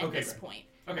in at Okay, this great. point.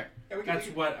 Okay, Yeah, we can that's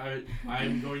make- what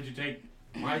I'm going to take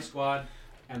my squad,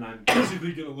 and I'm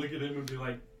basically gonna look at him and be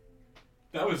like,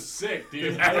 "That was sick,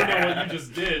 dude. I don't know what you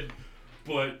just did,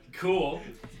 but cool."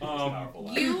 Powerful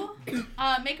line. You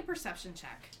make a perception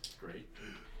check. Great.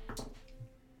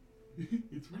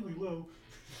 It's really low.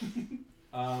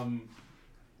 I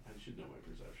should know my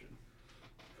perception.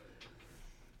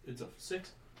 It's a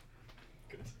 6.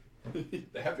 Good.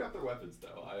 They have dropped their weapons,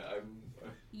 though. I'm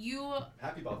You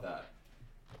happy about that.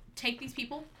 take these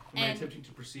people Am I and attempting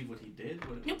to perceive what he did?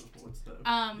 Nope. What's the? You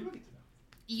don't need to know.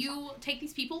 you take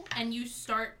these people and you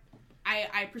start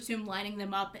I presume lining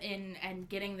them up and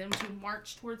getting them to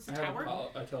march towards the tower.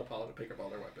 I tell Apollo to pick up all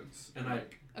their weapons. And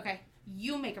Okay,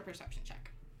 you make a perception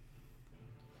check.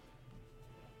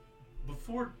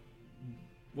 before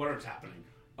whatever's happening,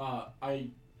 I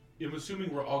am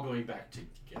assuming we're all going back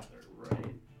together,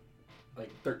 right? Like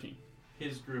 13.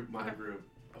 his group, my group,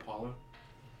 Apollo.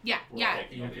 Yeah, We're yeah.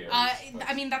 taking over the I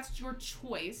areas. mean, that's your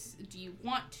choice. Do you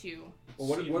want to? Well,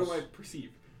 what do I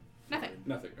perceive? Nothing.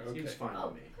 Nothing. Okay. Seems fine Oh,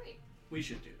 to me. great. We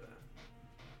should do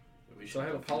that. We So I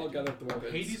have Apollo gather up the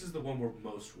weapons. Hades is the one we're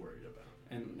most worried about.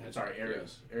 And Sorry,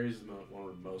 Ares. Ares is the one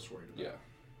we're most worried about. Yeah.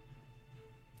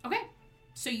 Okay.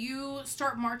 So you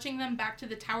start marching them back to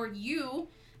the tower. You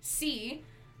see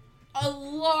a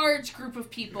large group of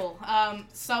people.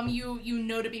 Some you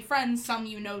know to be friends, some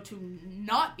you know to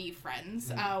not be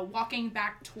friends, walking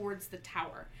back towards the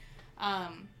tower.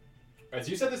 Alright,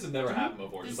 so you said this has never happened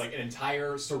before. Just like an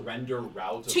entire surrender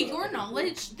route. To your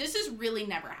knowledge, this has really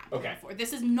never happened before.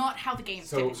 This is not how the game's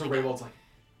So typically go. Raywald's like,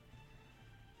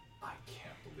 I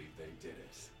can't believe they did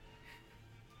it.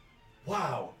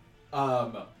 Wow.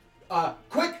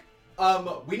 Quick!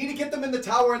 We need to get them in the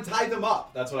tower and tie them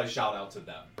up. That's what I shout out to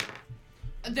them.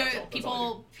 That's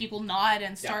all People nod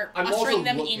and start I'm ushering also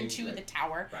them looking- into the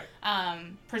tower, Right.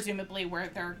 presumably where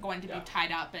they're going to be Yeah.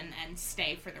 tied up and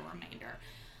stay for the remainder.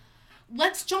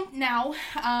 Let's jump now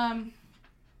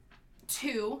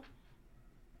to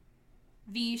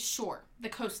the shore, the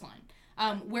coastline,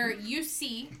 where you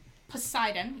see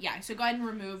Poseidon. Yeah, so go ahead and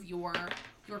remove your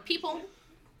people.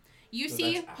 You So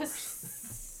see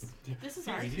that's This is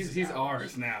ours. He's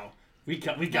ours now. We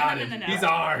got No, him. no. He's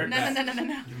ours.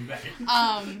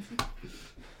 No.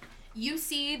 You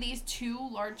see these two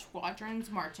large squadrons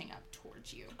marching up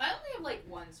towards you. I only have like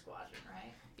one squadron,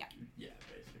 right? Yeah,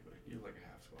 basically. You're like a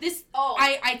half squad. This Oh,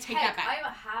 I take heck, that back. I have a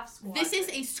half squadron. This is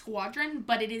a squadron,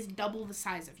 but it is double the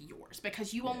size of yours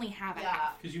because you only have a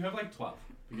half. Because you have like 12.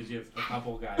 Because you have a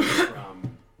couple guys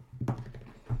from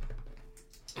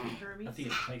Hermes?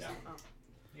 Athena. Thanks. Oh.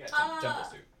 You got temple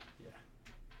suit.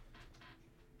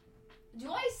 Do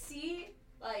I see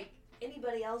like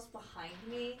anybody else behind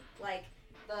me? Like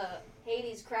the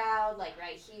Hades crowd, like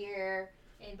right here.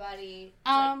 Anybody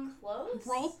like, close?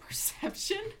 Roll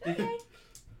perception. Okay.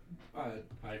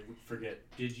 I forget.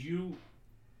 Did you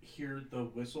hear the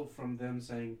whistle from them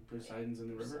saying Poseidon's in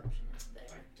the river?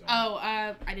 Oh,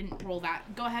 I didn't roll that.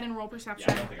 Go ahead and roll perception.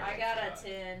 Yeah, I don't think I got a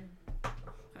 10.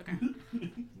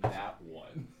 Okay. That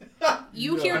one.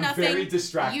 You hear I'm nothing. very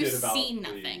distracted You about see the-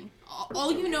 nothing.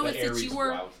 All you know the is that Ares you were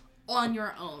route. on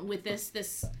your own with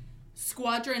this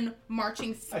squadron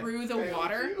marching through the failed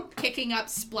water, you. kicking up,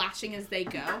 splashing as they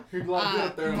go, You're glad you're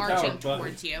up there in the marching tower, bud.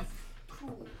 towards you. I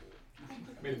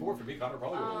mean, if it weren't for me, Connor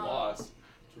probably would have lost.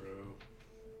 True.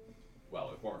 Well,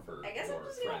 if it weren't for I guess your I'm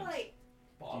just gonna friend, like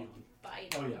Bob.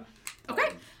 fight. Oh, yeah.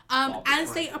 Okay. Bob As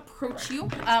the they Friend. approach you,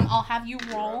 I'll have you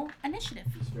roll initiative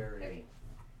He's very.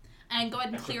 and go ahead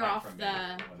and Extra clear point off from the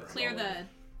me when clear it's the over.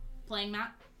 playing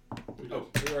mat. Oh,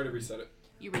 we already reset it.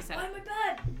 You reset Why it. am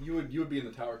I bad? You would be in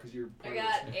the tower because you're. I part of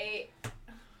got this. 8.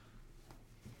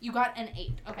 You got an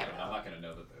 8. Okay. I'm not gonna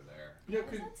know that they're there. Yeah,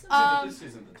 'cause That's so Um, This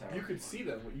isn't the tower. you could see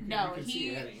them. You No, could see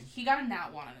he Annie. he got a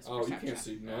nat 1 on his Oh, you perception. can't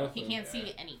see nothing. He can't Yeah.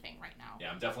 see anything right now.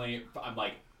 Yeah, I'm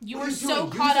like. You what were are so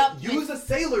doing? caught up Use with a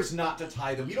sailor's knot to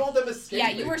tie them. You don't want them escaping. Yeah,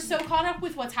 you were so caught up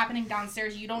with what's happening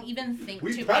downstairs, you don't even think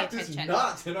We to pay practice attention.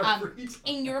 knots in our free time.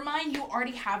 In your mind, you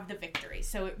already have the victory,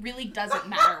 so it really doesn't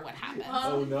matter what happens.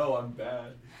 Oh no, I'm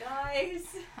bad. Guys.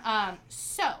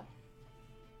 So,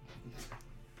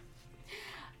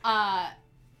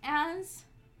 as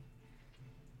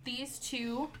these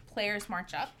two players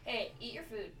march up, Hey, eat your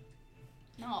food.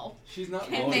 no, She's not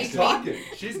Can going they to. be- talking.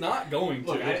 She's not going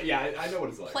to. Look, I know what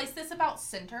it's like. place this about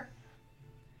center.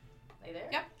 Right there?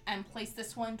 Yep, and place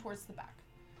this one towards the back.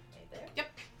 Right there?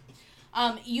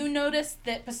 You notice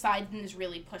that Poseidon is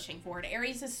really pushing forward.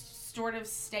 Ares has sort of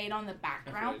stayed on the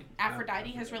background.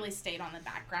 Aphrodite has really stayed on the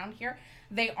background here.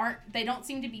 They don't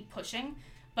seem to be pushing,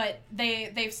 but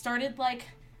they've started like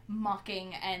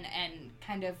mocking and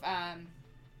kind of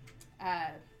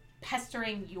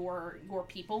pestering your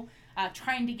people,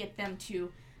 trying to get them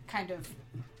to kind of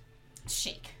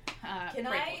shake. Can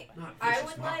Rayford. Not I vicious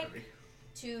would like mockery.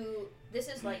 to. This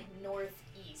is like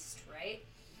northeast, right?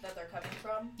 That they're coming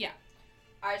from? Yeah.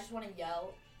 I just want to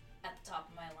yell at the top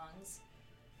of my lungs.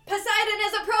 Poseidon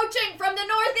is approaching from the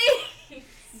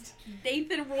northeast.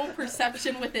 Nathan, roll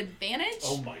perception with advantage.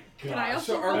 Oh my god. Can I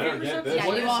also So are roll we- for Better get perception? this. Yeah,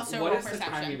 What you is- also what roll is the timing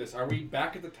perception. of this? Are we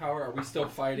back at the tower? Are we still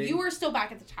fighting? You are still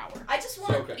back at the tower. I just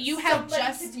want Okay. You have somebody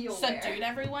just to be aware. subdued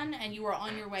everyone, and you are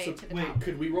on your way So, to the wait, tower.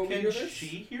 could we roll to Can hear this? she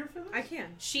hear for this? I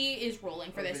can. She is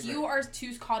rolling for Okay, this. great. You are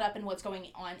too caught up in what's going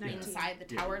on 19. inside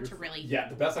the Yeah, tower you're to really. Yeah,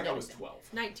 the best I got was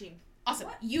 12. 19. Awesome.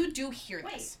 What? You do hear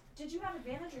Wait, this. did you have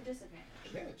advantage or disadvantage?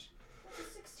 Advantage. That's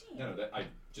a 16. No, that I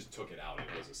just took it out. It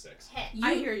was a 6. Heck. You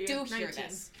I hear you. do hear 19.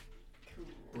 this.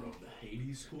 Bro, the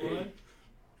Hades squad.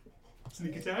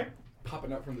 Sneak attack?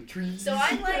 Popping up from the trees. So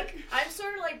I'm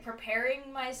sort of like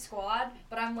preparing my squad,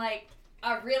 but I'm like,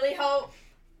 I really hope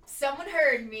someone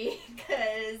heard me,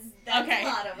 because that's Okay. a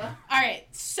lot of them. All right.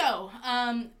 So,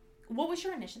 what was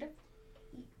your initiative?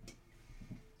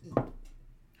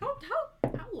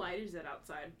 How light is it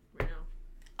outside right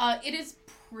now? It is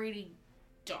pretty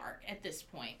dark at this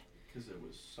point. Because it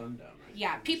was sundown, right?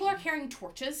 Yeah, people are carrying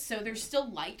torches, so there's still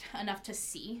light enough to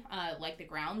see, like the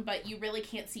ground, but you really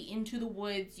can't see into the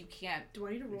woods. You can't. Do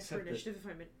I need to roll Except for initiative if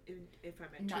I'm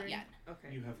entering? Not yet.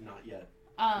 Okay. You have not yet.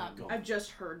 Um, I've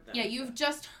just heard that. yeah, you've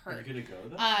just Are you heard. gonna go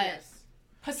though? Yes.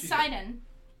 Poseidon.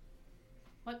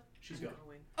 She's I'm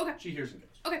going. going. She hears and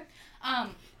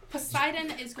goes.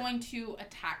 Poseidon is going to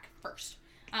attack first.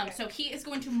 So he is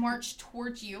going to march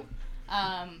towards you,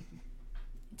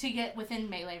 to get within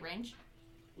melee range.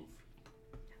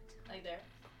 Like there.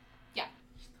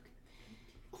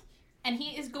 And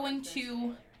he is going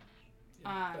to.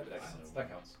 That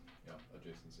counts. Yeah,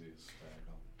 adjacency is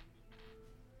diagonal.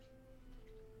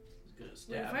 He's gonna Wait,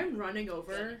 stab. if I'm running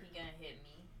over, He gonna hit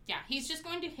me. Yeah, he's just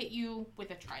going to hit you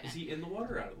with a trident. Is he in the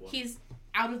water or out of the water? He's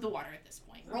out of the water at this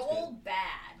point. That's Roll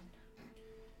bad.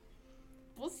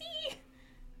 We'll see.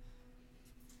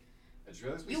 I just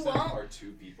realized we You sent won't. our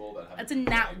 2 people that have. That's a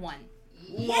nat 1.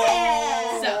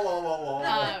 Yeah.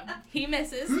 So, he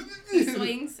misses. He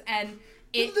swings, and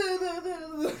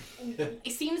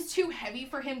it seems too heavy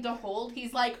for him to hold.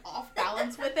 He's like off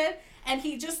balance with it, and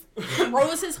he just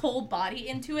throws his whole body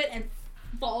into it and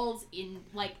falls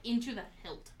into the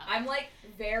hilt. of it. I'm like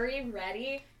very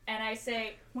ready, and I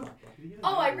say, Yeah,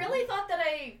 "Oh, I really thought that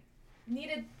I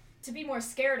needed to be more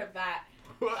scared of that."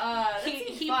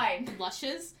 he Fine.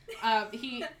 blushes.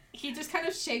 He just kind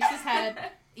of shakes his head.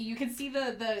 You can see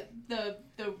the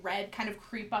red kind of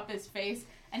creep up his face,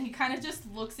 and he kind of just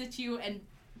looks at you and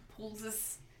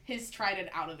pulls his trident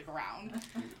out of the ground.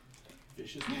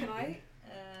 Vicious. can I?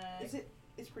 Uh,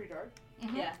 It's pretty dark.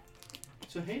 Mhm. yeah.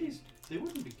 So Hades, they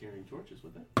wouldn't be carrying torches,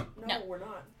 would they? No. We're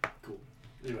not. Cool.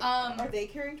 Anyway, Are they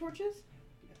carrying torches?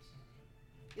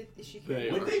 yes. Is she They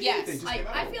carrying? are. Would they? Yes, They just I came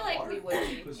out of feel like water. we would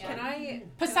be. Poseidon. Can I?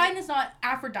 Poseidon is not.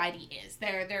 Aphrodite is.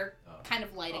 They're Oh. kind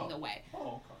of lighting Oh. the way. Oh,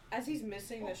 okay. As he's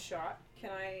missing the shot, can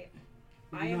I?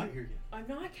 We're I am. not here yet. I'm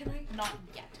not. Can I? Not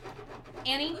yet.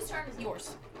 Annie, Whose turn is it?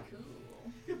 yours. Cool.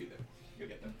 You'll be there. You'll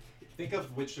get there. Think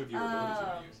of which of your abilities you're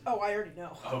going to use. Oh, I already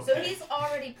know. Okay. So he's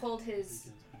already pulled his.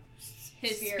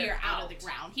 His Spear spear out of the out.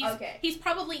 ground. Okay. He's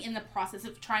probably in the process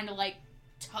of trying to like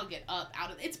tug it up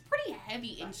out of. It's a pretty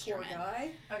heavy That poor instrument,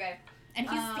 guy. Okay. and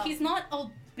he's not a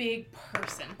big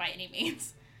person by any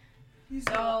means.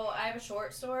 So I have a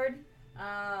short sword.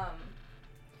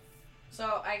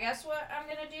 So I guess what I'm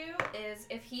gonna do is,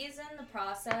 if he's in the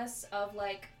process of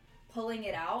like pulling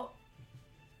it out,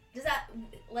 does that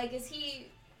like is he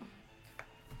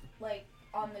like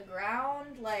on the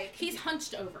ground like? He's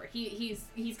hunched over. He's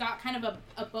got kind of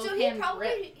a both so hand he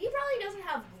probably grip. doesn't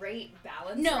have great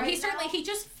balance. No, right he certainly now. he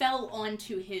just fell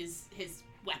onto his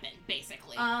weapon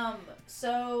basically.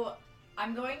 So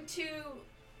I'm going to.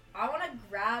 I want to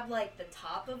grab like the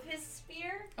top of his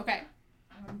spear. Okay.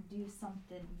 I want to do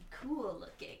something cool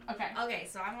looking. Okay. Okay,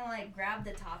 so I'm gonna like grab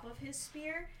the top of his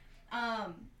spear,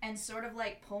 and sort of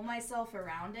like pull myself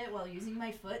around it while using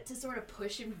my foot to sort of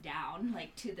push him down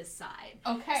like to the side.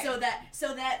 Okay. So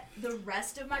that the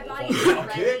rest of my body Oh, is drop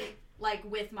ready, kick. like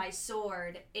with my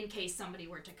sword, in case somebody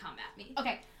were to come at me.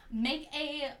 Okay. Make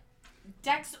a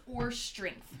dex or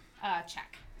strength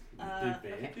check.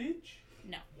 Advantage?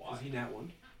 No. Is he nat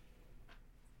 1?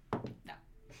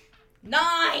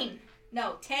 9!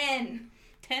 No, 10.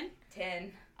 10? 10.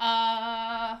 This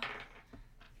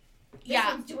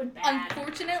Yeah. one's doing bad.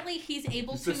 Unfortunately, he's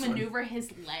able It's to this one. maneuver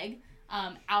his leg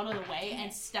out of the way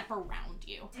and step around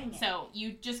you. Dang it. So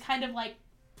you just kind of like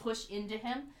push into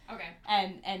him Okay.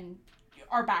 and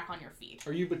are back on your feet.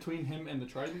 Are you between him and the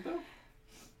trident though?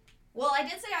 Well, I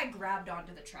did say I grabbed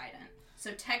onto the trident.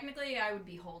 So technically I would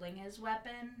be holding his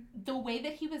weapon. The way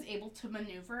that he was able to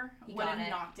maneuver He would got have it.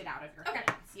 knocked it out of your Okay.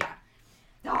 hands. Yeah.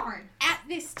 Darn. At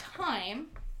this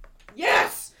time,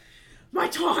 Yes. My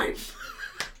time!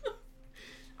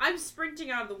 I'm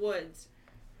sprinting out of the woods.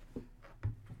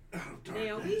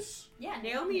 Naomi? Yeah,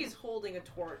 Naomi is holding a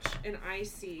torch, and I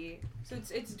see... So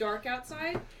it's dark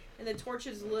outside, and the torch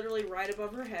is literally right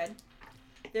above her head.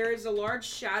 There is a large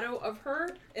shadow of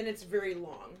her, and it's very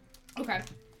long. Okay.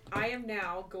 I am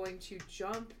now going to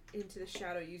jump into the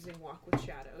shadow using Walk with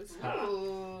Shadows.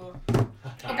 Ooh.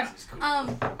 Okay.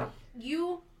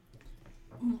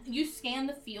 You scan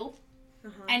the field,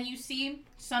 and you see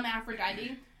some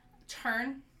Aphrodite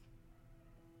turn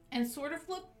and sort of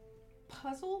look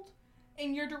puzzled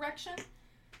in your direction.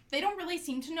 They don't really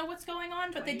seem to know what's going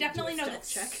on, but they definitely know that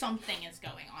something is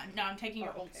going on. No, I'm taking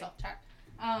your old self check.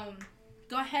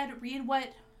 Go ahead, read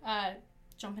what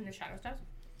Jump into Shadows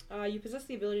does. You possess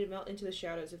the ability to melt into the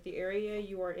shadows. If the area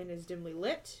you are in is dimly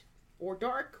lit or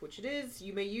dark, which it is,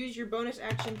 you may use your bonus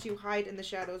action to hide in the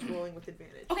shadows, rolling with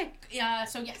advantage. Okay,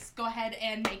 so yes, go ahead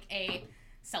and make a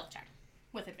self check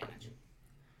with advantage.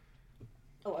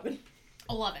 11.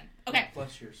 11. Okay.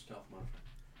 Plus your stealth modifier.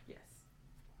 Yes.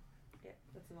 Yeah,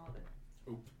 that's an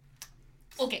 11.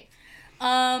 Okay.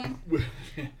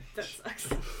 That sucks.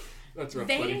 That's rough,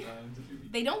 They- buddy.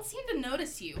 They don't seem to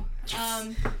notice you.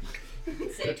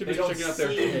 They're too They busy don't checking out their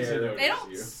seem to hair. notice They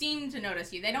don't you. seem to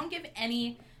notice you. They don't give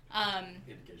any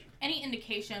Indication.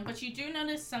 indication, but you do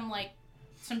notice some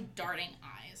darting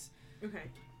eyes. Okay.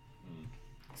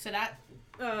 So that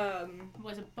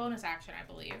was a bonus action, I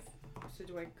believe. So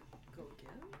do I go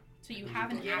again? So you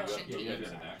have an Yeah. action Yeah, to you use. did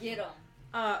an action. Get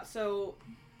 'em. So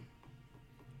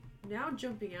now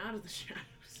jumping out of the shadows.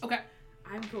 Okay.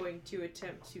 I'm going to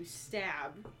attempt to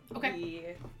stab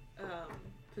Okay. the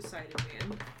Poseidon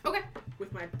man. Okay.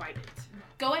 With my bite it.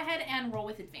 Go ahead and roll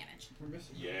with advantage. We're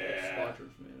missing Yeah. squadron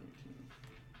from the enemy team.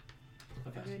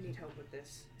 I'm gonna need help with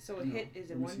this. So a No, hit is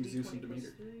a we're missing Zeus 1d20 and plus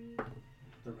Demeter. 3.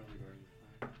 The really guarding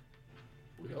fire.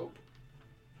 We hope.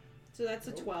 So that's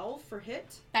a 12 for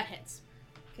hit. That hits.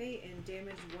 Okay, and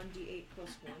damage 1d8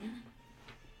 plus 1.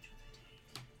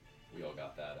 We all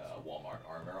got that Walmart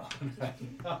armor on.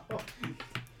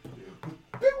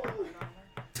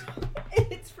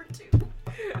 It's for 2.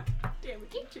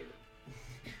 Damage 2.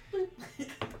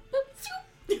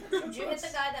 Did you hit the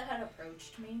guy that had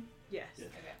approached me? Yes. Yeah.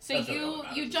 Okay. So That's what it really you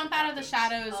matters. jump out of the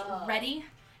shadows Oh. ready,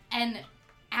 and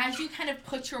as you kind of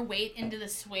put your weight into the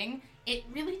swing, it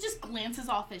really just glances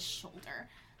off his shoulder.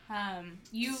 Sad.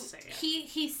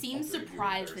 He seems All three of you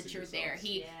surprised that embarrassing you're there. yourselves.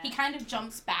 He Yeah. kind of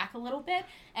jumps back a little bit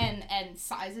and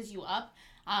sizes you up,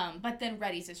 but then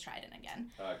readies his trident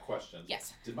again. Question.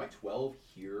 Yes. Did my 12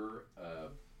 hear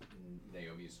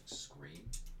Naomi's scream?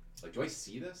 Like, do I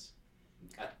see this?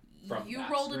 From You that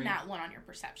rolled screen? a nat 1 on your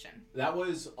perception. That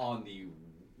was on the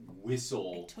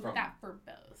whistle I took from... that for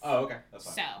both. Oh, okay. That's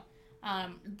fine. So,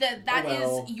 that is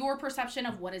well. your perception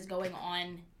of what is going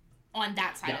on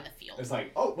that side of the field. It's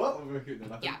like, oh, well, nothing,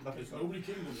 Yeah. nothing's If nobody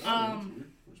came to the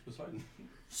where's Poseidon?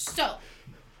 So,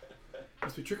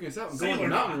 Must be tricking us out and Sailor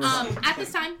going to the mountain. at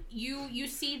this time, you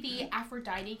see the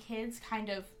Aphrodite kids kind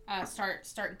of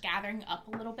start gathering up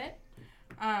a little bit.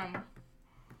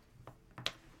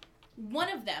 One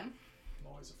of them, I'm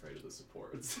always afraid of the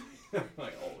supports.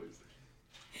 Like, always.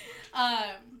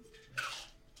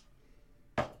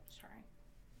 sorry.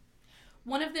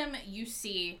 One of them you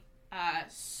see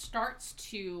starts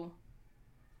to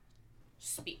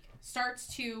speak, starts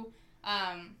to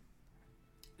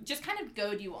just kind of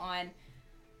goad you on.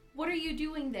 What are you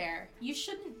doing there? You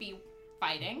shouldn't be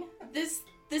fighting. This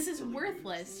is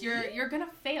worthless. You're gonna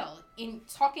fail in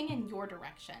talking in your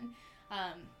direction.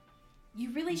 You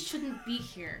really shouldn't be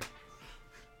here.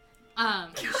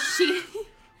 She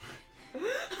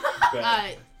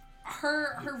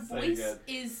her So voice good.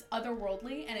 is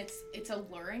otherworldly and it's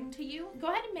alluring to you. Go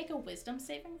ahead and make a wisdom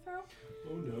saving throw.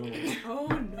 Oh no. Oh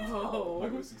no. My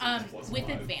wisdom saving is With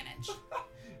 +5. advantage.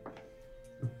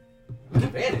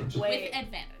 Advantage? Wait. With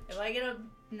advantage. If I get a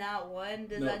not 1,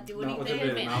 does No, that do not with anything?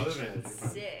 advantage. Not with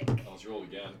advantage. Sick. Oh, let's roll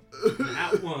again.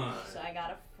 That one. So I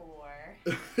got a 4.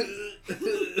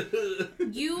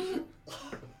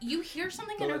 You hear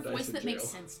something in Throw her that voice dice in that makes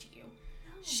jail. sense to you.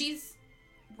 She's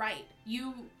right.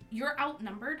 You're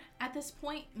outnumbered at this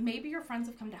point. Maybe your friends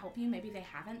have come to help you, maybe they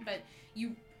haven't, but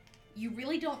you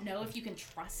really don't know if you can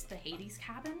trust the Hades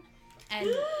cabin. And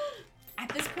at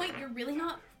this point you're really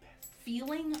not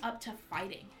feeling up to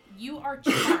fighting. You are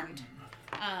charmed.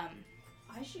 I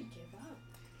should give up.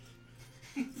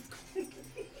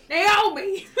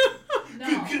 Naomi!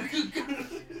 No.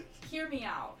 Hear me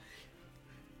out.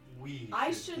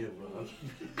 I should give up.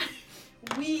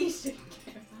 We should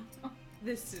give up.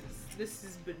 This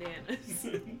is bananas.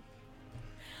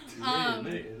 Um,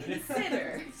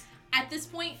 Consider. At this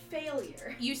point,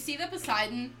 Failure. you see that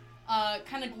Poseidon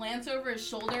kind of glance over his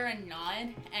shoulder and nod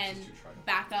and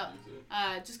back up,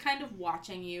 just kind of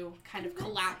watching you kind of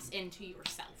collapse into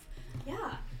yourself.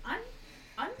 Yeah, I'm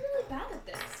really bad at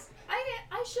this.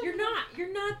 I should. You're not.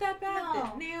 You're not that bad No.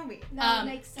 at this, Naomi. No, it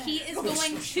makes sense. He is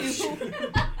going to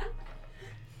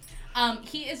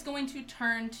he is going to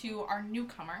turn to our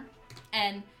newcomer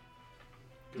and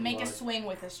make a swing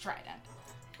with his trident.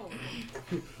 Oh.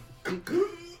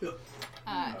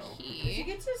 He You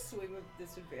get to swing with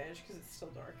disadvantage because it's still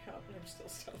dark out and I'm still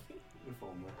stealthy. If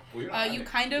only. Well, you're not you having-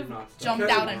 kind of You're not jumped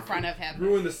stealthy. out in front of him.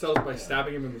 Ruin the stealth by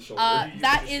stabbing him in the shoulder.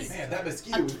 That is Man, that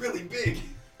mosquito was really big.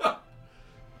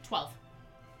 12.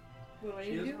 What do I She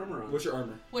need to has do? armor on. What's your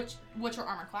armor? What's your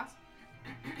armor class?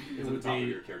 It It's at would the top of be.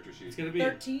 your character sheet. It's gonna be.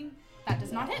 13. That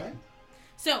does not hit.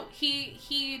 So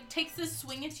he takes this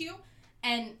swing at you,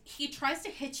 and he tries to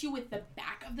hit you with the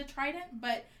back of the trident,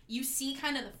 but you see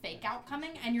kind of the fake out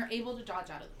coming, and you're able to dodge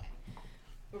out of the way.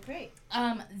 Okay.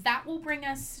 That will bring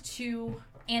us to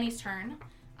Annie's turn.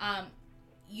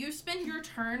 You spend your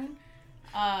turn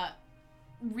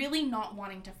really not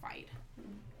wanting to fight.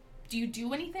 Do you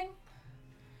do anything?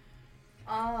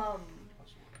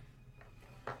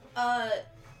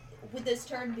 Would this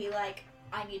turn be like,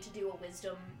 I need to do a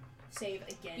wisdom save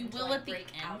again You to will like, at the break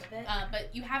end, out of it? but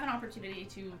you have an opportunity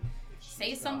to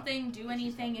say something, do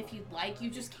anything if you'd like. You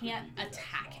just can't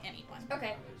attack anyone.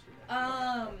 Okay.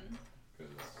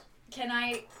 Can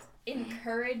I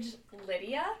encourage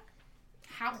Lydia?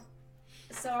 How?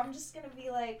 So I'm just gonna be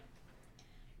like,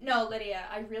 no, Lydia,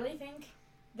 I really think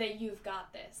that you've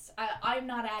got this. I'm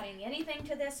not adding anything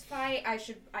to this fight.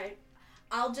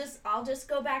 I'll just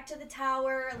go back to the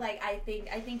tower. Like, I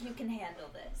think you can handle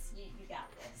this. You got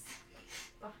this.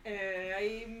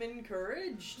 I'm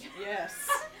encouraged. Yes.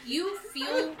 You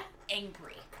feel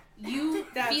angry. You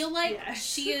feel like yes.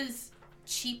 she is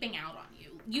cheaping out on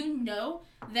you. You know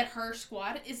that her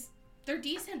squad they're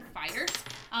decent fighters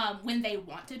when they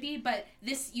want to be, but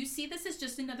you see this is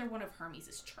just another one of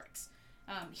Hermes' tricks.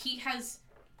 He has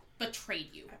betrayed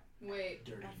you. Wait.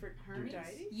 Dirty. Hermes?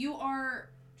 You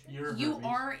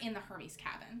are in the Hermes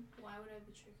cabin. Why would I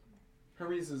betray you?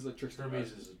 Hermes is a trickster.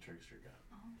 Hermes is a trickster guy.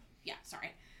 Yeah,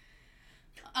 sorry.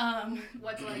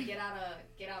 What do I get out of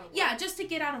work? Yeah, just to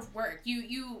get out of work.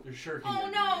 You You're shirking. Oh,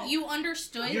 your no. duty. you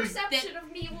understood Your that perception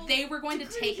of me will they were going to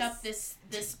take decrease. up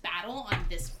this battle on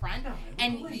this front,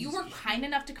 and you were kind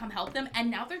enough to come help them, and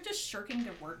now they're just shirking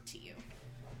their work to you.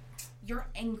 You're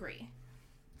angry.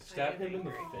 Stab him in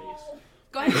the face.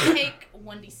 Go ahead and take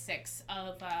 1d6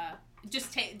 of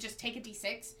just take a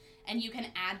d6, and you can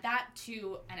add that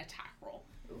to an attack roll.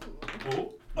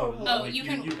 Oh, you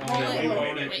can you roll own it. it. You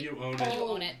own Wait, it. You own You it.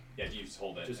 own it Yeah, you just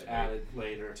hold it. Just and add it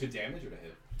later. to damage or to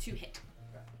hit? to hit.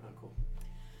 Oh, cool.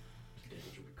 Damage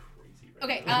would be crazy. Right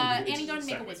Okay, now. It's Annie, go just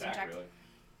and make a second wisdom attack, check.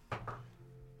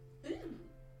 really.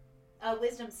 A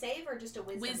wisdom save or just a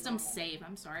wisdom? Wisdom normal? save.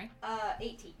 I'm sorry.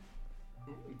 18.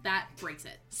 That breaks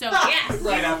it. So yes,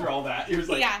 Right after all that, he was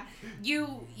like, yeah,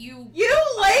 you You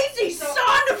lazy So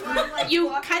son of I'm like you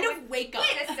walking kind away- of wake up.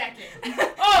 Wait a second.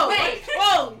 Oh! Wait.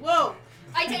 Whoa!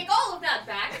 I take all of that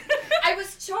back. I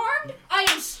was charmed. I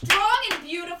am strong and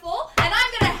beautiful, and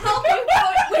I'm gonna help you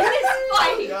with this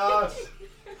fight. gosh.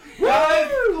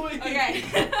 Okay.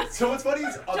 So what's funny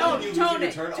is, other Tone- than you losing tone your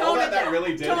it. turn, Tone all it that down.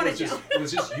 really did Tone was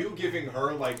it just you giving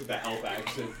her like the help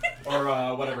action, or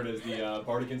whatever it is, the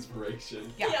bardic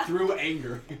inspiration, Yeah. through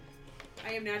anger.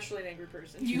 I am naturally an angry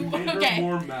person. You made her okay?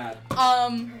 more mad.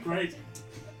 Remind Great. me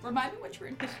what your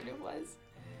initiative was.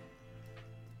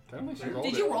 Did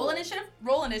Did you roll initiative?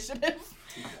 Roll initiative.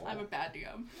 I'm a bad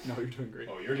DM. No, you're doing great.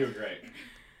 Oh, you're doing great.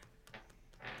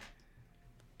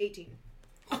 18.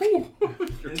 Your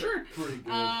It's turn. pretty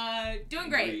good. Doing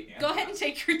great. Go ahead and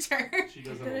take your turn. She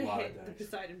does I'm have a gonna lot hit of the dice.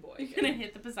 Poseidon boy. You're gonna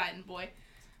hit the Poseidon boy.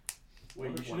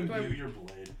 Wait, you should Do I- imbue your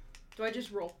blade. Do I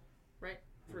just roll? Right?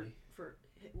 For Mhm.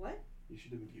 hit what? You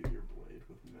should imbue your blade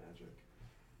with magic.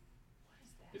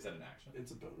 Is that an action?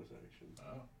 It's a bonus action.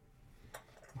 Oh.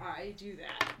 I do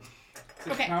that. Its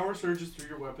Okay. power surges through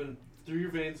your weapon, through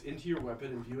your veins into your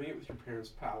weapon, imbuing it with your parent's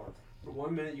power. For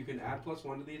 1 minute, you can add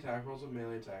 +1 to the attack rolls of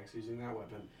melee attacks using that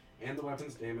weapon, and the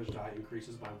weapon's damage die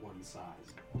increases by 1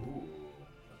 size. Ooh,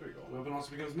 that's pretty The cool. weapon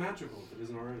also becomes magical if it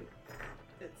isn't already.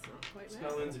 It's not quite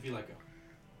Spell mad. ends if you let go.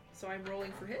 So I'm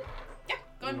rolling for hit. Yeah.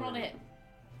 Go ahead and roll to hit.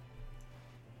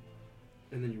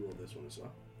 And then you roll this one as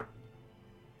well.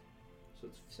 So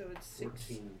it's So it's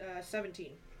 14.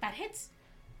 17. That hits.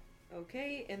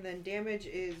 Okay, and then damage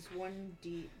is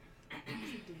 1d.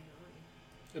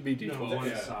 It'd be no, D12. one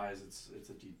Yeah. size. It's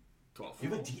a D. 12. You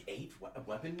have a D8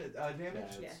 weapon damage?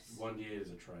 Yeah, Yes. 1d8 is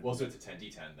a trident. Well, so it's a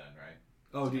 10d10 then, right?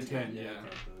 Oh, D10, yeah.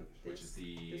 Which is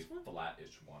the This one?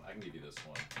 flat-ish one. I can give you this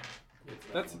one.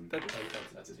 That's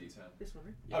That's a D10. This one,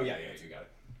 right? Oh yeah, you got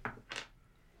it.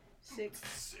 6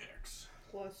 6.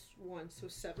 plus 1, so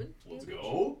 7. Let's damage.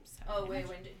 go. Oh wait,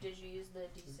 when did you use the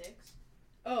D6?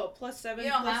 Oh, plus 7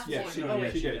 You don't plus have to. 1. Yeah, she, oh, yeah,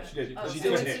 wait. she did. She did. Oh, She so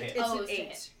did it's, hit. It's oh, an it's 8. a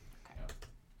hit.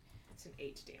 It's an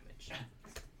 8 damage.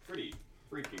 Pretty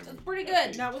freaking. That's pretty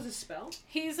good. That was a spell?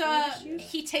 He's Yeah.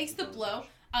 he takes the blow.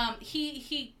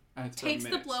 He And it's for takes the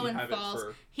minutes. blow You and have it falls.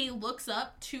 for- He looks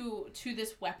up to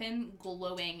this weapon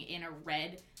glowing in a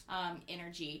red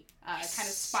energy, kind of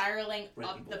spiraling Red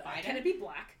up and the black. Can bidon. it be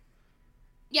black?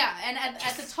 Yeah, and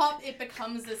at the top it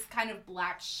becomes this kind of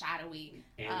black shadowy.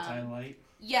 Anti-light.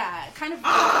 Yeah, kind of.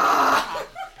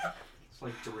 It's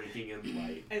like drinking in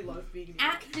light. I love being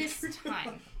At this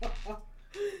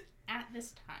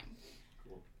time,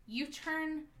 Cool. you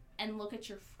turn and look at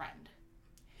your friend,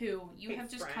 who you Hey, have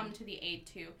just friend. come to the aid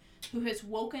to, who has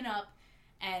woken up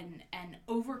and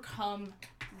overcome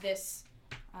this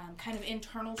kind of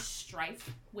internal strife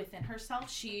within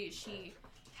herself. She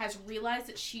has realized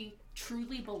that she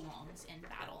truly belongs in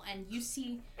battle, and you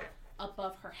see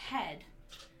above her head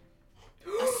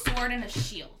a sword and a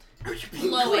shield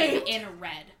glowing in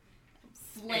red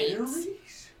flames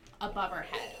above her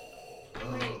head.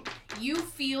 You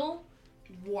feel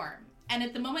warm, and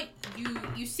at the moment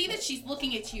you see that she's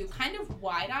looking at you kind of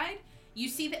wide-eyed. You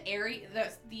see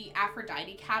the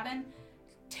Aphrodite cabin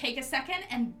take a second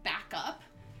and back up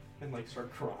And like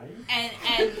start crying.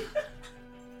 and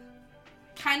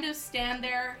kind of stand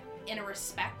there in a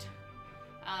respect.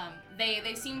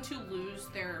 They seem to lose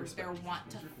their want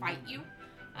to fight you.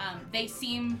 They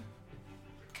seem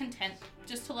content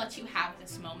just to let you have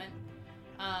this moment.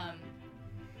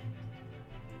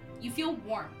 You feel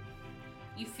warm.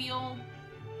 You feel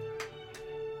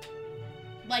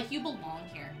like you belong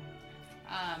here.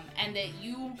 And that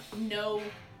you know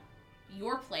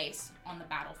your place on the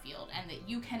battlefield, and that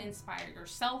you can inspire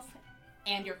yourself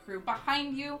and your crew.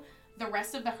 Behind you, the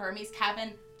rest of the Hermes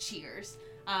cabin cheers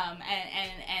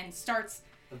and starts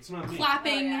That's not me.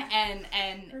 clapping Oh, yeah.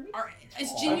 and is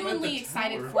Oh, genuinely I'm at the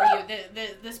excited tower. for you.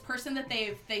 This person that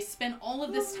they spent all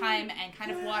of this time and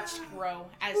kind of watched grow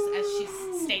as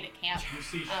she's stayed at camp. You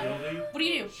see Shilly? What do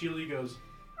you do? Shilly goes,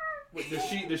 Wait,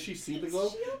 does she see the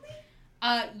glow?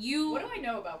 You What do I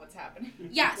know about what's happening?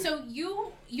 yeah, so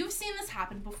you've seen this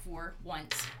happen before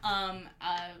once.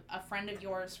 A friend of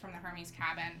yours from the Hermes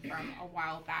cabin from a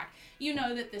while back. You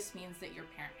know that this means that your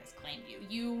parent has claimed you.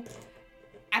 You,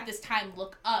 at this time,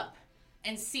 look up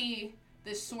and see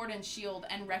this sword and shield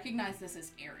and recognize this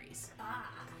as Ares.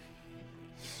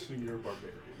 Senior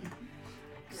barbarian.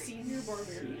 Senior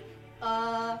barbarian.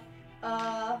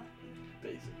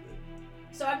 Basically.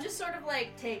 So I'm just sort of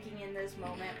like taking in this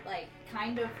moment, like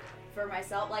kind of for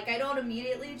myself. Like I don't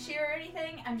immediately cheer or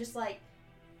anything. I'm just like,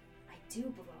 I do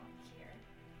belong here.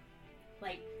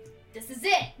 Like, this is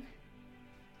it.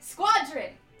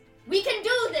 Squadron, we can do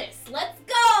this. Let's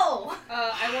go.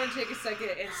 I want to take a second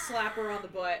and slap her on the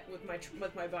butt with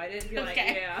my bite and be like,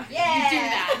 Okay. yeah. Yeah. You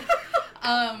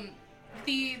do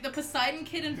that. The Poseidon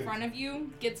kid in front of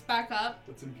you gets back up.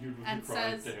 That's imbued with And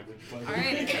necrotic says, damage. by the All way.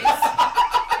 right,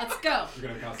 Ace, let's go. You're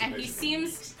gonna have And he constipation.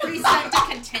 seems pretty set to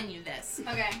continue this.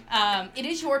 Okay. It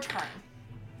is your turn.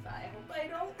 I hope I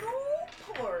don't roll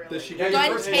poorly. Does she Yeah, Go ahead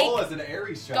your and first take- roll as an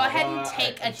Aries Go child. ahead and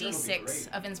take a I'm sure it'll be d6 great.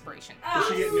 of inspiration. Does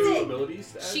she get new sick.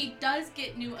 abilities? To add? She does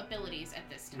get new abilities at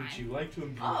this time. Would you like to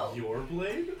imbue Oh. your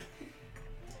blade?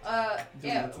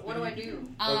 Yeah. What do I do?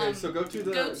 Okay, so go to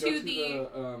the go to the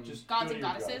Just gods go and to your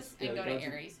goddesses and Yeah, go to gods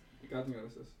and- Ares, gods and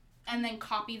goddesses. and then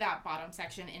copy that bottom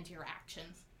section into your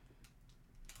actions.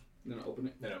 Then open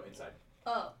it. No, inside.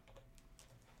 Oh.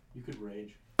 You could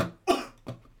rage.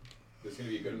 There's gonna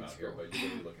be a good amount here, but you're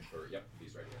gonna be looking for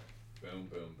these right here. Boom,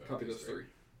 boom, boom. Copy these those three.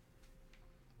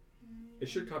 It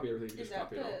should copy everything. You Is just that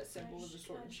copy it all. the symbol of the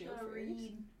sword and shield gotta for Ares?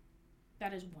 read.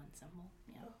 That is one symbol.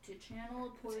 Yeah. To channel a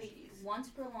portion once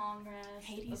per long rest.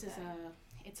 Hades is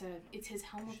it's his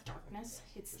helm of darkness.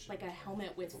 It's like a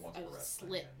helmet with It's a once per a rest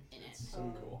slit thing, in it. It's so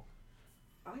Oh. cool.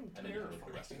 I'm And then you can take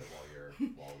the rest of it while you're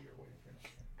waiting for your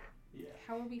next turn. Yeah.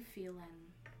 How are we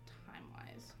feeling time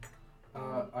wise?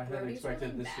 I had Brody's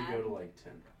expected really this to mad. go to like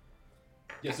 10.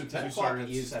 Yeah, so We 10 o'clock started at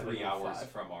is 3 hours 7:05.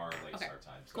 from our late Okay, start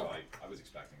time, so cool. I was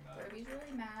expecting that. Kirby's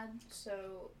really mad,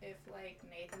 so if like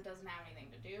Nathan doesn't have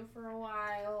anything to do for a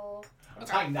while, I'm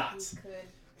tying he knots. could.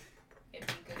 If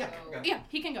he could Yeah, go. okay. Yeah,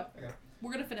 he can go. Okay.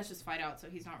 We're gonna finish this fight out, so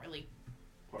he's not really.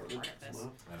 Part of Part it. of this.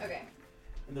 Well, Okay.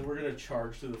 And then we're gonna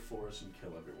charge through the forest and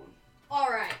kill everyone. All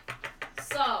right.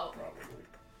 So Probably.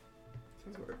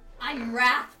 Sounds weird. I'm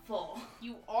wrathful.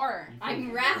 You are.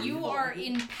 I'm wrathful. You are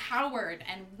empowered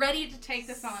and ready to take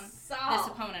this on, So, this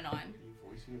opponent on.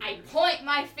 I point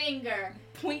my finger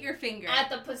Point your finger. at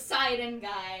the Poseidon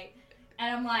guy,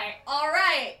 and I'm like, all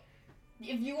right,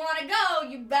 if you want to go,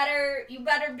 you better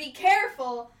be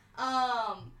careful,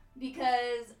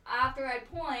 because after I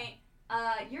point,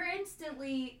 you're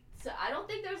instantly, so I don't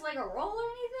think there's like a roll or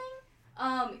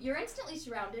anything, you're instantly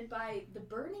surrounded by the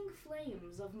burning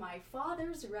flames of my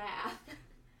father's wrath.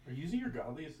 Are you using your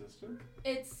godly assistant?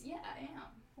 Yeah, I am.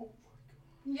 Oh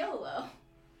YOLO.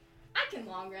 I can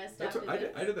long rest That's after what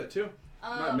this. I did that too.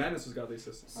 My Madness was godly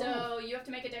assistance. So you have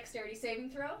to make a dexterity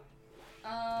saving throw,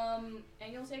 and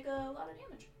you'll take a lot of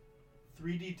damage.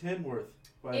 3d10 worth,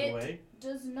 by the way.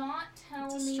 Does not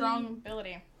tell It's a me. strong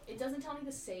ability. It doesn't tell me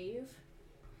the save.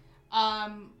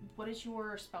 What is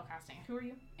your spell casting? Who are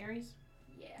you? Ares?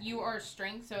 Yeah. You are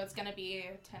strength, so it's gonna be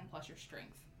 10 plus your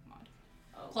strength mod.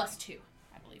 Oh, Plus 2,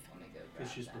 I believe. Let me go grab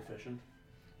Because she's that. proficient.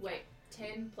 Wait,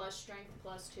 10 plus strength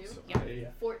plus 2. So, Yeah. Yeah.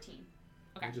 14.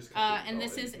 Okay. I just copied And all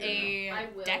this in is here I a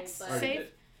will, dex but- now. I already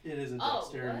save. did. It is a Oh,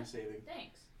 dexterity what? saving.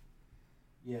 Thanks.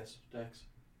 Yes, dex.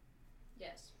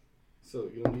 Yes. So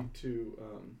you'll need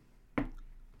to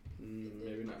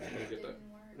maybe not. I'm gonna get that.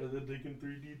 Didn't work. Rather than taking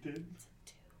 3d10.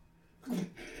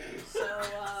 So,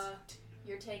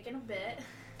 you're taking a bit.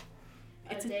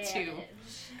 It's of a 2.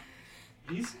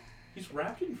 damage. He's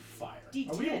wrapped in fire. D10,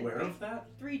 Are we aware right? of that?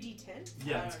 3d10.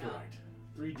 Yeah, that's don't know. correct.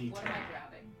 3d10. What am I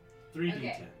grabbing? 3d10.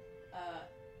 Okay.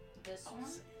 This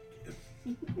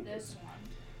one. This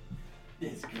one.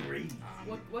 It's great.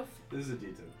 What? This is a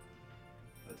d10.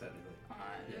 Technically.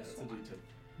 Yeah, This it's a one. d10.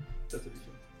 That's what he's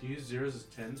doing. Do you use zeros as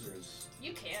tens or as...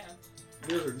 You can.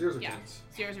 There's a Yeah. chance.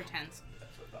 Zeros or 10s.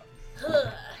 That's what I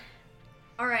thought.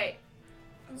 Alright.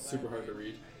 Super hard to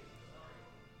read.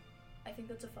 I think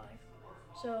that's a 5.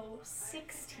 So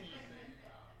 16.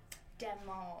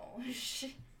 Demolish.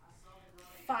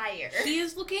 Fire. He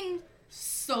is looking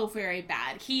so very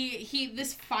bad.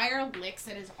 This fire licks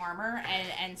at his armor,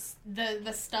 and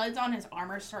the studs on his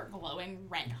armor start glowing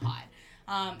red hot.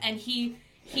 And he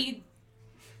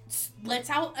lets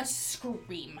out a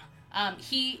scream.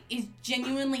 He is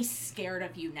genuinely scared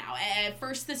of you now. At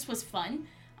first, this was fun,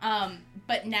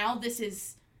 but now this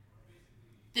is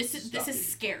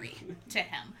scary to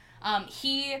him. I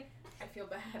feel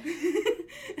bad.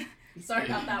 Sorry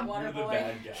about that, water You're the boy.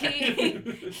 bad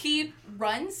guy. He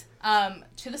runs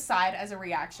to the side as a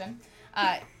reaction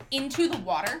into the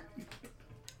water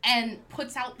and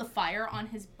puts out the fire on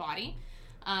his body.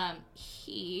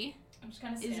 He I'm just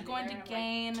kind of is going to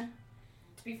gain.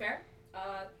 to be fair,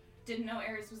 didn't know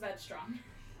Ares was that strong.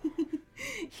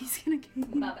 He's gonna gain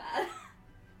My bad.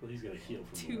 Well, he's gonna heal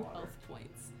from 2 the water. health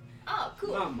points. Oh,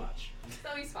 cool. Not much. So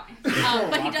he's fine. But he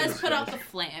Rock does is put out good. the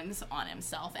flames on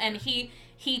himself, and he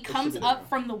comes up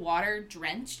from the water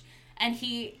drenched, and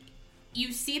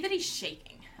you see that he's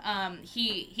shaking.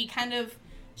 He kind of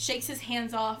shakes his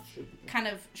hands off, kind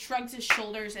of shrugs his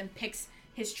shoulders, and picks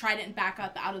his trident back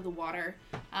up out of the water,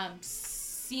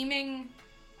 seeming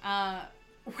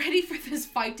ready for this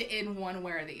fight to end one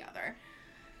way or the other.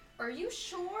 Are you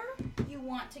sure you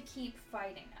want to keep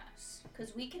fighting us?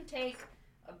 Because we can take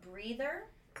a breather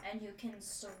and you can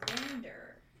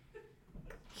surrender.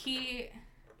 He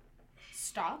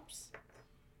stops.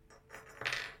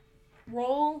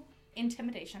 Roll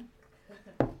intimidation.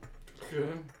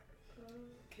 Good.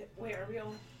 Okay, wait, are we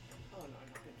all... Oh, no, I'm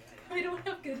not good at it. I don't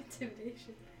have good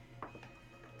intimidation.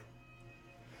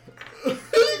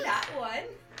 That one.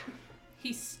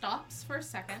 He stops for a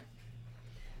second,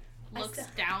 I looks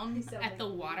sound- down I sound at like the a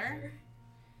water,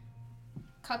 loser.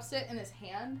 cups it in his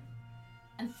hand,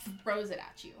 and throws it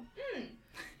at you.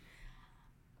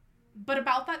 But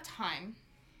about that time,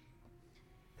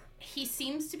 he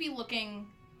seems to be looking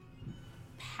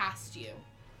past you.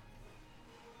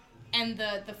 And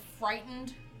the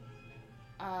frightened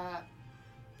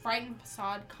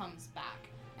facade comes back.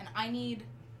 And I need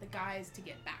the guys to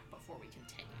get back before we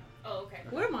continue. Oh, okay.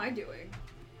 What am I doing?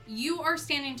 You are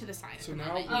standing to the side. So at the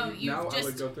now, moment. You've now I just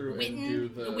would go through and do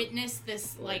the. witness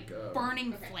this like,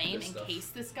 burning okay, flame this stuff. encase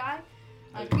this guy.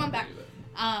 I Come on didn't back. do that.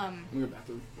 Um, I'm in the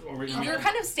bathroom. you're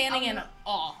kind of standing in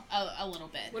awe a little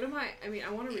bit. What am I mean,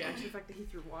 I want to react to the fact that he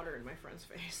threw water in my friend's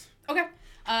face. Okay.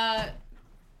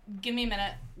 Give me a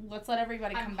minute. Let's let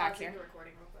everybody come back pausing here. the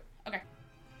recording real quick.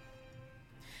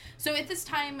 So at this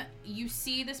time, you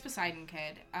see this Poseidon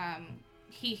kid.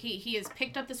 He has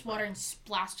picked up this water and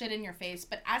splashed it in your face.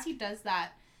 But as he does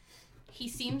that, he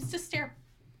seems to stare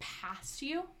past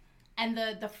you, and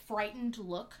the frightened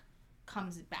look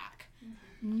comes back.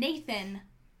 Nathan,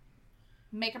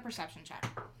 make a perception check.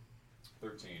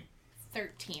 13.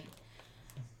 13.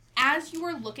 As you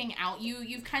are looking out,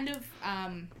 you've kind of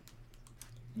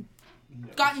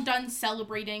gotten done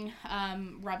celebrating,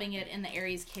 rubbing it in the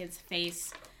Aries kid's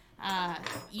face.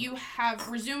 You have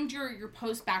resumed your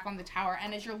post back on the tower,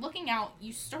 and as you're looking out,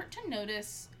 you start to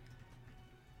notice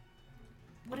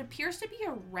what appears to be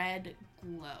a red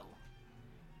glow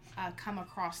come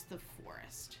across the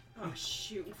forest. Oh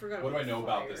shoot, we forgot What do about I know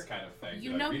fire. about this kind of thing?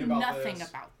 You Did I know read about nothing this?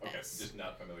 about Okay, this. just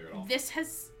not familiar at all. This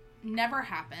has never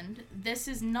happened. This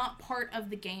is not part of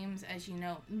the games, as you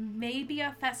know. Maybe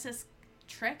a Festus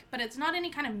trick, but it's not any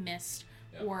kind of mist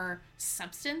or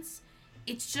substance.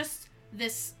 It's just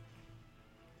this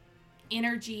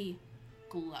energy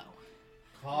glow.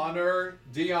 Connor,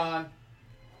 Dion,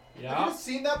 have Yeah. you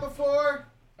seen that before?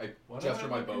 I What gesture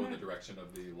am I my bow looking in the at? direction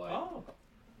of the light. Oh.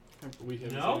 We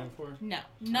haven't No? seen him before. No,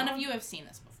 none of you have seen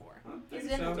this before. I don't Is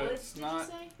think it in the so. woods, It's did not- you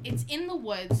say? It's in the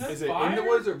woods. Is Is it in fire? the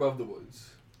woods or above the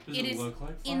woods? Does It it is look like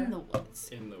fire? in the woods.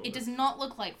 In the woods. It does not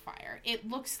look like fire. It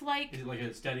looks like Is it like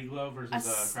a steady glow versus a a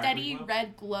crackling steady glow?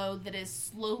 red glow that is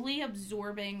slowly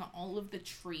absorbing all of the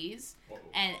trees Whoa.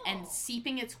 and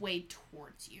seeping its way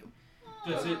towards you.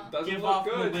 Does it Doesn't give look off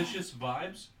good. malicious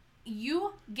vibes?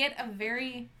 You get a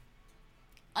very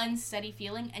unsteady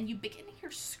feeling, and you begin to hear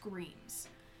screams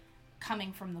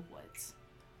coming from the woods.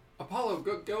 Apollo,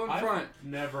 go in I've front.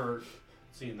 never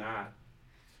seen that.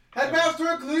 Headmaster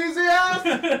Ecclesiast!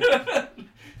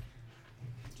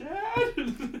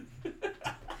 Dad!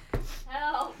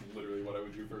 Help. Literally what I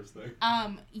would do first thing.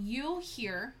 You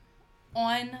hear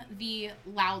on the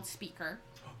loudspeaker.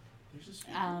 There's a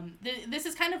speaker. This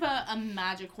is kind of a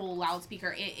magical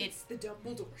loudspeaker. It The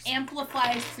Dumbledore.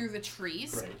 amplifies through the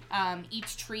trees. Great.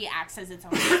 Each tree acts as its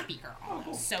own speaker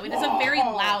almost. So it is a very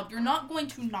loud. You're not going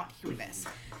to not hear this.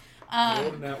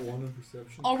 Rolling that one in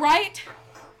perception. All right,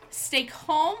 stay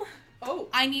calm. Oh,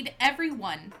 I need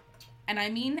everyone, and I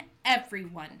mean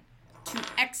everyone, to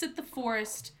exit the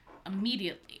forest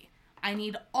immediately. I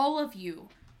need all of you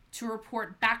to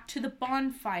report back to the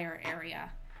bonfire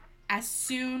area as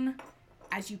soon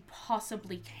as you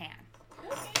possibly can.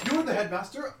 You're the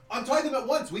headmaster. Untie them at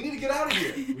once. We need to get out of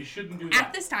here. We shouldn't do At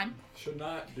that. this time, Should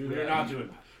not do We that. are not doing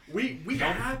that. We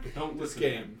have Don't this listen to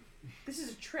game. him. this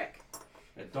is a trick.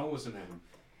 And don't listen to him.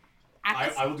 at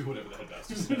this, I will do whatever the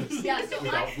headmaster says. Yeah, so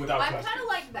without I'm question. kind of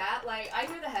like that. Like, I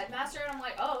hear the headmaster and I'm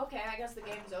like, oh, okay, I guess the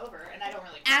game's over. And I don't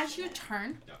really as question you it.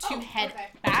 turn Yeah. to Oh, head okay.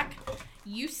 back,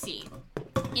 you see,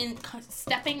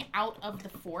 stepping out of the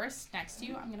forest next to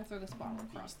you, I'm going to throw this bottle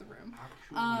across the room.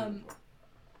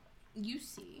 You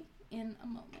see, in a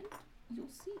moment, you'll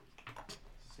see.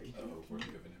 Oh, worthy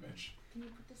of an image. Can you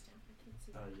put this down?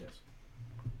 I can't see. Yes.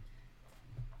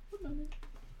 One moment.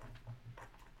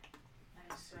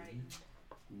 I'm frightened.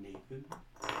 Nathan?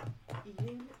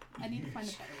 Eating. I need to find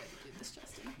a better way to do this,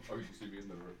 Justin. Oh, you see me in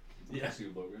the Yeah. see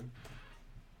Logan.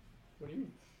 What do you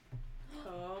mean?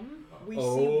 We see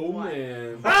Oh what?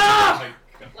 man.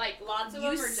 Like, lots of You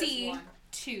them or just see one?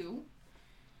 two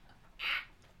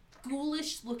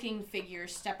ghoulish-looking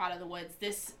figures step out of the woods.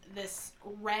 This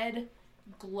red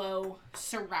glow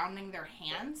surrounding their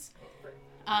hands.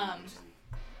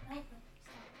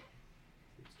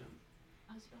 It's done.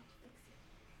 I was about to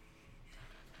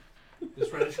fix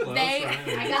This reddish glow They-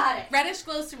 surrounding I it. got it. Reddish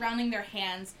glow surrounding their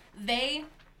hands. They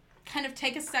kind of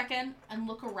take a second and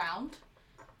look around.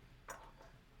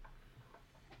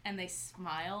 And they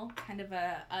smile, kind of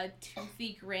a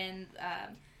toothy grin.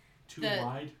 Too the-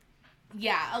 wide.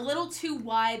 Yeah, a little too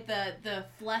wide. The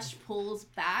flesh pulls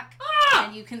back,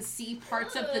 and you can see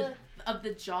parts of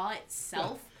the jaw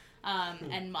itself,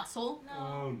 and muscle. No,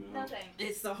 Oh, no. no thanks.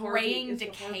 It's the the Harvey- graying, it's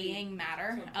the Harvey- decaying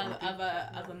matter of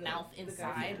a mouth The guy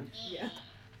inside. from- Yeah.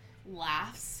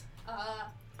 Laughs, Uh,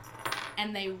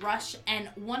 and they rush. And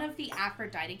one of the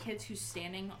Aphrodite kids who's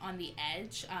standing on the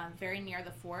edge, very near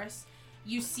the forest,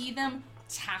 you see them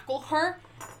tackle her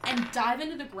and dive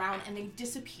into the ground, and they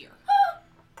disappear.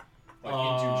 Like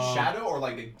into shadow or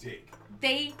like they dig?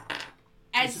 They,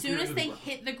 as Disappear soon as into the they ground.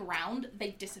 hit the ground, they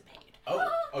dissipate.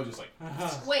 Oh, just like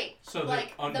wait, So the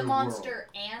like the underworld. monster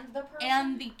and the person?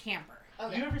 And the camper.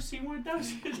 Okay. You ever seen what it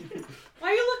does? Why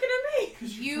are you looking at me?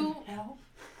 Because You- from hell.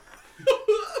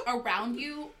 Around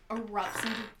you erupts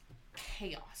into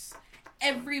chaos.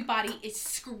 Everybody is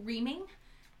screaming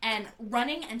and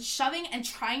running and shoving and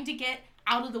trying to get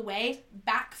out of the way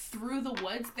back through the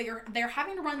woods. They're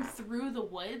having to run through the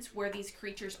woods where these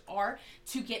creatures are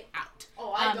to get out.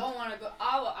 Oh, I don't want to go.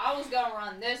 I was gonna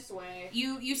run this way.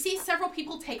 You see several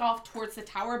people take off towards the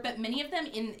tower, but many of them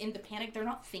in the panic, they're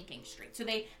not thinking straight. So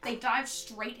they dive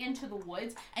straight into the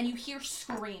woods, and you hear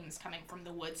screams coming from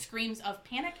the woods. Screams of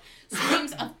panic,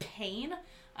 screams of pain.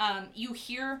 You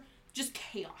hear just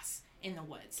chaos in the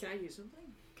woods. Can I use something?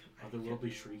 Other will be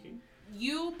shrieking.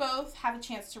 You both have a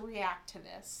chance to react to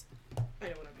this. I know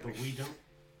what I'm doing. But we don't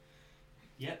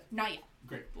yet. Not yet.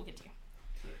 Great. We'll get to you.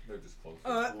 They're just close.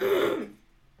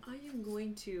 I am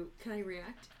going to. Can I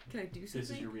react? Can I do something? This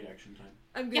is your reaction time.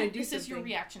 I'm going to do this something. is your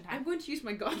reaction time. I'm going to use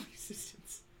my godly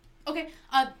assistance. Okay.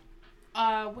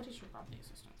 What is your godly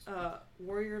assistance?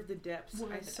 Warrior of the Depths.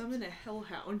 Warrior I of the summon a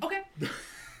hellhound. Okay.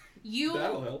 You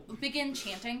That'll help. begin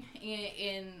chanting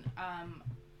in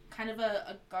kind of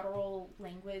a guttural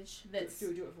language that's Do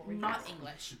it for me. not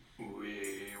English. We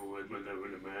would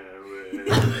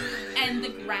And the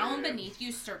ground beneath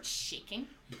you starts shaking.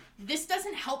 This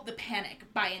doesn't help the panic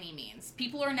by any means.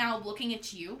 People are now looking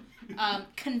at you,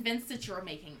 convinced that you're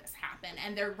making this happen,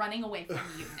 and they're running away from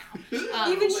you now.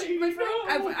 My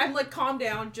friend, I'm like, calm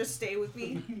down. Just stay with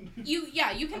me. You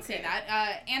can say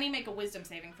that. Annie, make a wisdom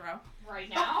saving throw. Right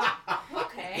now?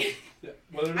 Okay.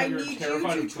 Whether or not I you're need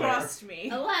terrified you of to Claire. trust me.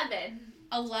 11.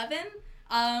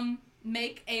 11.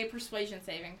 Make a persuasion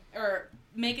saving, or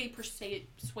make a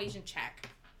persuasion check.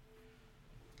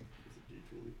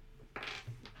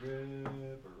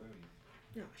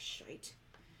 Oh, shite.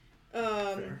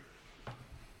 Fair.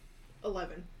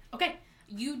 11. Okay,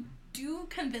 you do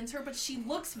convince her, but she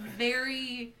looks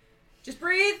very Just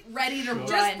breathe. ready to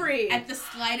Just run breathe. at the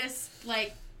slightest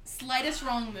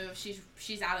wrong move.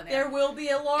 She's out of There there. will be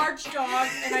a large dog,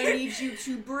 and I need you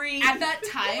to breathe. At that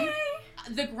time,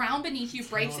 the ground beneath you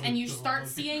breaks, and you start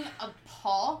seeing a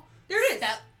paw There it is.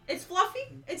 step, It's fluffy.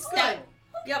 It's good. step,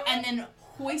 Yep. and then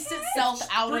hoist itself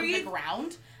out of Breathe. the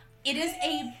ground. It is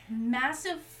a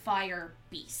massive fire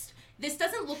beast. This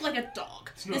doesn't look like a dog.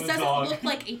 It's not This a doesn't dog. look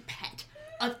like a pet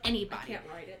of I anybody. can't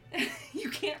write it. You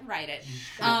can't ride it.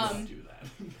 Don't do that.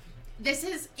 This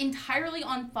is entirely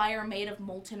on fire, made of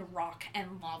molten rock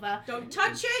and lava. Don't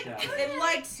touch it. Yeah. It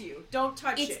likes you. Don't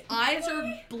touch Its it. eyes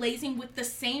are blazing with the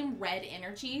same red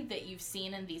energy that you've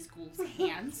seen in these ghouls'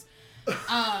 hands.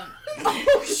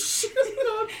 Oh shit!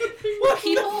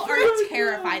 People are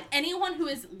terrified. Anyone who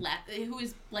is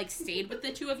stayed with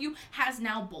the two of you has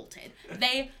now bolted.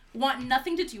 They want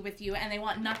nothing to do with you, and they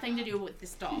want nothing to do with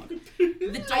this dog.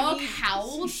 The dog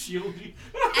howls Shieldy.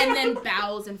 and then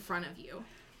bows in front of you.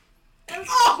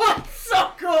 Oh, it's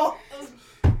so cool.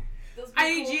 Those I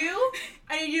need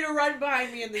you to run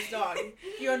behind me and this dog.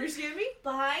 You understand me?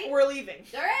 Behind? We're leaving.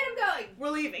 Alright, I'm going. We're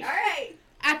leaving. Alright.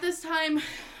 At this time,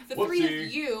 the three Whoopsie.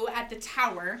 of you at the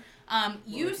tower,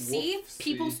 you Like, see whoopsie.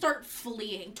 people start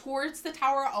fleeing towards the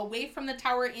tower, away from the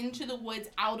tower, into the woods,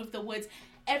 out of the woods.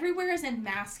 Everywhere is in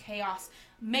mass chaos.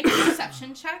 Make a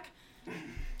perception check.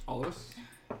 All of us?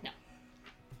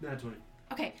 Nah, 20.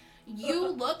 Okay, you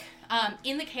look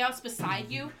in the chaos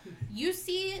beside you. You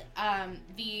see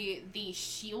the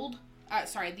shield.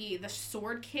 The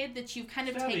sword kid that you've kind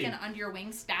of Stabby. taken under your wing,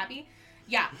 Stabby.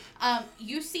 Yeah.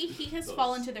 You see he has Those.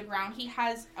 fallen to the ground. He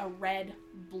has a red,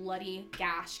 bloody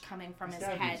gash coming from his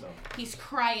Stabbed head. himself. He's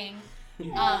crying.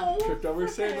 Tripped over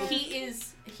his sandals.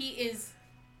 He is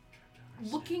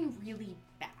looking really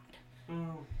bad.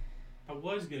 Oh, I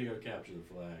was gonna go capture the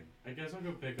flag. I guess I'll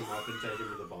go pick him up and take him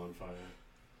to the bonfire.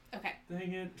 Okay.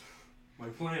 Dang it. My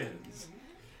plans.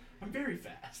 I'm very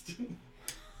fast.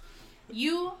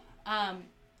 You,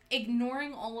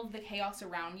 ignoring all of the chaos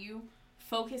around you,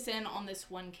 focus in on this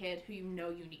one kid who you know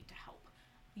you need to help.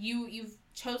 You've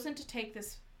chosen to take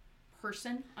this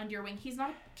person under your wing. He's not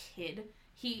a kid.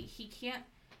 He can't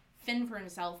fend for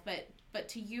himself, but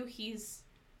to you he's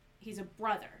a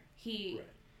brother. He Right.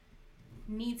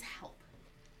 needs help.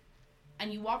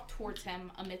 And you walk towards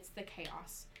him amidst the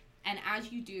chaos. And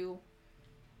as you do,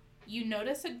 you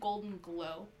notice a golden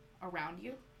glow around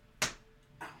you.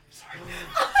 Sorry.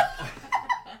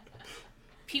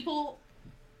 People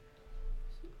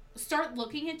start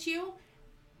looking at you,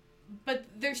 but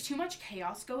there's too much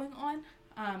chaos going on.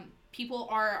 People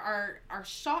are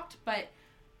shocked, but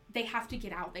they have to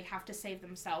get out. They have to save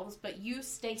themselves. But you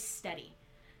stay steady,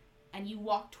 and you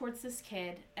walk towards this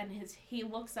kid, and he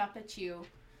looks up at you.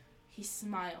 He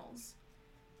smiles,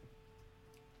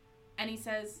 and he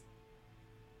says,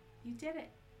 "You did it.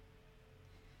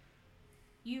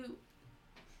 You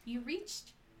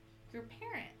reached your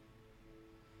parent."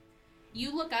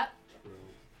 You look up,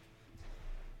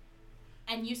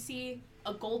 and you see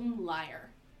a golden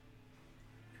lyre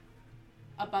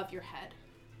above your head.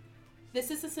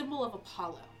 This is a symbol of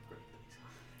Apollo.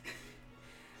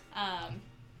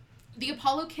 The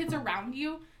Apollo kids around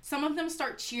you, some of them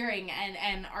start cheering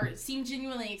and seem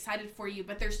genuinely excited for you,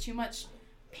 but there's too much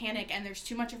panic and there's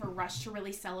too much of a rush to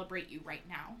really celebrate you right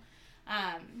now.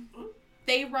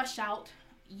 They rush out.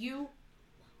 You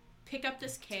pick up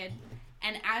this kid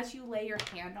And as you lay your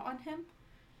hand on him,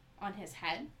 on his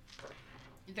head,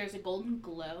 there's a golden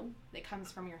glow that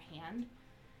comes from your hand,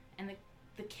 and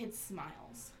the kid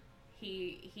smiles.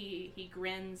 He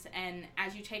grins, and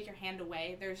as you take your hand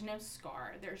away, there's no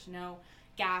scar, there's no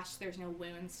gash, there's no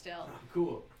wound still. Oh,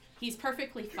 cool. He's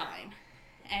perfectly fine.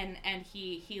 And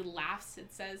he laughs and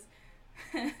says,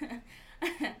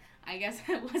 I guess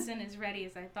I wasn't as ready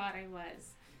as I thought I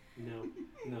was. No,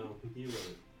 you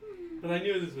weren't. But I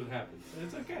knew this would happen. And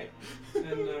it's okay.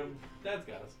 And Dad's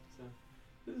got us. So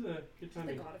this is a good time.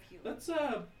 The god of healing. Let's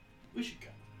we should go.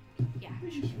 Yeah.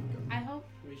 We should go. I hope.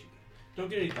 We should go. Don't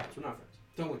get any thoughts. We're not friends.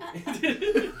 Don't look at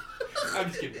me. I'm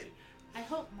just kidding. I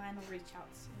hope mine will reach out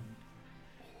soon.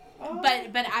 Oh.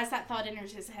 But as that thought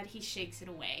enters his head, he shakes it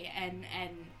away and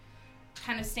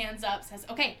kind of stands up, says,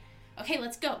 Okay,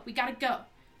 let's go. We gotta go.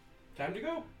 Time to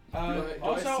go. Do I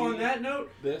Also, see on that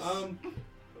note, this?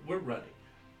 we're running.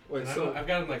 Wait, And so I've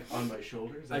got him like on my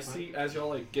shoulders. I see as y'all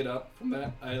like get up from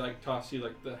that, I like toss you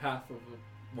like the half of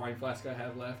a wine flask I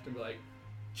have left and be like,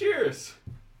 cheers!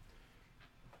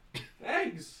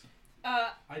 Thanks.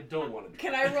 I don't want to.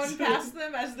 Can I run past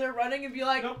them as they're running and be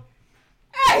like, Nope.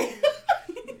 Hey!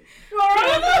 You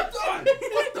alright?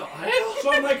 What the hell?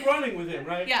 So I'm like running with him,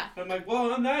 right? Yeah. I'm like,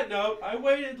 well, on that note, I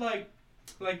waited like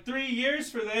 3 years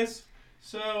for this,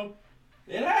 so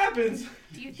it happens.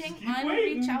 Do you think Keep mine will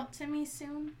waiting. reach out to me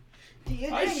soon?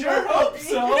 I sure hope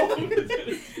so.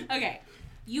 Okay.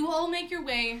 You all make your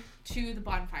way to the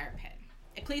bonfire pit.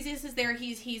 Ecclesias is there.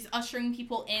 He's ushering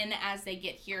people in as they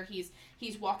get here.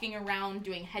 He's walking around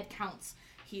doing head counts.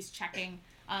 He's checking.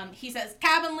 He says,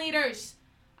 cabin leaders,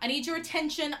 I need your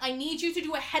attention. I need you to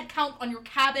do a head count on your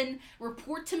cabin.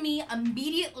 Report to me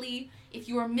immediately if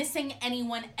you are missing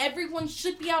anyone. Everyone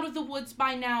should be out of the woods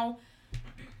by now.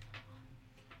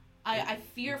 I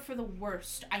fear for the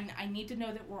worst. I need to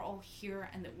know that we're all here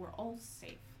and that we're all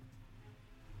safe.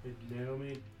 Hey,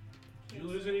 Naomi, did you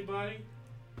lose anybody?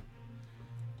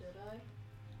 Did I?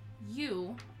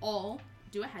 You all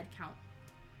do a head count.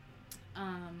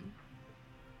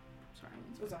 Sorry.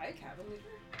 Was I a cabin leader?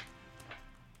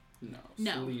 No.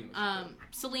 No. Celine was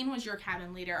Celine was your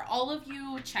cabin leader. All of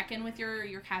you check in with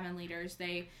your cabin leaders.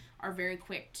 They are very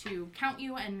quick to count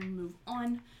you and move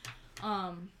on.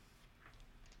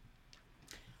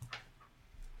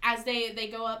 As they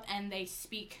go up and they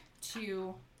speak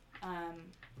to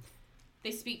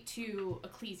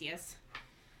Ecclesias.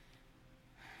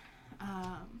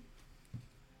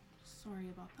 Sorry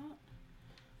about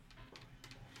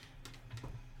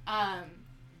that.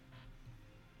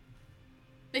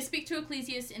 They speak to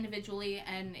Ecclesias individually,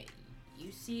 and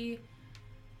you see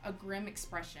a grim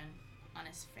expression on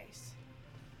his face.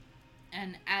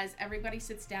 And as everybody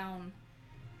sits down,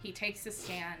 he takes a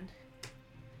stand,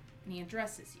 and he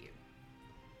addresses you.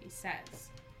 He says,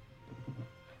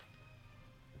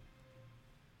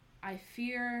 I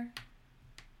fear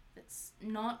that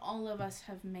not all of us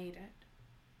have made it.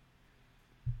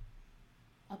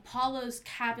 Apollo's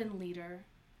cabin leader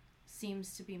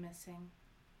seems to be missing.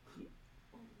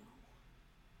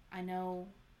 I know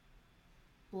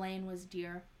Blaine was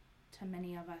dear to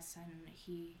many of us, and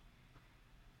he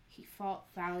fought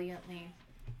valiantly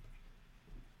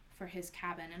for his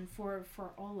cabin and for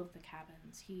all of the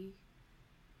cabins. He'll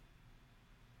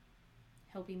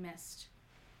be missed.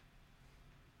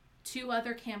 2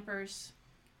 other campers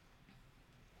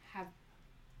have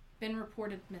been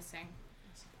reported missing.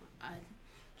 A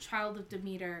child of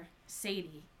Demeter,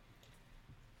 Sadie.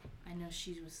 I know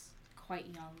she was quite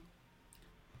young.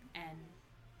 And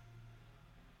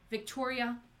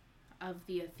Victoria of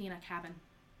the Athena cabin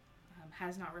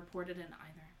has not reported in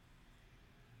either.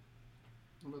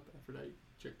 What about the Aphrodite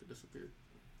chick that disappeared?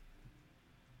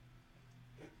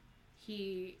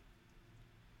 He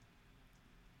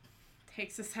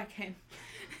takes a second.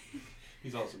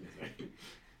 He's also missing.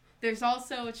 There's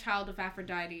also a child of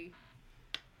Aphrodite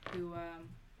who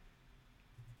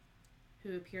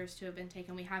appears to have been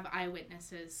taken. We have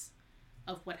eyewitnesses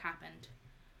of what happened.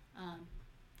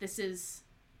 This is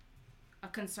a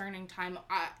concerning time.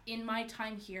 In my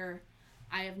time here,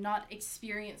 I have not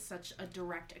experienced such a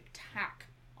direct attack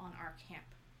on our camp.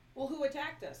 Well, who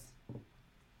attacked us?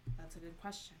 That's a good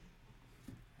question.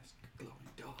 That's a glowing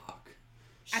dog.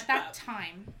 At that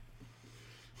time,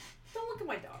 Don't look at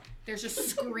my dog. there's a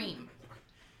scream.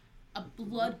 A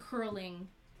blood-curdling,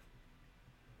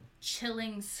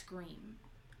 chilling scream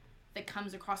that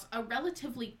comes across a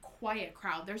relatively quiet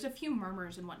crowd. There's a few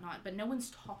murmurs and whatnot, but no one's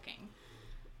talking.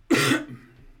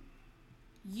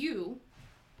 You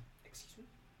Excuse me.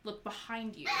 look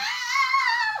behind you,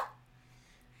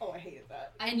 Oh, I hated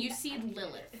that. and you see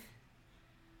Lilith,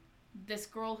 this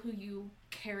girl who you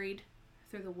carried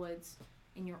through the woods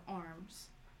in your arms,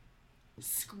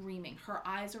 screaming. Her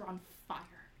eyes are on fire.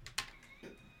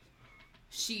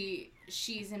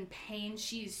 She's in pain.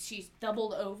 She's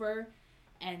doubled over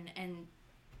and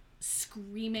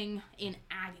screaming in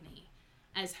agony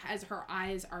as her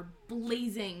eyes are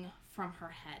blazing from her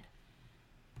head.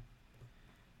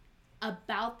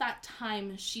 About that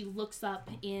time, she looks up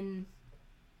in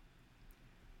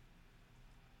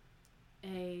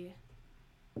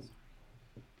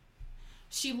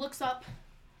She looks up,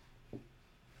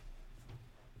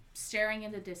 staring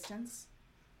in the distance.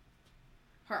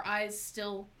 Her eyes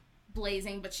still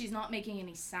blazing, but she's not making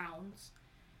any sounds.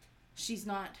 She's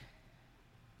not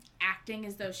acting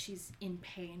as though she's in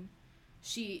pain.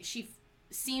 She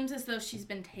seems as though she's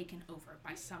been taken over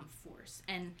by some force,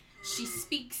 and she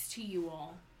speaks to you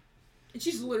all. And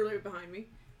she's literally behind me.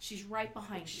 She's right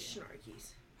behind you.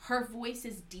 Snarkies. Her voice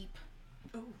is deep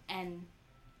and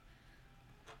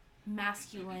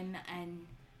masculine and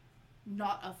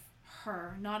not of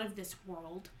her, not of this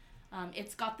world.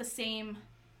 It's got the same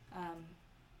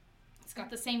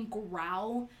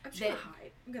growl. I'm just gonna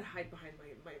hide. I'm gonna hide behind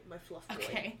my fluff boy.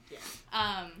 Okay.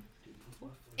 Yeah.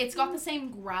 It's got the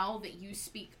same growl that you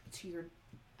speak to your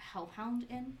hellhound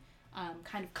in,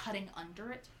 kind of cutting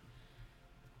under it.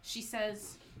 She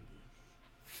says,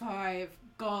 5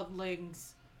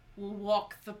 godlings will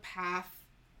walk the path.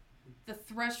 The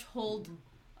threshold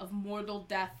of mortal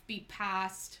death be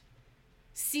passed.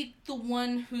 Seek the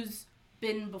one who's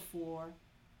been before.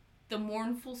 The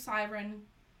mournful siren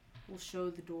will show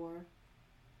the door.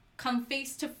 Come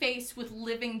face to face with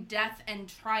living death and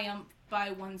triumph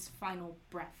by one's final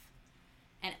breath.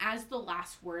 And as the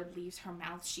last word leaves her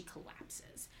mouth, she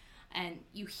collapses. And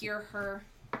you hear her,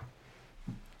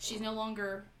 she's no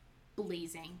longer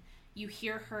blazing. You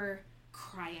hear her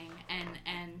crying and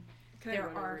Can there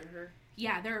I run are over to her?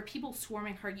 Yeah, there are people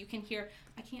swarming her. You can hear,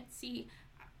 I can't see.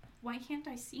 Why can't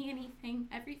I see anything?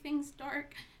 Everything's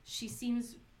dark. She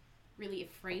seems really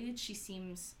afraid. She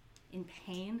seems in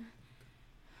pain.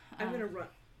 I'm gonna run.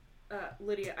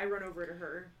 Lydia, I run over to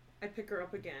her. I pick her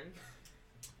up again.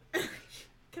 Can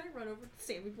I run over to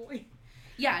Sammy boy?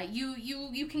 Yeah,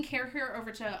 you can carry her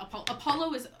over to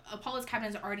Apollo. Apollo's cabin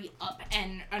is already up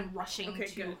and rushing to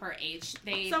good. her aid.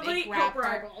 Somebody they grab help her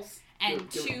her, eyeballs. and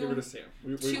Give two her to Sam.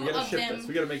 We two gotta of ship them this.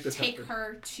 We gotta make this take happen.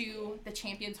 her to the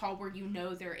Champions Hall where you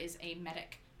know there is a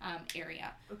medic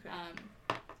area. Okay.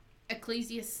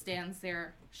 Ecclesius stands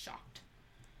there shocked.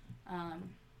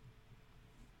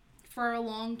 For a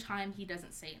long time, he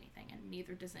doesn't say anything, and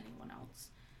neither does anyone else.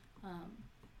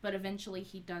 But eventually,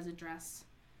 he does address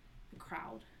the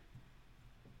crowd.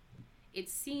 It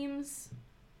seems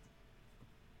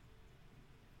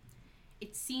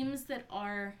that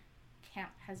our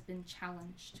camp has been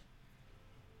challenged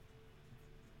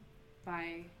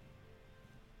by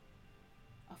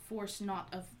a force not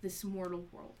of this mortal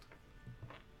world.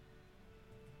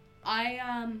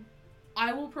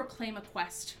 I will proclaim a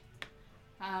quest.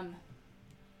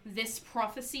 This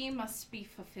prophecy must be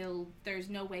fulfilled. There's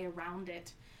no way around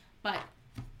it. But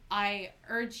I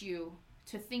urge you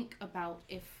to think about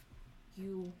if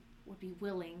you would be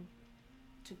willing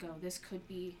to go. This could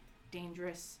be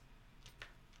dangerous.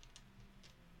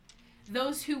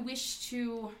 Those who wish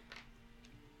to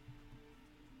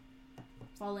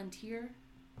volunteer,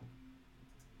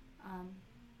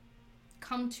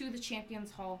 come to the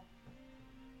Champions Hall.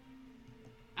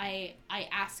 I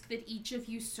ask that each of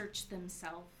you search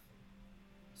themselves.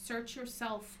 Search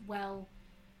yourself well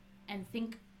and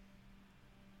think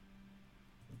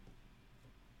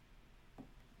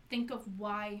of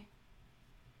why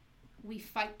we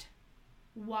fight,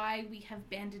 why we have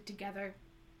banded together.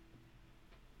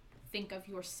 Think of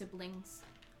your siblings,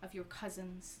 of your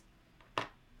cousins.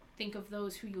 Think of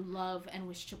those who you love and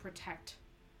wish to protect.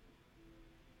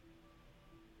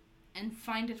 And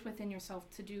find it within yourself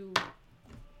to do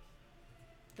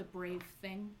the brave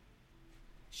thing,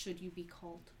 should you be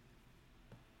called.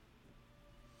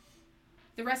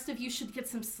 The rest of you should get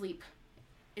some sleep.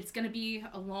 It's going to be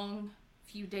a long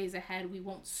few days ahead. We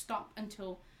won't stop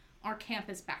until our camp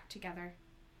is back together.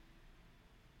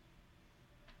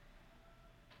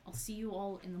 I'll see you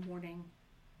all in the morning.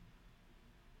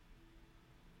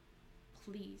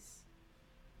 Please.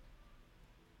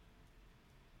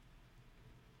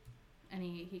 And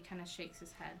he kind of shakes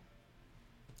his head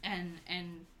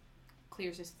and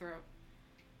clears his throat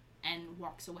and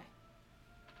walks away.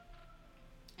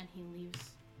 And he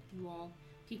leaves you all.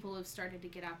 People have started to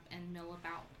get up and mill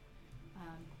about.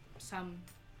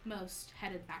 Most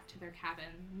headed back to their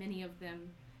cabin, many of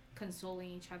them consoling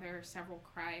each other, several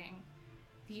crying.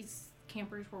 These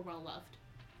campers were well loved.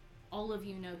 all of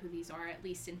you know who these are, at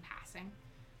least in passing.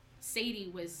 Sadie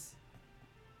was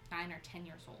 9 or 10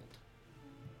 years old.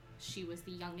 She was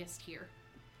the youngest here.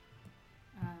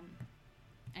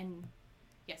 And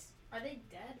yes. Are they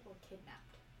dead or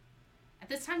kidnapped? At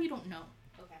this time, you don't know.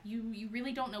 Okay. You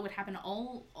really don't know what happened.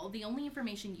 All the only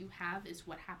information you have is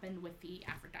what happened with the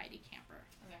Aphrodite camper.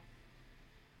 Okay.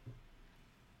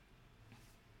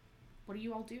 What do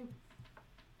you all do?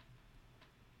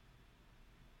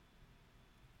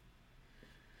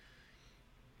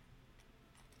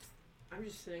 I'm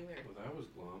just sitting there. Well, that was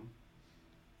glum.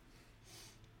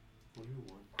 What do you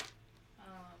want?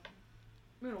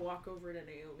 I'm gonna walk over to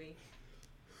Naomi.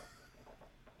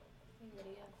 Hey,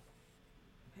 Lydia.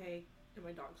 Hey, and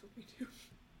my dog's with me too.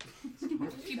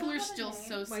 People don't are have a still name.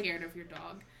 so scared of your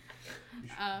dog.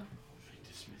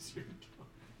 Dismiss your dog.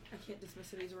 I can't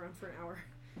dismiss it. He's around for an hour.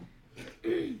 Does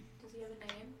he have a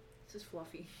name? This is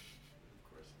Fluffy. Of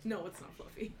course. No, it's not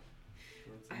Fluffy.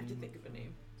 I have to think of a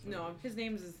name. No, his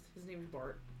name's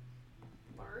Bart.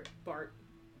 Bart. Bart.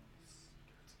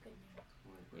 That's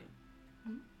a good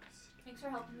name. Thanks for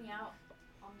helping me out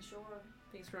on the shore.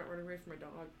 Thanks for not running away from my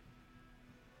dog.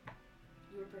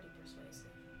 You were pretty persuasive.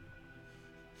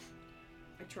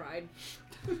 I tried.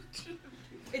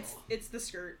 It's the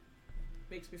skirt.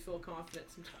 Makes me feel confident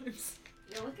sometimes.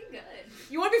 You're looking good.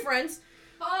 You want to be friends?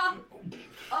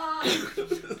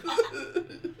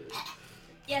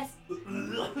 Yes.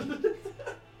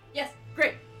 Yes.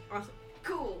 Great. Awesome.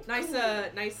 Cool. Nice. Cool.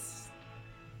 Nice.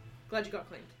 Glad you got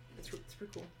claimed. It's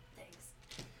pretty cool. Thanks.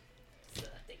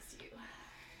 Thanks to you.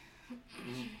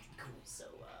 Cool. So,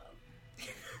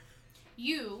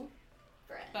 You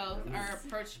friend. both are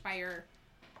approached by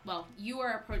you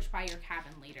are approached by your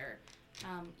cabin leader.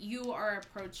 You are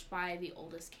approached by the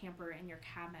oldest camper in your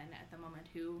cabin at the moment,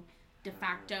 who de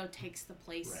facto takes the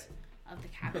place of the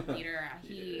cabin leader.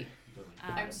 He.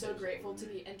 I'm so grateful to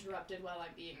be interrupted while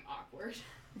I'm being awkward.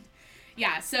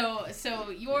 Yeah. So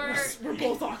you're. We're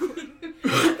both awkward.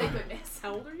 Thank goodness.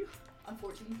 How old are you? I'm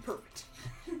 14. Perfect.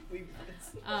 We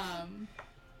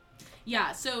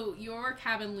Yeah. So your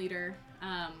cabin leader,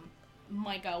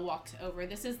 Micah, walks over.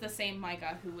 This is the same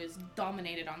Micah who was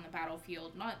dominated on the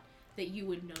battlefield. Not that you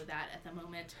would know that at the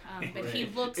moment, but he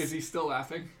looks. Is he still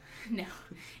laughing? No,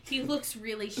 he looks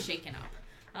really shaken up.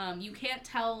 You can't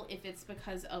tell if it's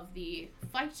because of the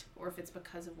fight or if it's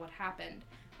because of what happened.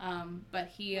 But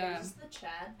he Is this the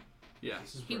Chad? Yeah.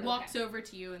 he walks over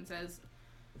to you and says,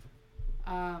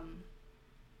 I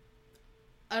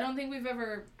don't think we've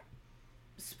ever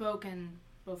spoken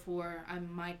before. I'm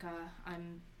Micah.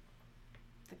 I'm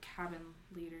the cabin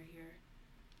leader here.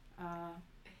 I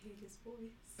hate his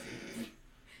voice.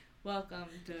 Welcome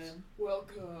to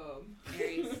Welcome.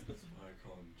 Aries. That's why I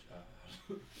call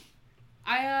him Chad.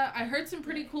 I heard some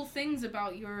pretty cool things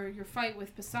about your fight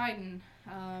with Poseidon.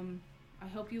 I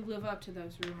hope you live up to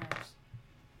those rumors.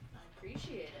 I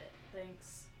appreciate it.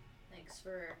 Thanks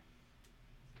for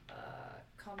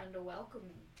coming to welcome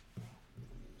me.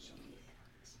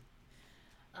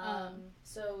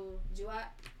 So do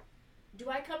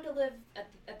I come to live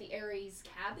at the Aries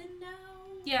cabin now?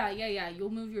 Yeah. You'll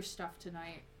move your stuff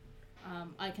tonight.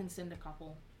 I can send a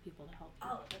couple people to help you.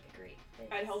 Oh, okay, great.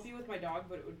 Thanks. I'd help you with my dog,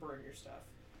 but it would burn your stuff.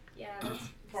 Yeah, that's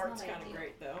Bart's not kind of ideal.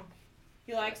 great though.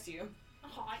 He likes you.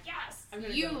 Oh yes. I'm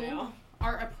gonna You go now.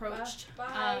 are approached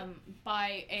Bye.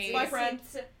 by a Bye, friend.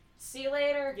 See you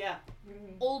later. Yeah.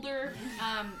 older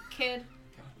kid,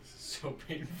 God, this is so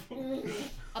painful.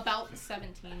 about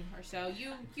 17 or so.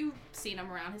 You've seen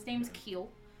him around. His name's Keel.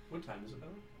 What time is it,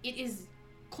 Bella? It is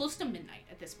close to midnight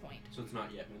at this point. So it's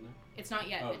not yet midnight? It's not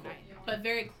yet Oh, midnight, cool. but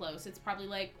very close. It's probably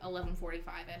like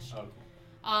 11:45ish. Okay.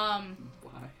 Why?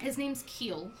 His name's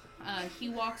Keel. He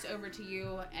walks over to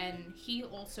you, and he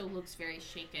also looks very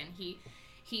shaken. He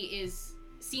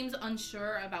seems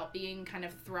unsure about being kind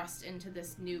of thrust into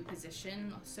this new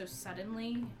position so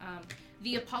suddenly.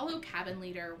 The Apollo cabin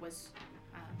leader was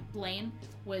Blaine,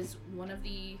 was one of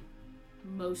the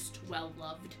most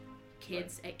well-loved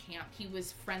kids at camp. He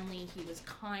was friendly, he was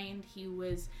kind, he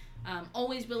was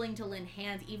always willing to lend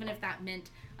hands, even if that meant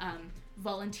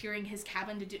volunteering his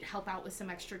cabin to help out with some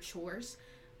extra chores.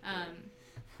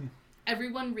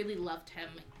 Everyone really loved him,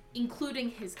 including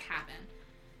his cabin.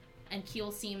 And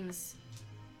Keel seems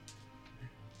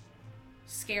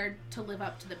scared to live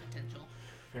up to the potential.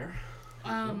 Fair.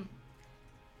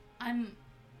 I'm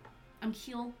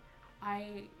Keel.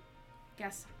 I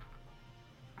guess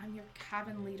I'm your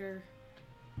cabin leader.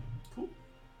 Cool.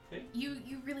 Hey. You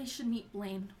really should meet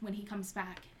Blaine when he comes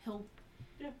back. He'll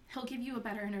give you a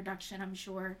better introduction, I'm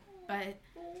sure. But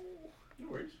No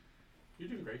worries. You're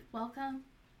doing great. welcome.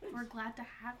 Thanks. We're glad to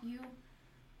have you.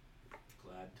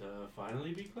 glad to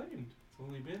finally be claimed. It's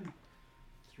only been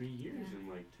 3 years in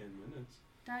like 10 minutes.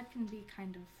 Dad can be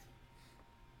kind of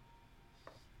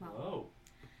Slow.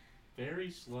 Very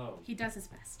slow. He does his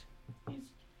best. He's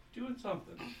doing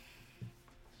something.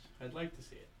 I'd like to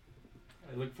see it.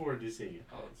 I look forward to seeing it.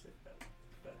 I'll say that.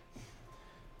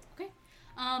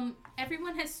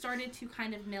 Everyone has started to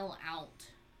kind of mill out.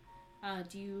 What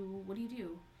do you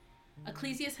do?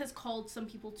 Ecclesias has called some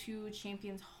people to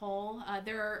Champions Hall.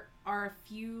 There are a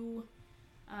few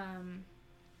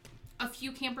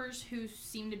campers who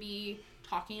seem to be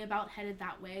talking about headed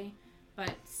that way,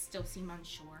 but still seem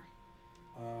unsure.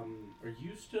 Are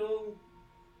you still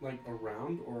like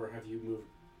around, or have you moved?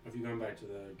 Have you gone back to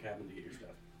the cabin to get your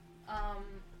stuff?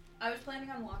 I was planning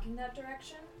on walking that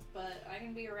direction, but I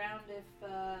can be around if.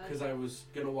 Because I was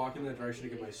gonna walk in that direction to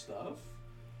get my stuff.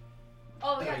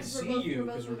 Oh And yeah, I 'cause see we're you both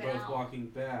because we're moving both out. walking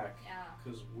back. Yeah.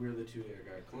 Because we're the two that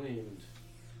got claimed.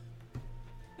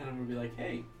 And I'm gonna be like,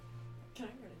 hey, Can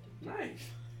I run it? nice.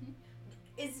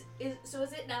 Is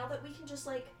it now that we can just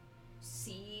like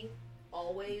see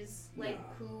always like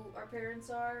Nah. who our parents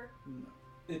are?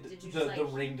 Did you The just,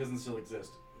 like- ring doesn't still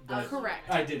exist. But Correct.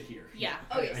 I did hear. Yeah.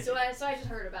 Okay, I so did. I just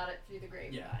heard about it through the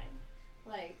grapevine. Yeah.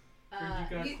 Like,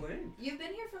 Heard you got claimed. you've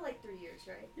been here for like 3 years,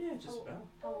 right? Yeah, just How- about.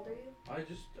 How old are you?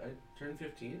 I turned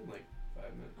 15 in like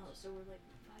 5 minutes. Oh, so we're like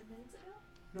 5 minutes ago.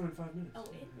 No, in 5 minutes. Oh,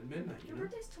 At midnight. Your You know?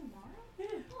 birthday's tomorrow. Yeah.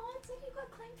 Oh, it's like you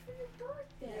got claimed for your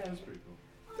birthday. Yeah, it was pretty cool.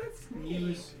 Oh, that's He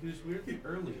great. was weirdly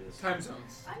early this Time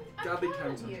zones. I'm Godly proud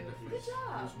time of zones you. are It different. Good was,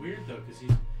 job. it was weird though, because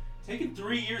he's taken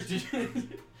 3 years to do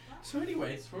it. So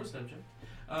anyways, for a subject.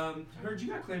 Heard you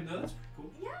got claimed though, that's pretty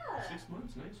cool. Yeah. 6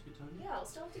 months, nice, good time. Yeah, I'll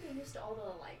still have to get used to all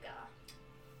the like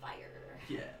fire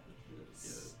Yeah.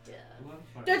 stuff. A lot of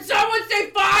fun. Did someone say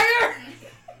fire?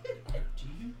 Do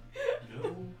you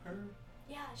know her?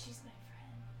 Yeah, she's my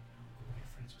friend. Your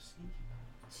friends with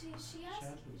Sneaky. She asked.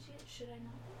 Shadows. Should I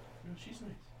not? No, she's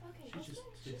nice. Okay. She that's just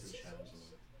good. sticks in She's- shadows a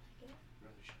she's- little. yeah,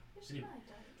 Rather shy. she's Anyway. fine,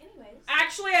 darling. Anyways,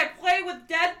 Actually, I play with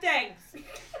dead things.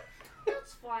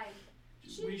 that's fine.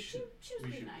 She we was should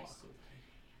pretty nice. walk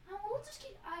away. We'll just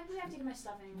keep. we have to get my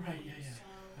stuff anyway. Right, yeah, yeah.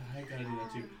 So, I gotta do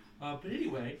that too. But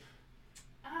anyway,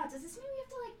 does this mean we have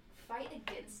to like fight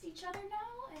against each other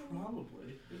now? And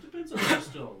probably. It depends on who's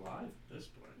still alive at this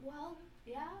point. well,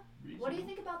 yeah. What do you Reasonable.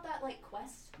 think about that like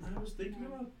quest? I was thinking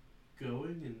about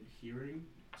going and hearing,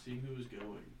 seeing who was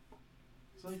going.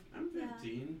 It's like, I'm Yeah.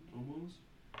 15, almost.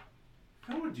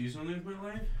 I want to do something with my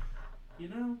life. You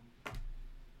know?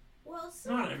 Well, It's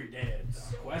not every day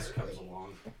a quest comes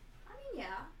along. I mean,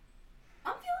 yeah.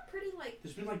 I'm feeling pretty like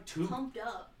There's been like 2 pumped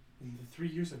up. in the 3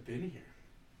 years I've been here.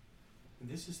 And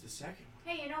this is the second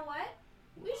one. Hey, you know what?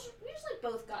 We just like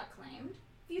both got claimed.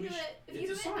 If you We do sh- it, if it's you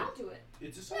do a it, sign. I'll do it.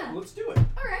 It's a sign. Yeah. Let's do it.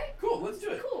 All right. Cool, let's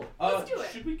do it. Cool. Let's do it.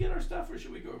 Should we get our stuff or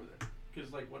should we go over there?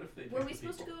 Because, like, what if they Were pick we the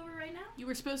supposed to people? go over right now? You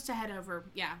were supposed to head over,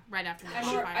 right after the I'm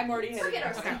bonfire. already headed. Forget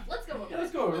our there. stuff. Let's go over. Yeah,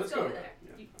 let's go over. Let's Let's go go over over there.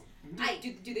 there.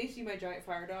 Yeah. Do they see my giant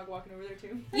fire dog walking over there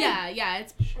too? Yeah,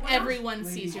 it's Wow. everyone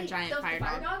sees your Hey, giant the fire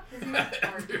dog. His name's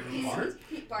Bart.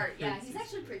 Bart? Bart. Yeah, he's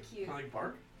actually pretty cute. Kind of like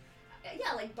bark?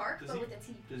 Yeah, like Bark, Does but he- with a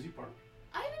T. Does he bark?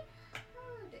 I haven't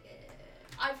heard it.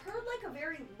 I've heard like a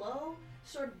very low,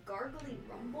 sort of gargly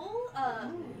rumble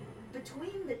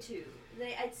between the two.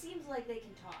 It seems like they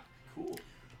can talk. Cool.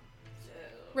 So.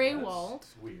 Raywald,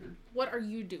 That's weird. what are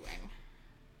you doing?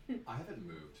 I haven't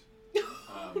moved.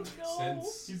 No.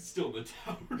 Since He's still in the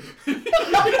tower.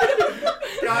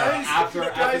 Guys, after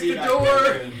guys, the the door.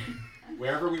 evacuation,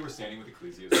 wherever we were standing with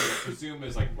Ecclesias, which I presume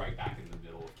is like right back in the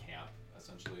middle of camp,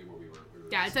 essentially, where we were.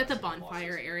 Yeah, it's at the discussing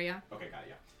bonfire losses. area. Okay, got it.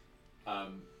 Yeah.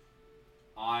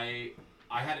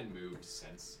 I hadn't moved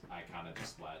since I kind of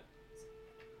just let.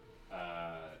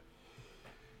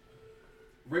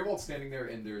 Raywald's standing there,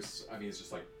 and it's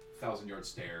just like 1,000-yard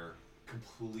stare,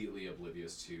 completely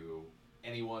oblivious to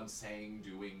anyone saying,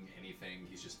 doing anything.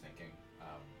 He's just thinking.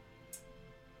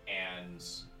 And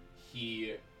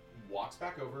he walks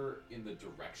back over in the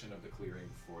direction of the clearing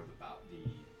for the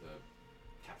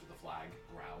capture the flag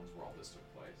grounds where all this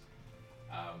took place.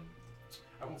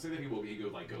 I won't say that he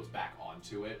goes back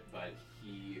onto it, but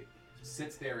he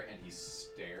sits there and he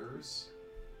stares.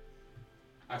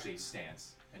 Actually, he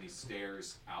stands and he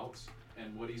stares out.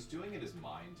 And what he's doing in his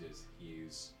mind is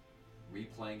he's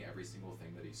replaying every single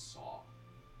thing that he saw.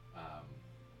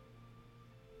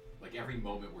 Like every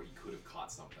moment where he could have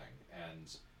caught something,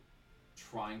 and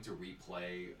trying to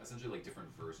replay essentially like different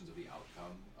versions of the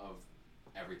outcome of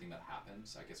everything that happened.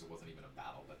 I guess it wasn't even a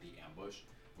battle, but the ambush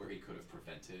where he could have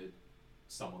prevented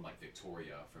someone like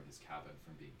Victoria from his cabin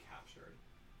from being captured.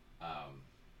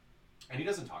 And he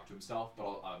doesn't talk to himself,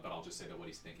 but I'll just say that what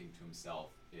he's thinking to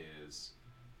himself is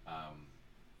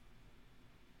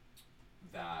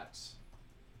that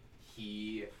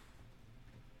he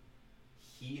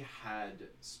had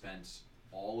spent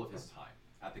all of his time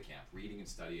at the camp reading and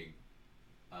studying,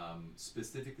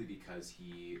 specifically because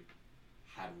he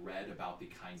had read about the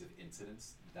kinds of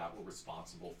incidents that were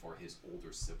responsible for his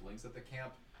older siblings at the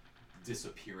camp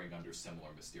disappearing under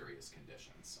similar mysterious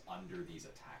conditions, under these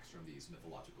attacks from these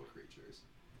mythological creatures.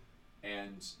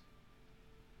 And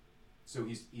so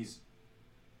he's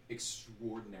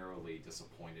extraordinarily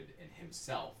disappointed in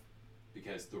himself,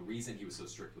 because the reason he was so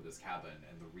strict with his cabin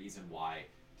and the reason why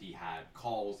he had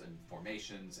calls and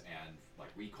formations and like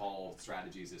recall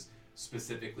strategies is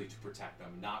specifically to protect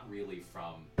them, not really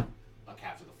from a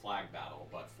capture the flag battle,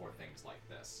 but for things like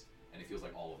this. And he feels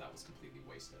like all of that was completely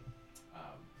wasted.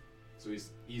 So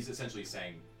he's essentially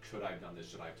saying, should I have done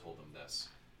this? Should I have told them this?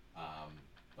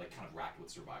 Like kind of racked with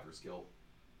survivor's guilt.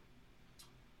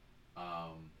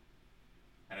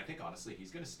 And I think honestly,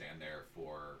 he's going to stand there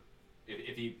for,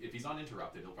 if he's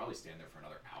uninterrupted, he'll probably stand there for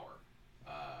another hour.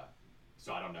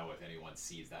 So I don't know if anyone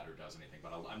sees that or does anything,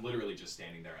 but I'm literally just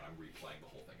standing there and I'm replaying the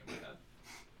whole thing in my head.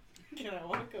 Can I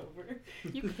walk over?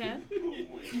 You can.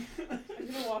 I'm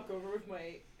gonna walk over with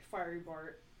my fiery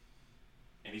Bart.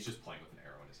 And he's just playing with an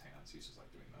arrow in his hands. He's just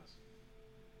like doing this.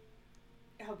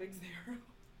 How big's the arrow?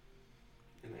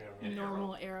 An arrow. An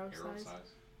Normal arrow size.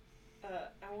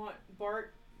 I want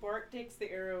Bart. Bart takes the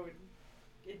arrow and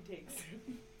it takes it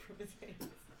from his hands.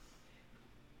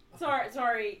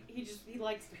 Sorry. He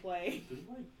likes to play.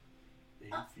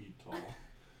 They're like 8 feet tall.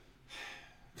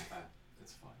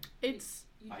 It's fine. It's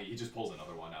He just pulls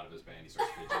another one out of his band. He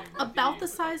starts fidgeting. about the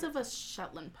size of a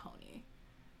Shetland pony.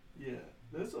 Yeah,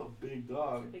 that's a big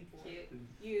dog. It's a big kid.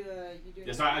 You do.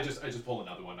 Yeah, so I just pull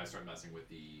another one and I start messing with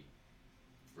the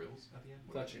frills at the end.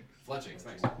 Fletchings,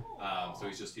 thanks. So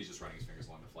he's just running his fingers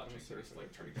along the fletchings, so he's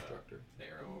like turning the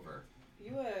arrow over.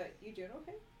 You doing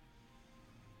okay?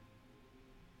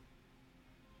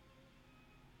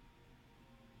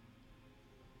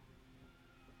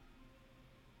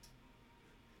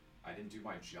 I didn't do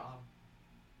my job.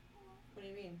 What do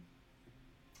you mean?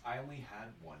 I only had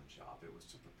one job. It was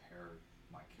to prepare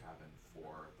my cabin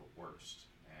for the worst.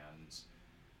 And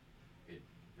it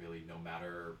really, no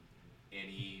matter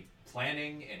any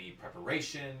planning, any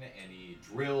preparation, any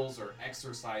drills or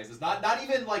exercises, not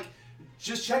even like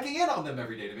just checking in on them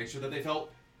every day to make sure that they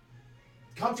felt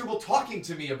comfortable talking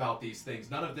to me about these things.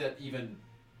 None of that even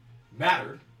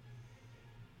mattered,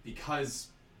 because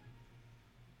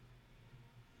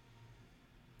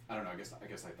I don't know. I guess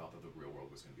I thought that the real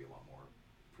world was going to be a lot more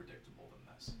predictable than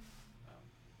this.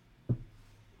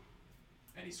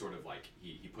 And he sort of like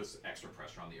he puts extra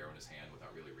pressure on the arrow in his hand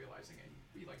without really realizing it.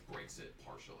 He like breaks it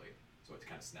partially, so it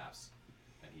kind of snaps,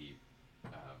 and he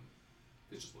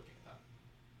is just looking at that.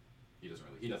 He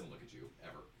doesn't look at you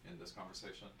ever in this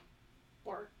conversation.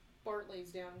 Bart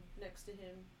lays down next to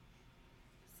him.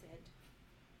 Said.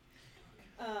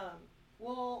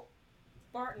 Well,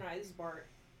 Bart and I. This is Bart.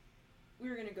 We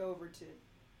were gonna go over to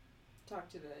talk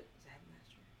to the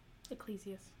headmaster.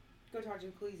 Ecclesius. Go talk to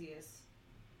Ecclesius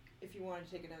if you wanted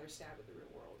to take another stab at the real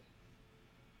world.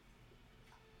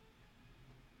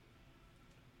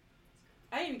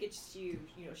 I didn't even get to see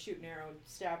you, shoot an arrow and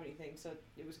stab anything, so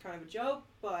it was kind of a joke,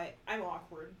 but I'm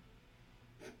awkward.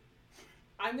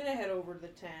 I'm gonna head over to the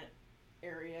tent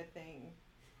area thing.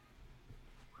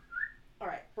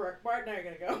 Alright, Bart and I are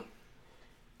gonna go.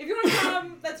 If you want to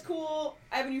come, that's cool.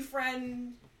 I have a new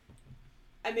friend.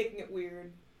 I'm making it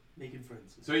weird. Making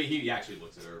friends. So he actually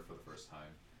looks at her for the first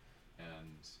time,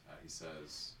 and he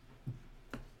says,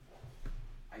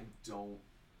 I'm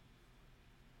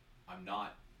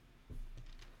not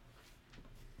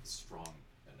strong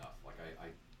enough. Like,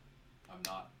 I'm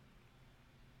not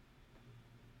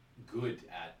good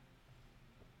at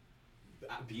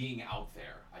being out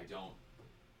there. I don't,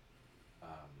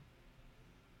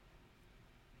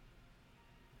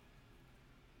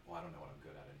 I don't know what I'm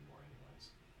good at anymore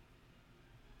anyways.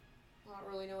 I don't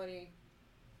really know any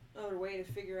other way to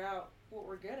figure out what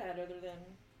we're good at other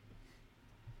than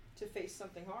to face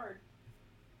something hard.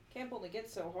 Camp only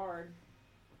gets so hard.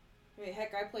 I mean,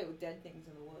 heck, I play with dead things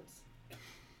in the woods.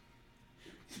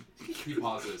 He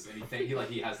pauses and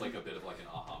he has like a bit of like an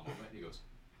aha moment. And he goes,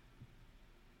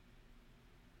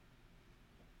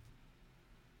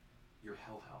 "You're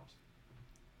Hellhound."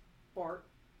 Bart.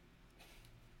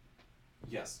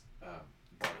 Yes, Bart.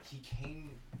 He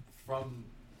came from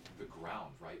the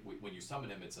ground, right? When you summon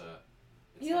him, it's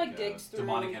he like digs through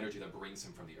demonic energy that brings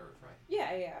him from the earth, right?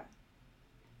 Yeah.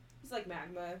 He's like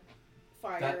magma,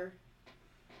 fire.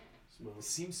 Smoke.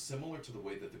 seems similar to the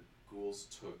way that the ghouls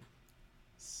took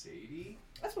Sadie.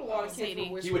 That's what a lot of kids Sadie.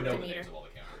 were He would know the Demeter. names of all the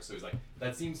campers, so he's like,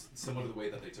 that seems similar to the way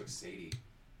that they took Sadie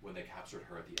when they captured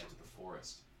her at the edge of the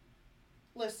forest.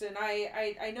 Listen,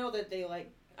 I know that they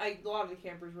like a lot of the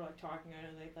campers were like talking. I know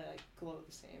they like glow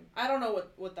the same. I don't know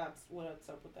what's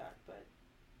up with that, but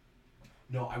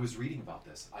No, I was reading about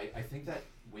this. I think that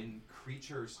when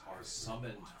creatures are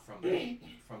summoned from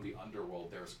the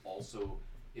underworld, there's also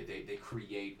they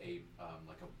create a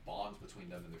like a bond between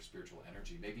them and their spiritual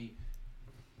energy. Maybe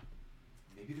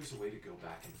there's a way to go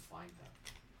back and find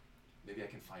them. Maybe I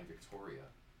can find Victoria.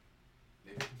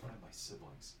 Maybe I can find my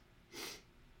siblings.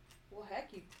 well, heck,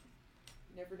 you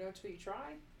never know till you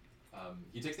try.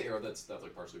 He takes the arrow that's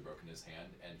like partially broken in his hand,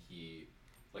 and he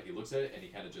looks at it and he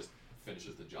kind of just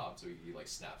finishes the job. So he like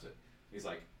snaps it. He's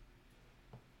like,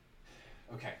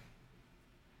 okay.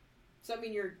 So I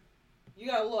mean, you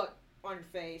got a look on your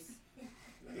face.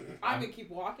 I'm gonna keep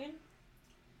walking.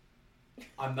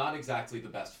 I'm not exactly the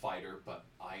best fighter, but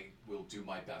I will do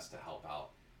my best to help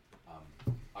out.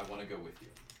 I want to go with you.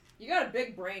 You got a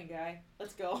big brain, guy.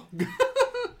 Let's go.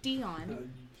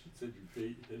 Dion, You said your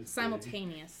fate is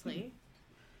simultaneously,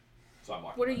 So I'm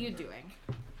walking. what are back. you doing?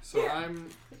 So I'm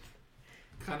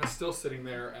kind of still sitting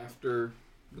there after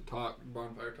the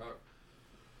bonfire talk.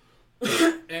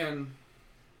 And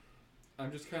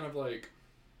I'm just kind of like,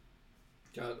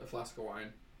 got a flask of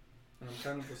wine. And I'm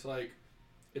kind of just like,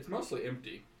 it's mostly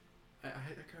empty. I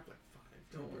grabbed like 5.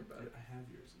 Don't worry about it. I have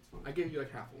yours. It's fine. I gave you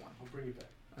like half of one. I'll bring it back.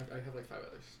 I have like 5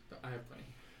 others. I have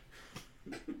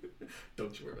plenty.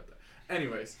 Don't you worry about that.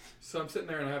 Anyways, so I'm sitting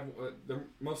there and I have, they're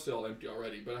mostly all empty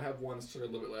already, but I have one sort of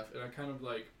a little bit left, and I kind of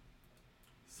like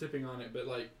sipping on it, but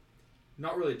like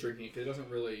not really drinking it because it doesn't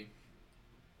really,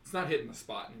 it's not hitting the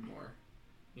spot anymore,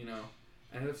 you know?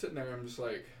 And I'm sitting there and I'm just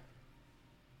like,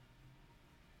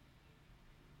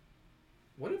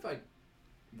 what have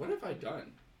I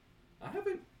done? I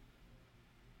haven't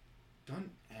done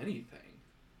anything.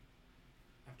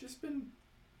 I've just been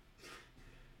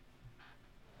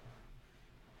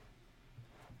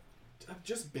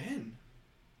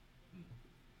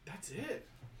that's it.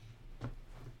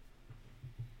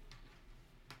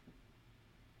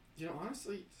 You know,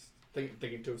 honestly, just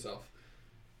thinking to himself,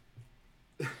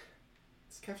 this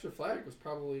capture flag was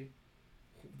probably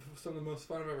some of the most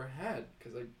fun I've ever had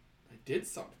because I did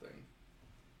something.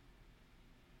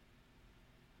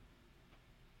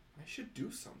 I should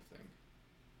do something.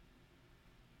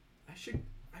 I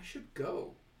should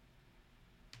go.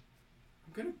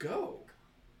 I'm gonna go.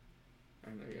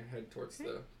 And I head towards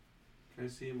the. Can I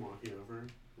see him walking over?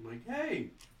 I'm like, hey,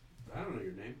 I don't know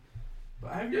your name,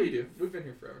 but I have Yeah, your. you do. We've been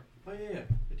here forever. Oh yeah,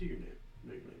 I do your name.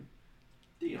 Know your name.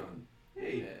 Dion.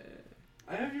 Hey,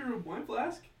 I have your wine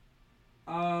flask.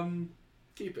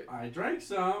 Keep it. I drank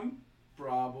some,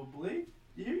 probably.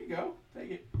 Here you go.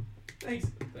 Take it. Thanks.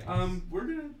 Thanks. We're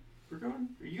going.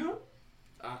 Are you going?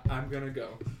 I'm gonna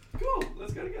go. Cool.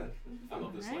 Let's go together. I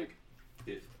love this Alright. like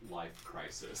fifth life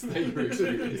crisis that you're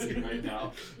experiencing right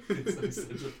now. It's like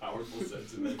such a powerful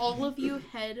sentiment. All of you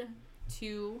head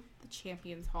to the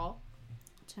Champions Hall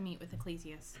to meet with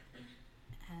Ecclesias.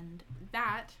 And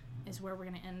that is where we're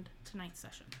going to end tonight's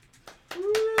session.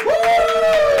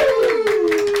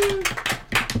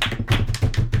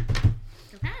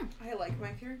 Okay. I like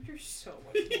my character so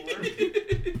much more.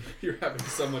 You're having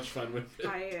so much fun with it.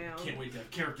 I am. Can't wait to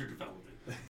have character development.